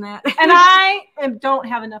doing that. And I don't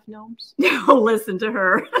have enough gnomes. No, listen to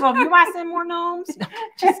her. So if you want to send more gnomes, no,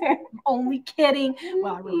 just only kidding.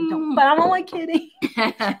 Well, I really don't, but I'm only kidding.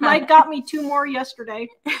 Mike got me 2 more yesterday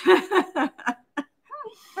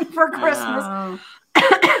for Christmas. Oh.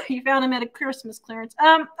 He found them at a Christmas clearance.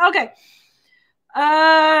 Okay.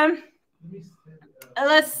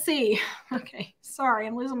 Let's see. Okay. Sorry,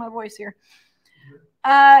 I'm losing my voice here.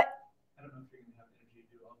 I don't know if you're going to have energy to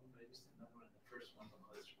do all of them, but I just didn't know one of the first ones on the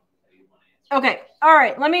list that you want to answer. Okay. All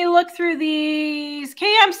right. Let me look through these.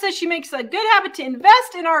 KM says she makes a good habit to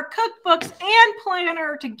invest in our cookbooks and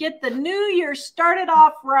planner to get the new year started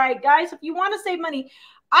off right. Guys, if you want to save money,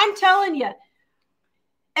 I'm telling you,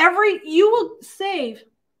 you will save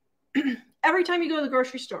every time you go to the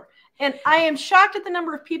grocery store. And I am shocked at the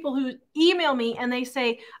number of people who email me and they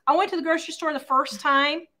say, I went to the grocery store the first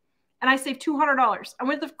time and I saved $200. I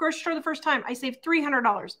went to the grocery store the first time, I saved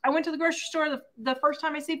 $300. I went to the grocery store the first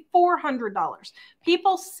time, I saved $400.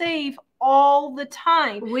 People save all the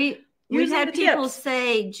time. We've had people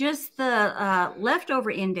say just the leftover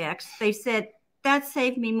index. They said that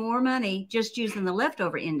saved me more money just using the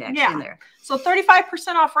leftover index in there. So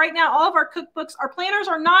 35% off right now. All of our cookbooks, our planners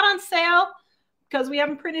are not on sale because we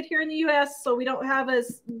haven't printed here in the US, so we don't have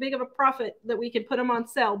as big of a profit that we can put them on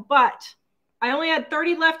sale. But I only had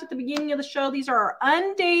 30 left at the beginning of the show. These are our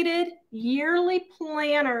undated yearly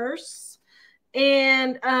planners.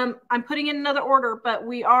 And I'm putting in another order, but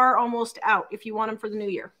we are almost out if you want them for the new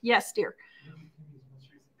year. Yes, dear.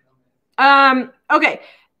 Okay.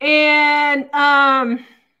 And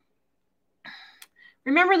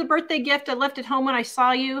remember the birthday gift I left at home when I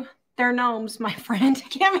saw you? They're gnomes, my friend.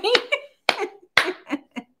 Kimmy.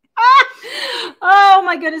 Oh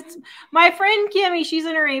my goodness. My friend Kimmy, she's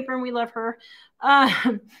in her apron. We love her.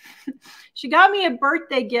 She got me a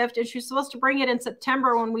birthday gift and she was supposed to bring it in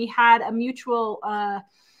September when we had a mutual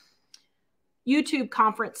YouTube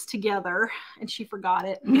conference together, and she forgot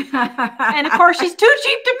it. And of course, she's too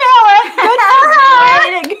cheap to mail it. Good for her.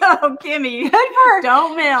 Way to go, Kimmy. Good for her.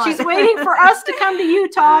 Don't mail it. She's waiting for us to come to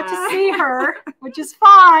Utah to see her, which is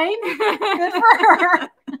fine. Good for her.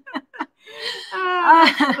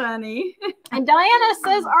 That's funny. And Diana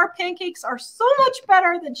says our pancakes are so much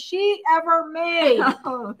better than she ever made.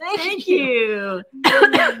 Oh, thank you.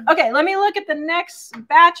 Okay, let me look at the next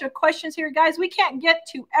batch of questions here, guys. We can't get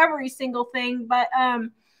to every single thing, but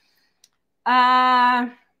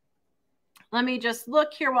let me just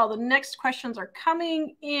look here while the next questions are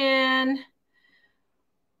coming in.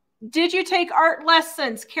 Did you take art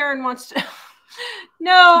lessons? Karen wants to.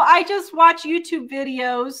 No, I just watch YouTube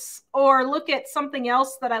videos or look at something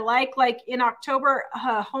else that I like. Like in October,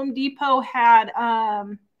 Home Depot had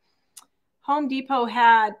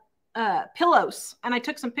pillows, and I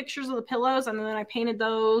took some pictures of the pillows and then I painted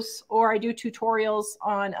those, or I do tutorials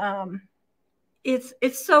on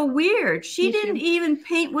It's so weird. She didn't even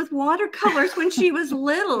paint with watercolors when she was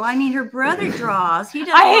little. I mean, her brother draws. He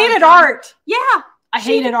does. I hated art. Yeah. I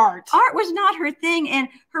hated art. Art was not her thing, and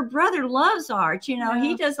her brother loves art. You know,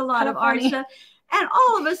 he does a lot of art stuff. And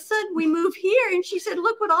all of a sudden, we move here, and she said,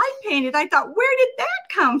 "Look what I painted." I thought, where did that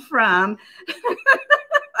come from?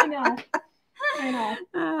 I know.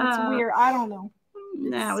 It's weird. I don't know.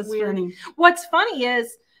 That was funny. What's funny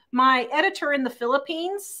is my editor in the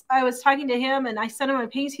Philippines, I was talking to him, and I sent him my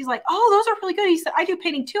paintings. He's like, "Oh, those are really good." He said, "I do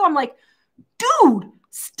painting too." I'm like, "Dude,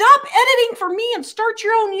 stop editing for me and start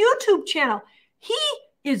your own YouTube channel." He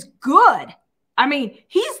is good. I mean,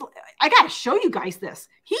 I got to show you guys this.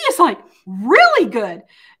 He is like really good.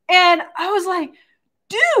 And I was like,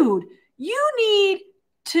 dude, you need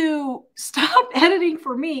to stop editing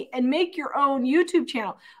for me and make your own YouTube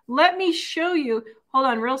channel. Let me show you. Hold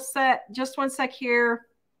on, just one sec here.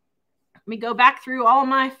 Let me go back through all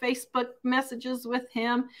my Facebook messages with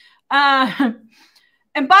him. And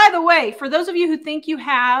by the way, for those of you who think you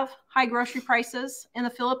have high grocery prices in the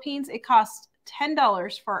Philippines, it costs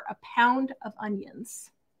 $10 for a pound of onions,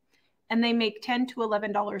 and they make $10 to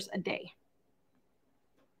 $11 a day.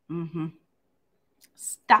 Mm-hmm.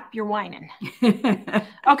 Stop your whining.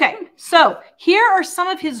 Okay, so here are some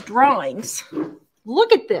of his drawings.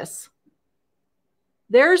 Look at this.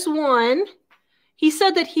 There's one. He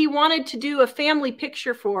said that he wanted to do a family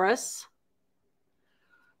picture for us.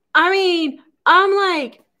 I mean, I'm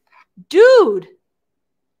like, dude,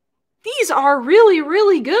 these are really,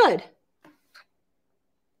 really good.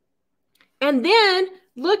 And then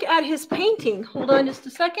look at his painting. Hold on just a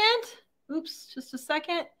second. Oops, just a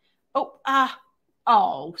second.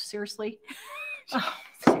 Oh, seriously. Oh,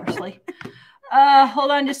 seriously.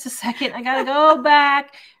 Hold on just a second. I gotta go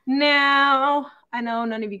back now. I know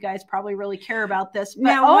none of you guys probably really care about this, but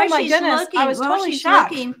now, oh my goodness, I was totally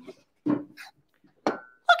shocked. Look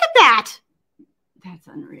at that. That's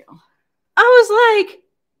unreal. I was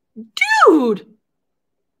like, dude.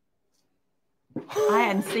 I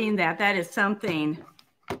hadn't seen that. That is something.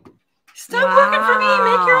 Stop working for me.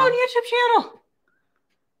 Make your own YouTube channel.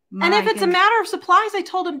 And if it's a matter of supplies, I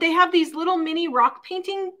told him they have these little mini rock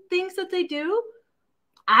painting things that they do.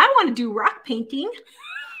 I want to do rock painting.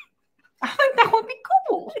 I think that would be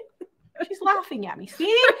cool. She's laughing at me. See?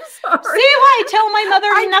 See why I tell my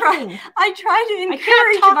mother nothing. I try to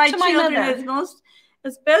encourage my children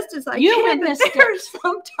as best as I can. But there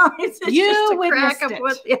sometimes it's just a crack up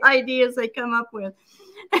with the ideas they come up with.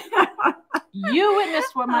 You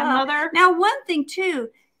witnessed what my mother. Now, one thing too.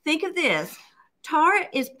 Think of this. Tara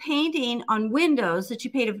is painting on windows that you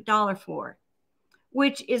paid $1 for,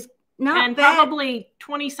 which is not bad. Probably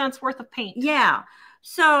 20 cents worth of paint. Yeah.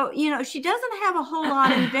 So, you know, she doesn't have a whole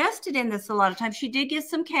lot invested in this a lot of times. She did get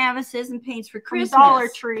some canvases and paints for Christmas. From Dollar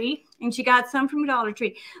Tree. And she got some from Dollar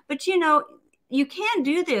Tree. But, you know, you can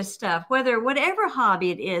do this stuff, whatever hobby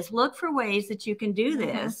it is. Look for ways that you can do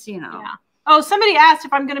this, you know. Yeah. Oh, somebody asked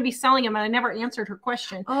if I'm going to be selling them, and I never answered her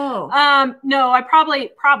question. Oh. No, I probably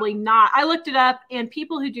not. I looked it up, and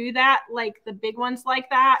people who do that, like the big ones like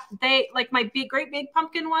that, they like my great big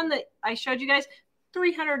pumpkin one that I showed you guys,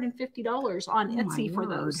 $350 on Etsy for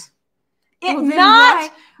those.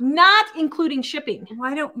 Not including shipping.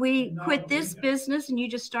 Why don't we quit this business and you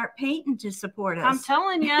just start painting to support us? I'm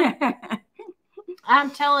telling you. I'm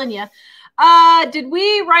telling you. Did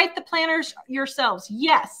we write the planners yourselves?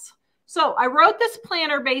 Yes. So I wrote this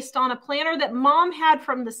planner based on a planner that Mom had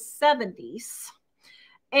from the 70s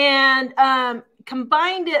and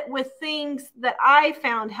combined it with things that I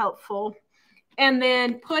found helpful and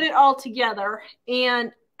then put it all together.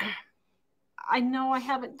 And I know I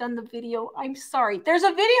haven't done the video. I'm sorry. There's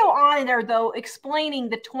a video on there, though, explaining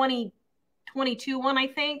the 2022 one, I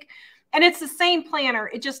think. And it's the same planner.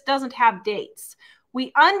 It just doesn't have dates.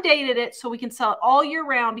 We undated it so we can sell it all year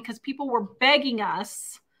round because people were begging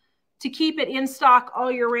us to keep it in stock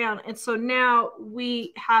all year round. And so now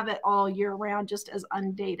we have it all year round, just as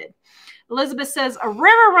undated. Elizabeth says, A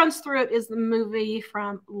River Runs Through It is the movie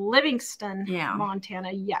from Livingston, Montana.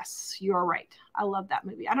 Yes, you're right. I love that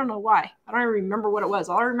movie. I don't know why. I don't even remember what it was.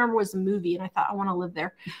 All I remember was the movie, and I thought, I want to live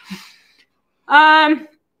there.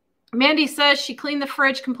 Mandy says she cleaned the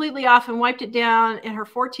fridge completely off and wiped it down, and her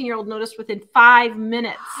 14-year-old noticed within 5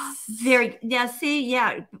 minutes.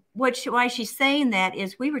 Why she's saying that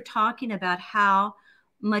is we were talking about how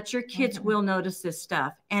much your kids will notice this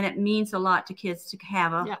stuff, and it means a lot to kids to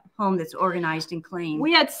have a home that's organized and clean.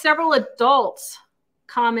 We had several adults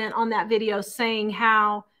comment on that video saying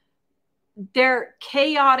how their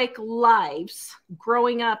chaotic lives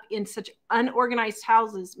growing up in such unorganized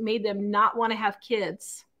houses made them not want to have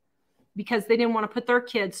kids, because they didn't want to put their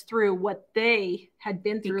kids through what they had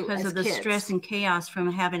been through because of the kids. Stress and chaos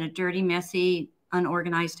from having a dirty, messy,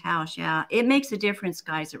 unorganized house. Yeah, it makes a difference,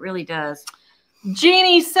 guys. It really does.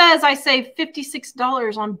 Jeannie says, I saved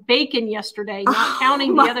 $56 on bacon yesterday, not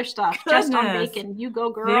counting the other stuff, just on bacon. You go,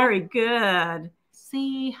 girl. Very good.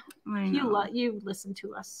 See, you listen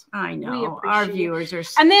to us. I know. Our viewers are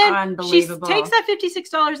and then unbelievable. She takes that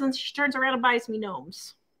 $56 and she turns around and buys me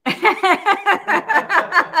gnomes.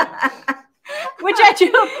 Which I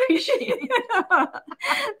do appreciate.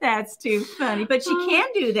 That's too funny. But she can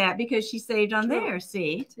do that because she saved on there.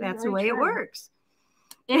 See, that's the way it works.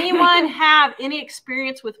 Anyone have any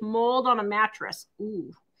experience with mold on a mattress?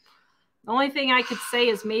 Ooh. The only thing I could say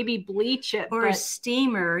is maybe bleach it. Or a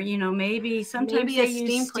steamer, you know, maybe sometimes they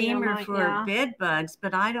use steamer for bed bugs,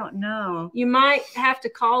 but I don't know. You might have to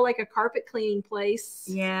call like a carpet cleaning place.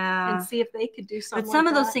 Yeah. And see if they could do something. But some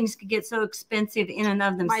of those things could get so expensive in and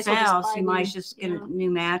of themselves, you might just get a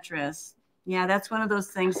new mattress. Yeah, that's one of those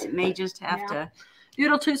things that may just have to.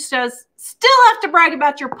 Doodle Tooth says, still have to brag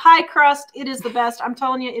about your pie crust. It is the best. I'm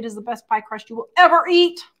telling you, it is the best pie crust you will ever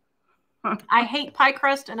eat. I hate pie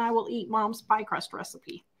crust, and I will eat Mom's pie crust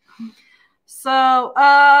recipe. So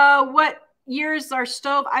what years our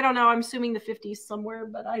stove? I don't know. I'm assuming the 50s somewhere,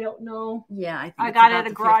 but I don't know. Yeah, I think I got it at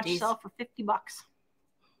a garage sale for $50.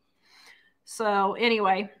 So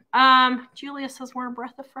anyway, Julia says we're a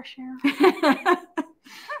breath of fresh air.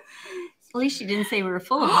 At least she didn't say we were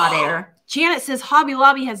full of hot air. Janet says Hobby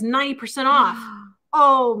Lobby has 90% off.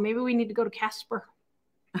 Oh, maybe we need to go to Casper.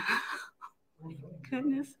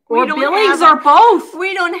 goodness. Or We don't Billings have or both.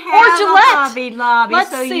 We don't have Gillette. a Hobby Lobby, Let's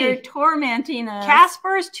so see. you're tormenting us.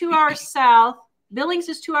 Casper is 2 hours south. Billings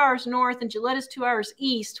is 2 hours north, and Gillette is 2 hours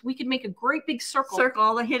east. We could make a great big circle.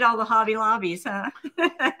 Hit all the Hobby Lobbies, huh?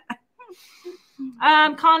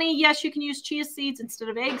 Connie, yes, you can use chia seeds instead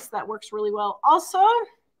of eggs. That works really well. Also,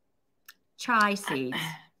 chai seeds.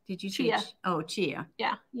 Did you chia? Oh, chia.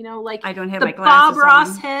 Yeah, you know, like I don't have the my glasses Bob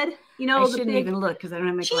Ross on. head. You know, I the shouldn't big even look because I don't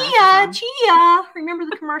have my glasses on. chia. Remember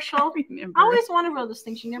the commercial? I remember. I always wanted one of those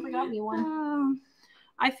things. You never got me one. Oh.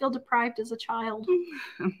 I feel deprived as a child.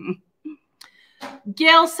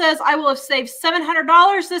 Gail says, I will have saved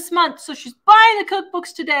 $700 this month. So she's buying the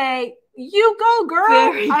cookbooks today. You go, girl.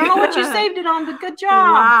 Very I don't know what you good. saved it on, but good job.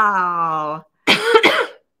 Wow.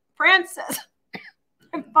 Fran says,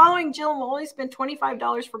 I'm following Jill and will only spend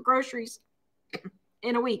 $25 for groceries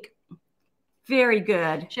in a week. Very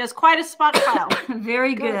good. She has quite a stockpile.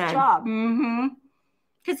 Very good. Good job. Mm-hmm.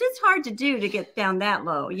 Because it's hard to do to get down that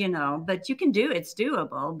low, you know, but you can do it. It's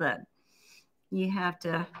doable, but you have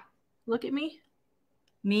to. Look at me.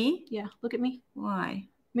 Me? Yeah, look at me. Why?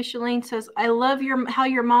 Micheline says, I love how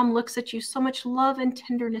your mom looks at you. So much love and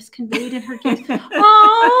tenderness conveyed in her gaze.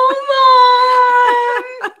 Oh,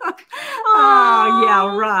 Mom! Oh,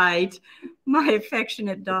 yeah, right. My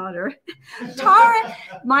affectionate daughter. Tara,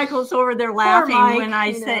 Michael's over there laughing Mike, when I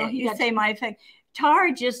you say my affection.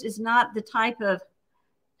 Tara just is not the type of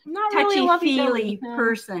not really touchy-feely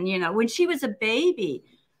person, you know. When she was a baby,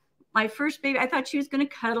 my first baby, I thought she was going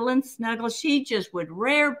to cuddle and snuggle. She just would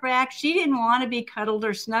rear back. She didn't want to be cuddled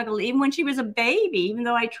or snuggled, even when she was a baby, even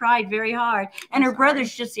though I tried very hard. And her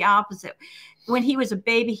brother's just the opposite. When he was a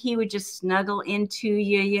baby, he would just snuggle into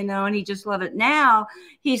you, you know, and he just loved it. Now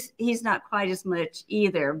he's not quite as much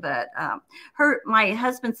either. But my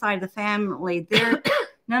husband's side of the family,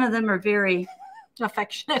 none of them are very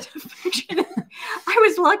affectionate. I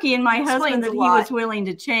was lucky in my husband that he was willing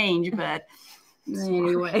to change, but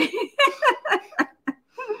anyway.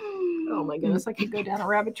 Oh my goodness, I could go down a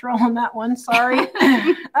rabbit trail on that one. Sorry.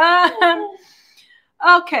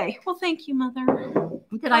 Okay. Well, thank you, Mother.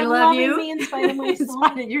 Did I love you? Me in spite of myself. In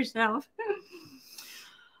spite of yourself.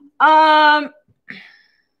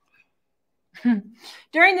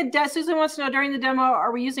 Susan wants to know, during the demo,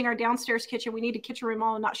 are we using our downstairs kitchen? We need a kitchen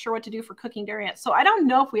remodel. I'm not sure what to do for cooking during it. So I don't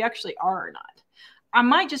know if we actually are or not. I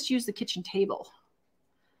might just use the kitchen table.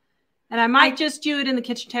 And I might just do it in the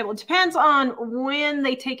kitchen table. It depends on when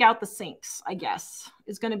they take out the sinks, I guess,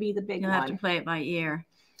 is going to be the big one. You'll have to play it by ear.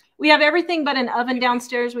 We have everything but an oven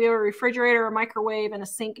downstairs. We have a refrigerator, a microwave, and a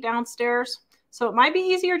sink downstairs. So it might be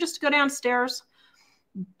easier just to go downstairs.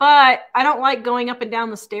 But I don't like going up and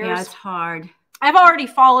down the stairs. Yeah, it's hard. I've already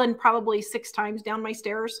fallen probably 6 times down my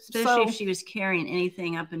stairs. Especially if she was carrying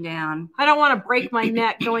anything up and down. I don't want to break my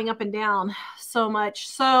neck going up and down so much.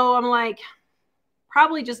 So I'm like,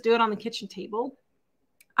 probably just do it on the kitchen table.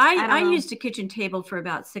 I used a kitchen table for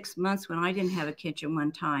about 6 months when I didn't have a kitchen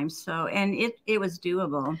one time. So, and it was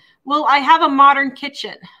doable. Well, I have a modern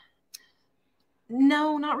kitchen.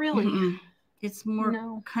 No, not really. Mm-mm. It's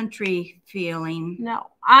more country feeling. No,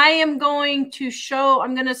 I am going to show,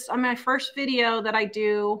 on my first video that I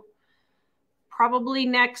do probably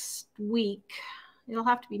next week. It'll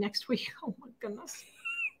have to be next week. Oh my goodness.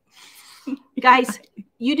 Guys,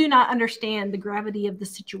 you do not understand the gravity of the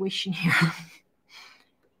situation here.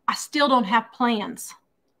 I still don't have plans.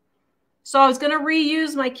 So I was going to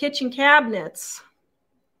reuse my kitchen cabinets.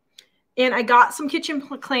 And I got some kitchen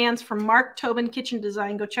plans from Mark Tobin Kitchen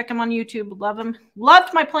Design. Go check him on YouTube. Love him.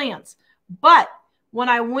 Loved my plans. But when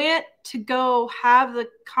I went to go have the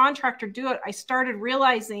contractor do it, I started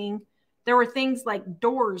realizing there were things like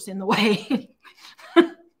doors in the way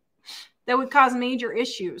that would cause major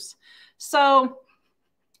issues. So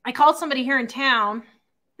I called somebody here in town.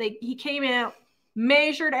 He came in,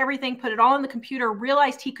 measured everything, put it all in the computer,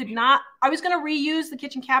 realized he could not. I was going to reuse the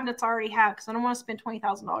kitchen cabinets I already have because I don't want to spend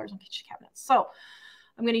 $20,000 on kitchen cabinets. So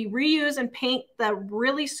I'm going to reuse and paint the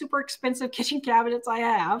really super expensive kitchen cabinets I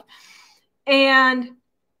have. And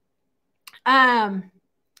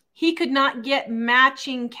he could not get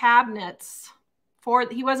matching cabinets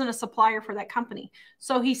he wasn't a supplier for that company.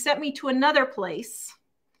 So he sent me to another place,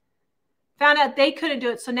 found out they couldn't do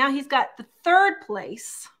it. So now he's got the third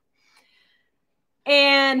place.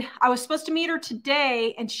 And I was supposed to meet her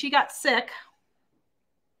today and she got sick.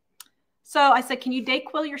 So I said, can you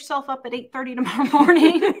Dayquil yourself up at 8:30 tomorrow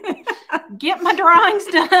morning? Get my drawings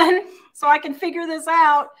done so I can figure this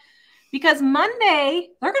out. Because Monday,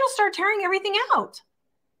 they're going to start tearing everything out.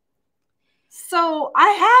 So I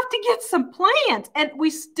have to get some plans. And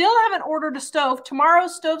we still haven't ordered a stove.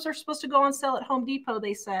 Tomorrow's stoves are supposed to go on sale at Home Depot,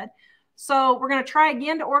 they said. So we're going to try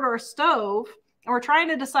again to order a stove. And we're trying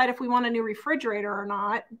to decide if we want a new refrigerator or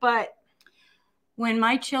not. But when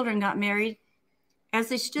my children got married, as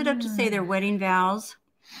they stood up to say their wedding vows,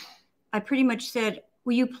 I pretty much said,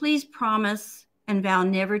 will you please promise and vow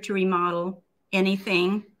never to remodel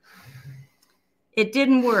anything? It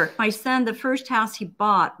didn't work. My son, the first house he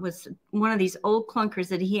bought was one of these old clunkers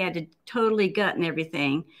that he had to totally gut and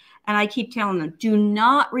everything. And I keep telling them, do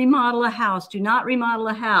not remodel a house. Do not remodel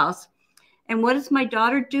a house. And what is my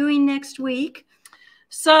daughter doing next week?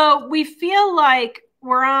 So we feel like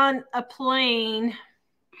we're on a plane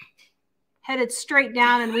headed straight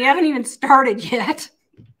down and we haven't even started yet.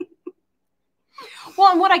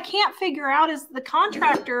 Well, and what I can't figure out is the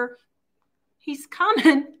contractor, he's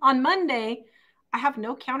coming on Monday. I have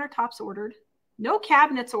no countertops ordered, no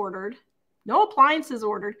cabinets ordered, no appliances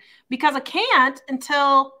ordered, because I can't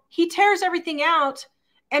until he tears everything out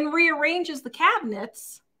and rearranges the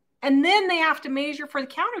cabinets. And then they have to measure for the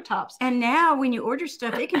countertops. And now when you order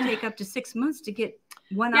stuff, it can take up to 6 months to get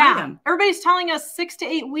one item. Everybody's telling us 6 to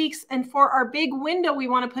 8 weeks. And for our big window we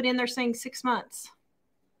want to put in, they're saying 6 months.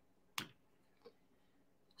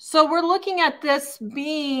 So we're looking at this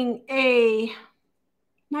being a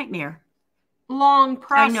nightmare. Long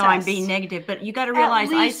process. I know I'm being negative, but you got to realize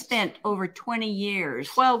I spent over 20 years.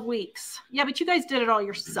 12 weeks. Yeah, but you guys did it all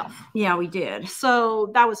yourself. Yeah, we did.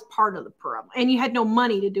 So that was part of the problem. And you had no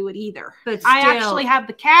money to do it either. But still, I actually have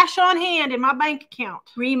the cash on hand in my bank account.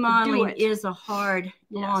 Remodeling is a hard,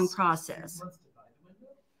 long process.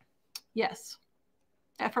 Yes.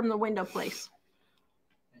 From the window place.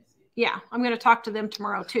 Yeah, I'm going to talk to them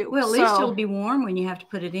tomorrow too. Well, at least it'll be warm when you have to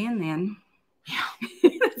put it in then.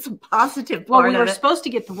 Yeah. That's a positive part. Well, we were supposed to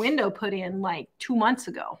get the window put in like 2 months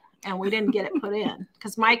ago, and we didn't get it put in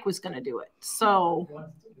because Mike was going to do it. So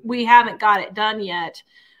we haven't got it done yet,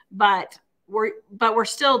 but we're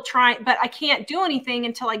still trying. But I can't do anything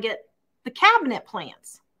until I get the cabinet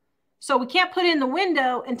plans. So we can't put in the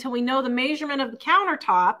window until we know the measurement of the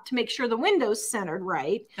countertop to make sure the window's centered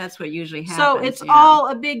right. That's what usually happens. So it's all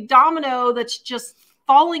a big domino that's just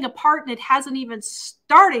falling apart, and it hasn't even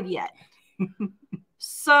started yet.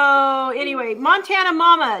 So anyway, Montana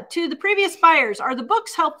Mama, to the previous buyers, are the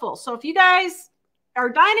books helpful? So if you guys are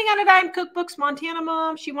dining on a dime cookbooks, Montana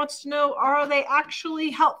Mom, she wants to know, are they actually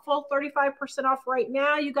helpful? 35% off right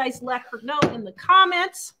now. You guys let her know in the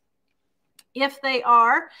comments if they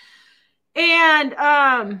are. And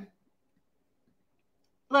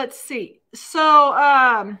let's see.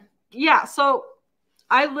 So yeah, so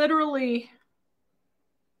I literally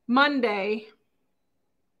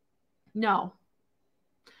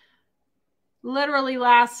literally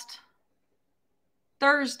last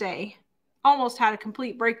Thursday almost had a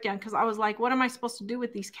complete breakdown because I was like, what am I supposed to do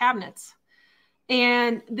with these cabinets?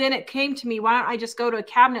 And then it came to me, why don't I just go to a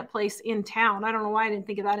cabinet place in town? I don't know why I didn't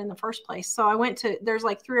think of that in the first place. So I went to, there's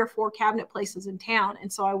like 3 or 4 cabinet places in town.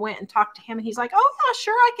 And so I went and talked to him, and he's like, oh yeah,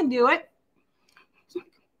 sure, I can do it.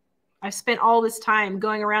 I spent all this time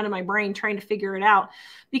going around in my brain trying to figure it out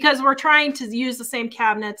because we're trying to use the same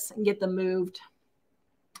cabinets and get them moved.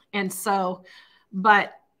 And so,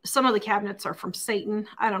 but some of the cabinets are from Satan.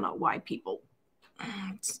 I don't know why people,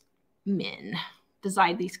 men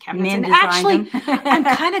design these cabinets. Men and actually, I'm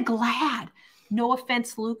kind of glad. No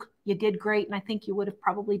offense, Luke, you did great. And I think you would have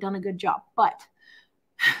probably done a good job. But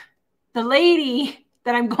the lady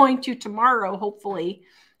that I'm going to tomorrow, hopefully,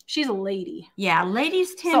 she's a lady. Yeah,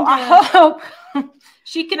 ladies tend so to. I hope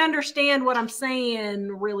she can understand what I'm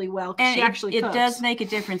saying really well. And she actually it cooks. does make a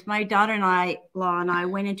difference. My daughter-in-law and I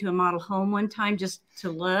went into a model home one time just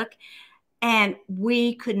to look, and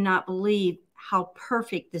we could not believe how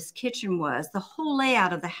perfect this kitchen was. The whole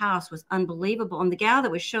layout of the house was unbelievable. And the gal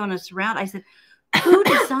that was showing us around, I said, who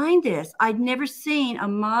designed this? I'd never seen a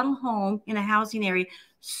model home in a housing area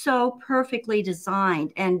so perfectly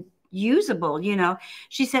designed and usable, you know.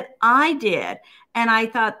 She said, I did. And I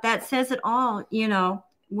thought that says it all, you know,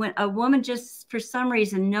 when a woman just for some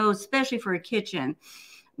reason knows, especially for a kitchen,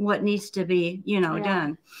 what needs to be, you know,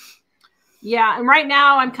 done. Yeah. And right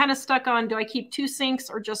now I'm kind of stuck on, do I keep 2 sinks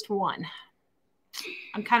or just 1?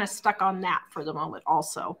 I'm kind of stuck on that for the moment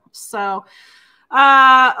also. So,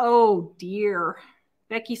 oh dear.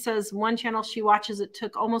 Becky says one channel she watches, it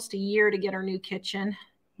took almost a year to get her new kitchen.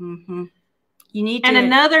 Mm-hmm. You need to. And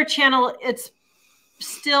another channel, it's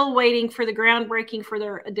still waiting for the groundbreaking for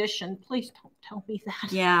their addition. Please don't tell me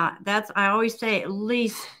that. Yeah, I always say at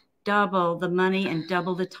least double the money and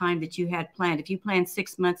double the time that you had planned. If you plan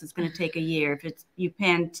 6 months, it's going to take a year. If you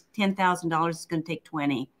plan $10,000, it's going to take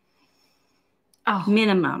 20. Oh,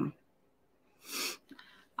 minimum.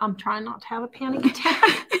 I'm trying not to have a panic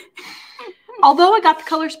attack. Although I got the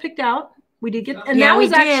colors picked out, we did get, and Yeah, that we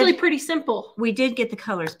was actually did. pretty simple. We did get the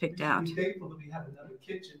colors picked out. I'm thankful that we have another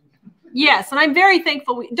kitchen. Yes, and I'm very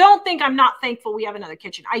thankful. We don't think I'm not thankful we have another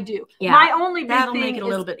kitchen. I do. Yeah, My only big that'll thing make it a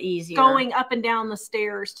little is bit easier. going up and down the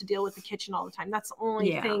stairs to deal with the kitchen all the time. That's the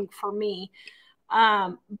only thing for me.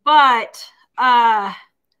 But well,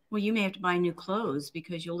 you may have to buy new clothes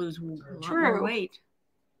because you'll lose a lot more weight.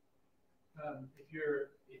 If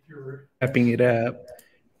you're wrapping it up,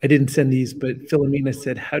 I didn't send these, but Philomena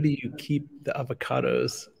said, "How do you keep the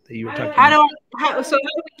avocados that you were talking about?" So how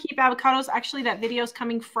do we keep avocados? Actually, that video is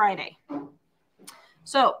coming Friday.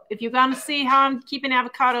 So if you want to see how I'm keeping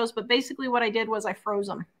avocados, but basically what I did was I froze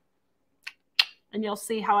them, and you'll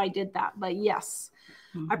see how I did that. But yes,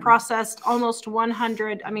 I processed almost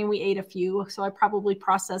 100. I mean, we ate a few, so I probably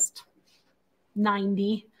processed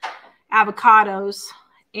 90 avocados,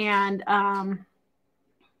 and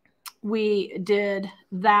we did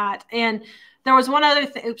that. And there was one other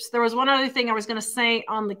thing. Oops, there was one other thing I was going to say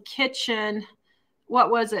on the kitchen. What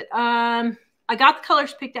was it? I got the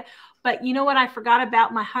colors picked out, but you know what? I forgot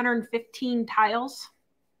about my 115 tiles.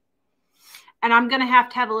 And I'm going to have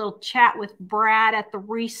a little chat with Brad at the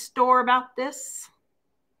Restore about this.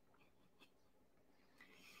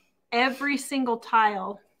 Every single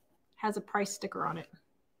tile has a price sticker on it.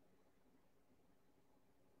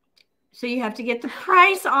 So you have to get the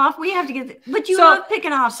price off. We have to get, but you love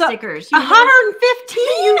picking off stickers. 115.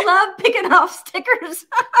 You love picking off stickers.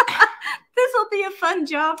 This will be a fun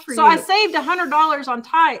job for you. So I saved $100 on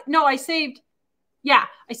tile. No, I saved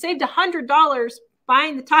 $100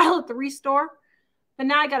 buying the tile at the Restore, but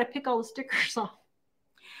now I got to pick all the stickers off.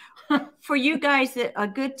 For you guys, a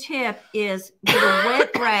good tip is get a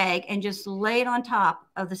wet rag and just lay it on top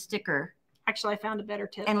of the sticker. Actually, I found a better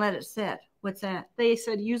tip. And let it sit. What's that? They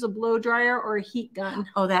said use a blow dryer or a heat gun.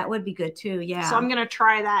 Oh, that would be good too. Yeah. So I'm going to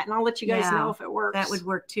try that, and I'll let you guys know if it works. That would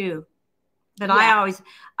work too. But I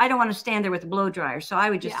don't want to stand there with a blow dryer. So I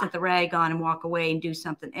would just put the rag on and walk away and do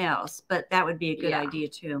something else. But that would be a good idea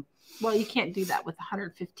too. Well, you can't do that with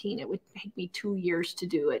 115. It would take me 2 years to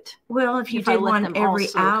do it. Well, if you did one every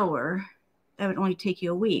hour, that would only take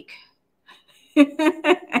you a week. That's a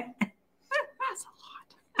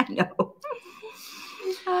lot. I know.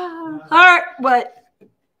 All right, what?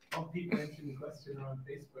 All people answering the question on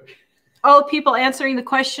Facebook. Oh, people answering the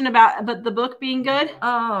question about the book being good.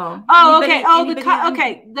 Oh. Okay.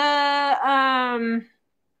 The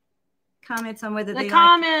comments on whether the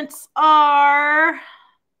comments are.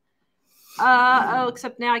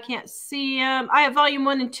 Except now I can't see them. I have volume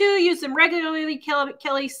 1 and 2. Use them regularly.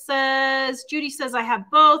 Kelly says. Judy says I have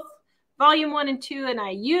both volume 1 and 2, and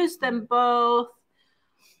I use them both.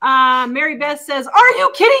 Mary Beth says, "Are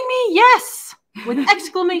you kidding me? Yes!" With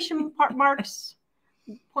exclamation marks.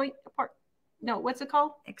 Point apart. No, what's it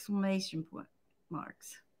called? Exclamation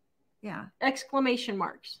marks. Yeah. Exclamation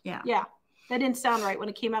marks. Yeah. Yeah. That didn't sound right when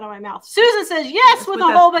it came out of my mouth. Susan says yes with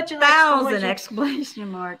a whole bunch of 1,000 exclamation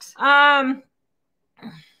marks.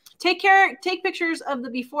 Take pictures of the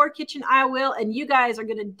before kitchen. I will, and you guys are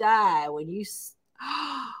gonna die when you.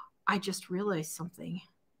 I just realized something.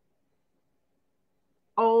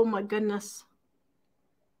 Oh my goodness!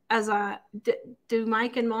 As do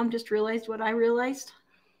Mike and Mom just realized what I realized?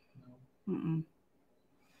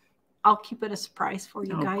 I'll keep it a surprise for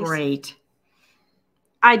you guys. Great.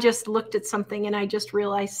 I just looked at something and I just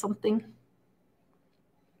realized something.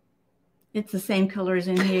 It's the same color as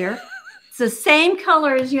in here. It's the same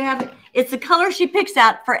color as you have. It's the color she picks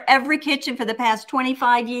out for every kitchen for the past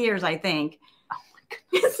 25 years, I think. Oh my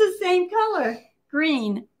goodness. It's the same color.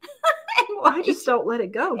 Green. I just don't let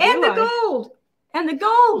it go. And the gold. And the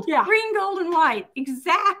gold. Yeah. Green, gold, and white.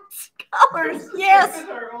 Exact colors. Yes. Same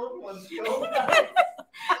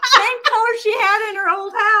color she had in her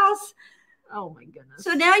old house. Oh my goodness.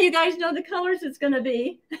 So now you guys know the colors it's going to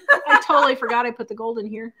be. I totally forgot I put the gold in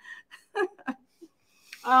here.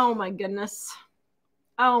 Oh my goodness.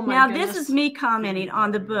 Oh my goodness. Now this is me commenting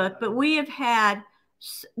on the book, but we have had,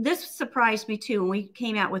 this surprised me too when we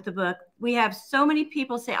came out with the book. We have so many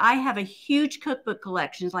people say, I have a huge cookbook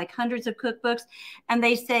collections, like hundreds of cookbooks. And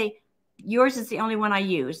they say, yours is the only one I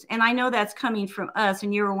use. And I know that's coming from us,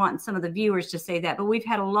 and you were wanting some of the viewers to say that, but we've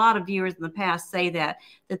had a lot of viewers in the past say that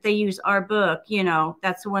they use our book, you know,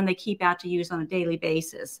 that's the one they keep out to use on a daily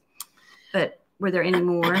basis. But were there any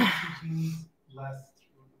more? Last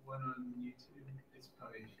one on YouTube is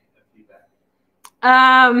probably a feedback.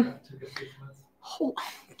 Took us 6 months.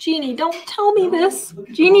 Jeannie, don't tell me this.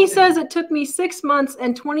 Jeannie says it took me 6 months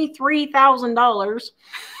and $23,000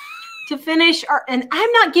 to finish and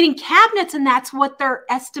I'm not getting cabinets, and that's what they're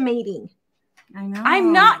estimating. I know.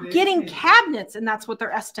 I'm not getting cabinets, and that's what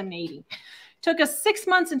they're estimating. Took us 6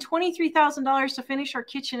 months and $23,000 to finish our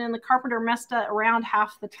kitchen, and the carpenter messed up around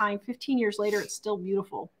half the time. 15 years later, it's still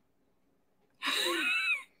beautiful.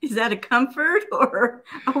 Is that a comfort or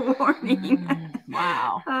a warning?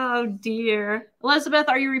 Wow. Oh, dear. Elizabeth,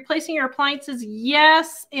 are you replacing your appliances?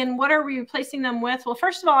 Yes. And what are we replacing them with? Well,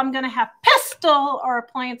 first of all, I'm going to have Pistol, our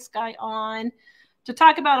appliance guy, on to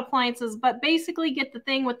talk about appliances, but basically get the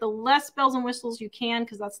thing with the less bells and whistles you can,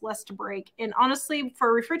 because that's less to break. And honestly, for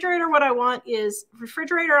a refrigerator, what I want is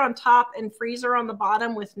refrigerator on top and freezer on the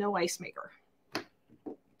bottom with no ice maker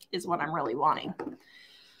is what I'm really wanting.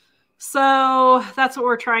 So that's what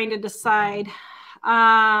we're trying to decide.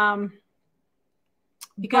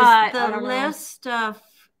 Because the less stuff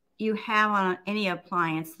you have on any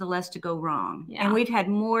appliance, the less to go wrong. Yeah. And we've had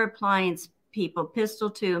more appliance people, Pistol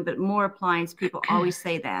too, but more appliance people always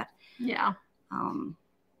say that. Yeah.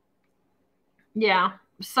 Yeah.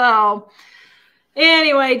 So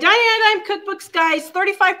anyway, Dining Cookbooks, guys,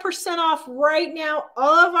 35% off right now.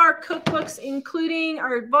 All of our cookbooks, including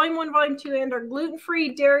our Volume 1, Volume 2, and our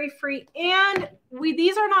gluten-free, dairy-free. And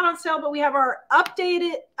these are not on sale, but we have our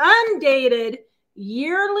updated, undated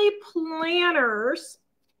yearly planners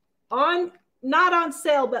not on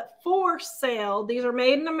sale, but for sale. These are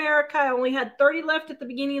made in America. I only had 30 left at the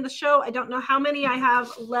beginning of the show. I don't know how many I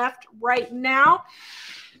have left right now.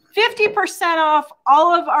 50% off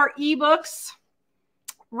all of our ebooks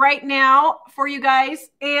right now for you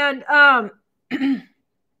guys. And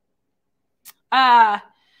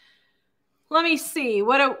let me see.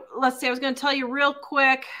 Let's see. I was going to tell you real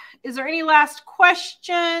quick. Is there any last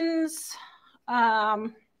questions?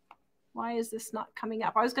 Why is this not coming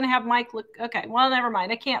up? I was going to have Mike look. Okay, well, never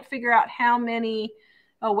mind. I can't figure out how many.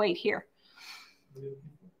 Oh, wait, here.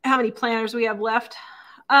 How many planners we have left.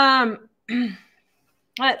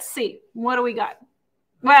 Let's see. What do we got?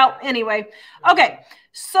 Well, anyway. Okay,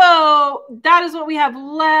 so that is what we have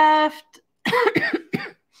left.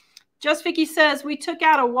 Just Vicky says, we took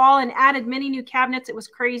out a wall and added many new cabinets. It was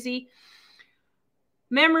crazy.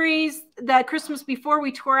 Memories that Christmas before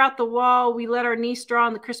we tore out the wall, we let our niece draw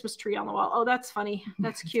on the Christmas tree on the wall. Oh, that's funny.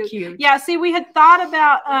 That's cute. Cute. Yeah, see, we had thought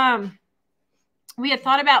about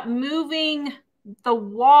moving the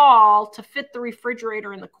wall to fit the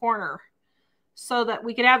refrigerator in the corner so that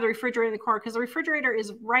we could have the refrigerator in the corner, because the refrigerator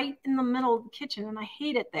is right in the middle of the kitchen and I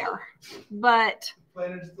hate it there. But the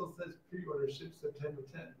planner still says pre-order ships September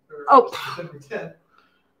 10th. September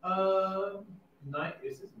 10th.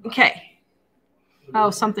 Okay. Oh,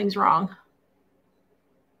 something's wrong.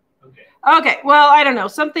 Okay. Well, I don't know.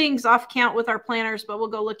 Something's off count with our planners, but we'll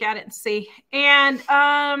go look at it and see. And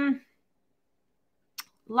La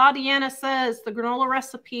Diana says the granola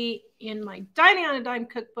recipe in my Dining on a Dime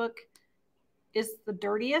cookbook is the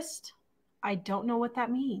dirtiest. I don't know what that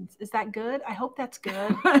means. Is that good? I hope that's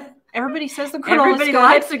good. Everybody says the granola. Everybody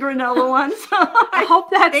likes the granola ones. So I hope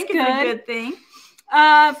that's good. It's a good thing.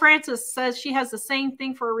 Frances says she has the same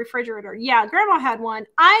thing for a refrigerator. Yeah, Grandma had one.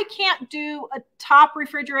 I can't do a top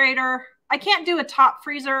refrigerator. I can't do a top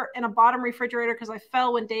freezer and a bottom refrigerator because I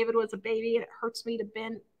fell when David was a baby and it hurts me to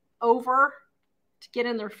bend over to get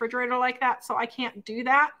in the refrigerator like that. So I can't do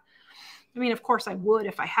that. I mean, of course I would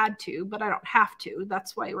if I had to, but I don't have to.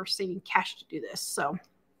 That's why we're saving cash to do this. So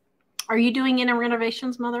are you doing any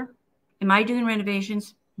renovations, Mother? Am I doing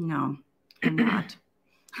renovations? No, I'm not.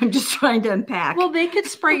 I'm just trying to unpack. Well, they could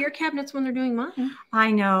spray your cabinets when they're doing mine.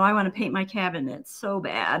 I know. I want to paint my cabinets so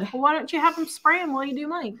bad. Well, why don't you have them spray them while you do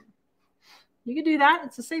mine? You could do that.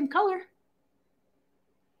 It's the same color.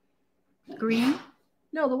 Green?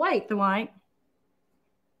 No, the white. The white.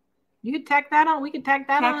 You could tack that on. We could tack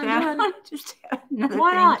that on. Just another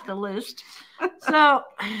why thing not? to the list. So,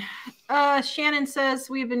 Shannon says,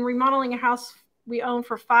 we've been remodeling a house we own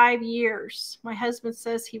for 5 years. My husband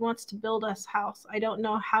says he wants to build us a house. I don't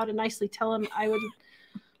know how to nicely tell him I would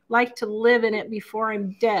like to live in it before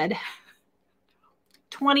I'm dead.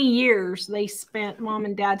 20 years Mom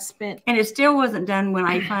and Dad spent. And it still wasn't done when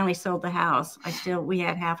I finally sold the house. We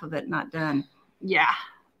had half of it not done. Yeah.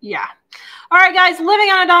 Yeah. All right, guys,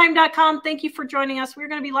 livingonadime.com. Thank you for joining us. We're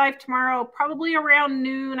going to be live tomorrow, probably around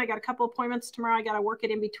noon. I got a couple appointments tomorrow. I got to work it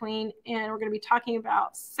in between. And we're going to be talking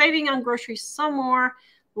about saving on groceries some more.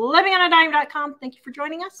 Livingonadime.com. Thank you for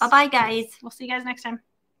joining us. Bye-bye, guys. We'll see you guys next time.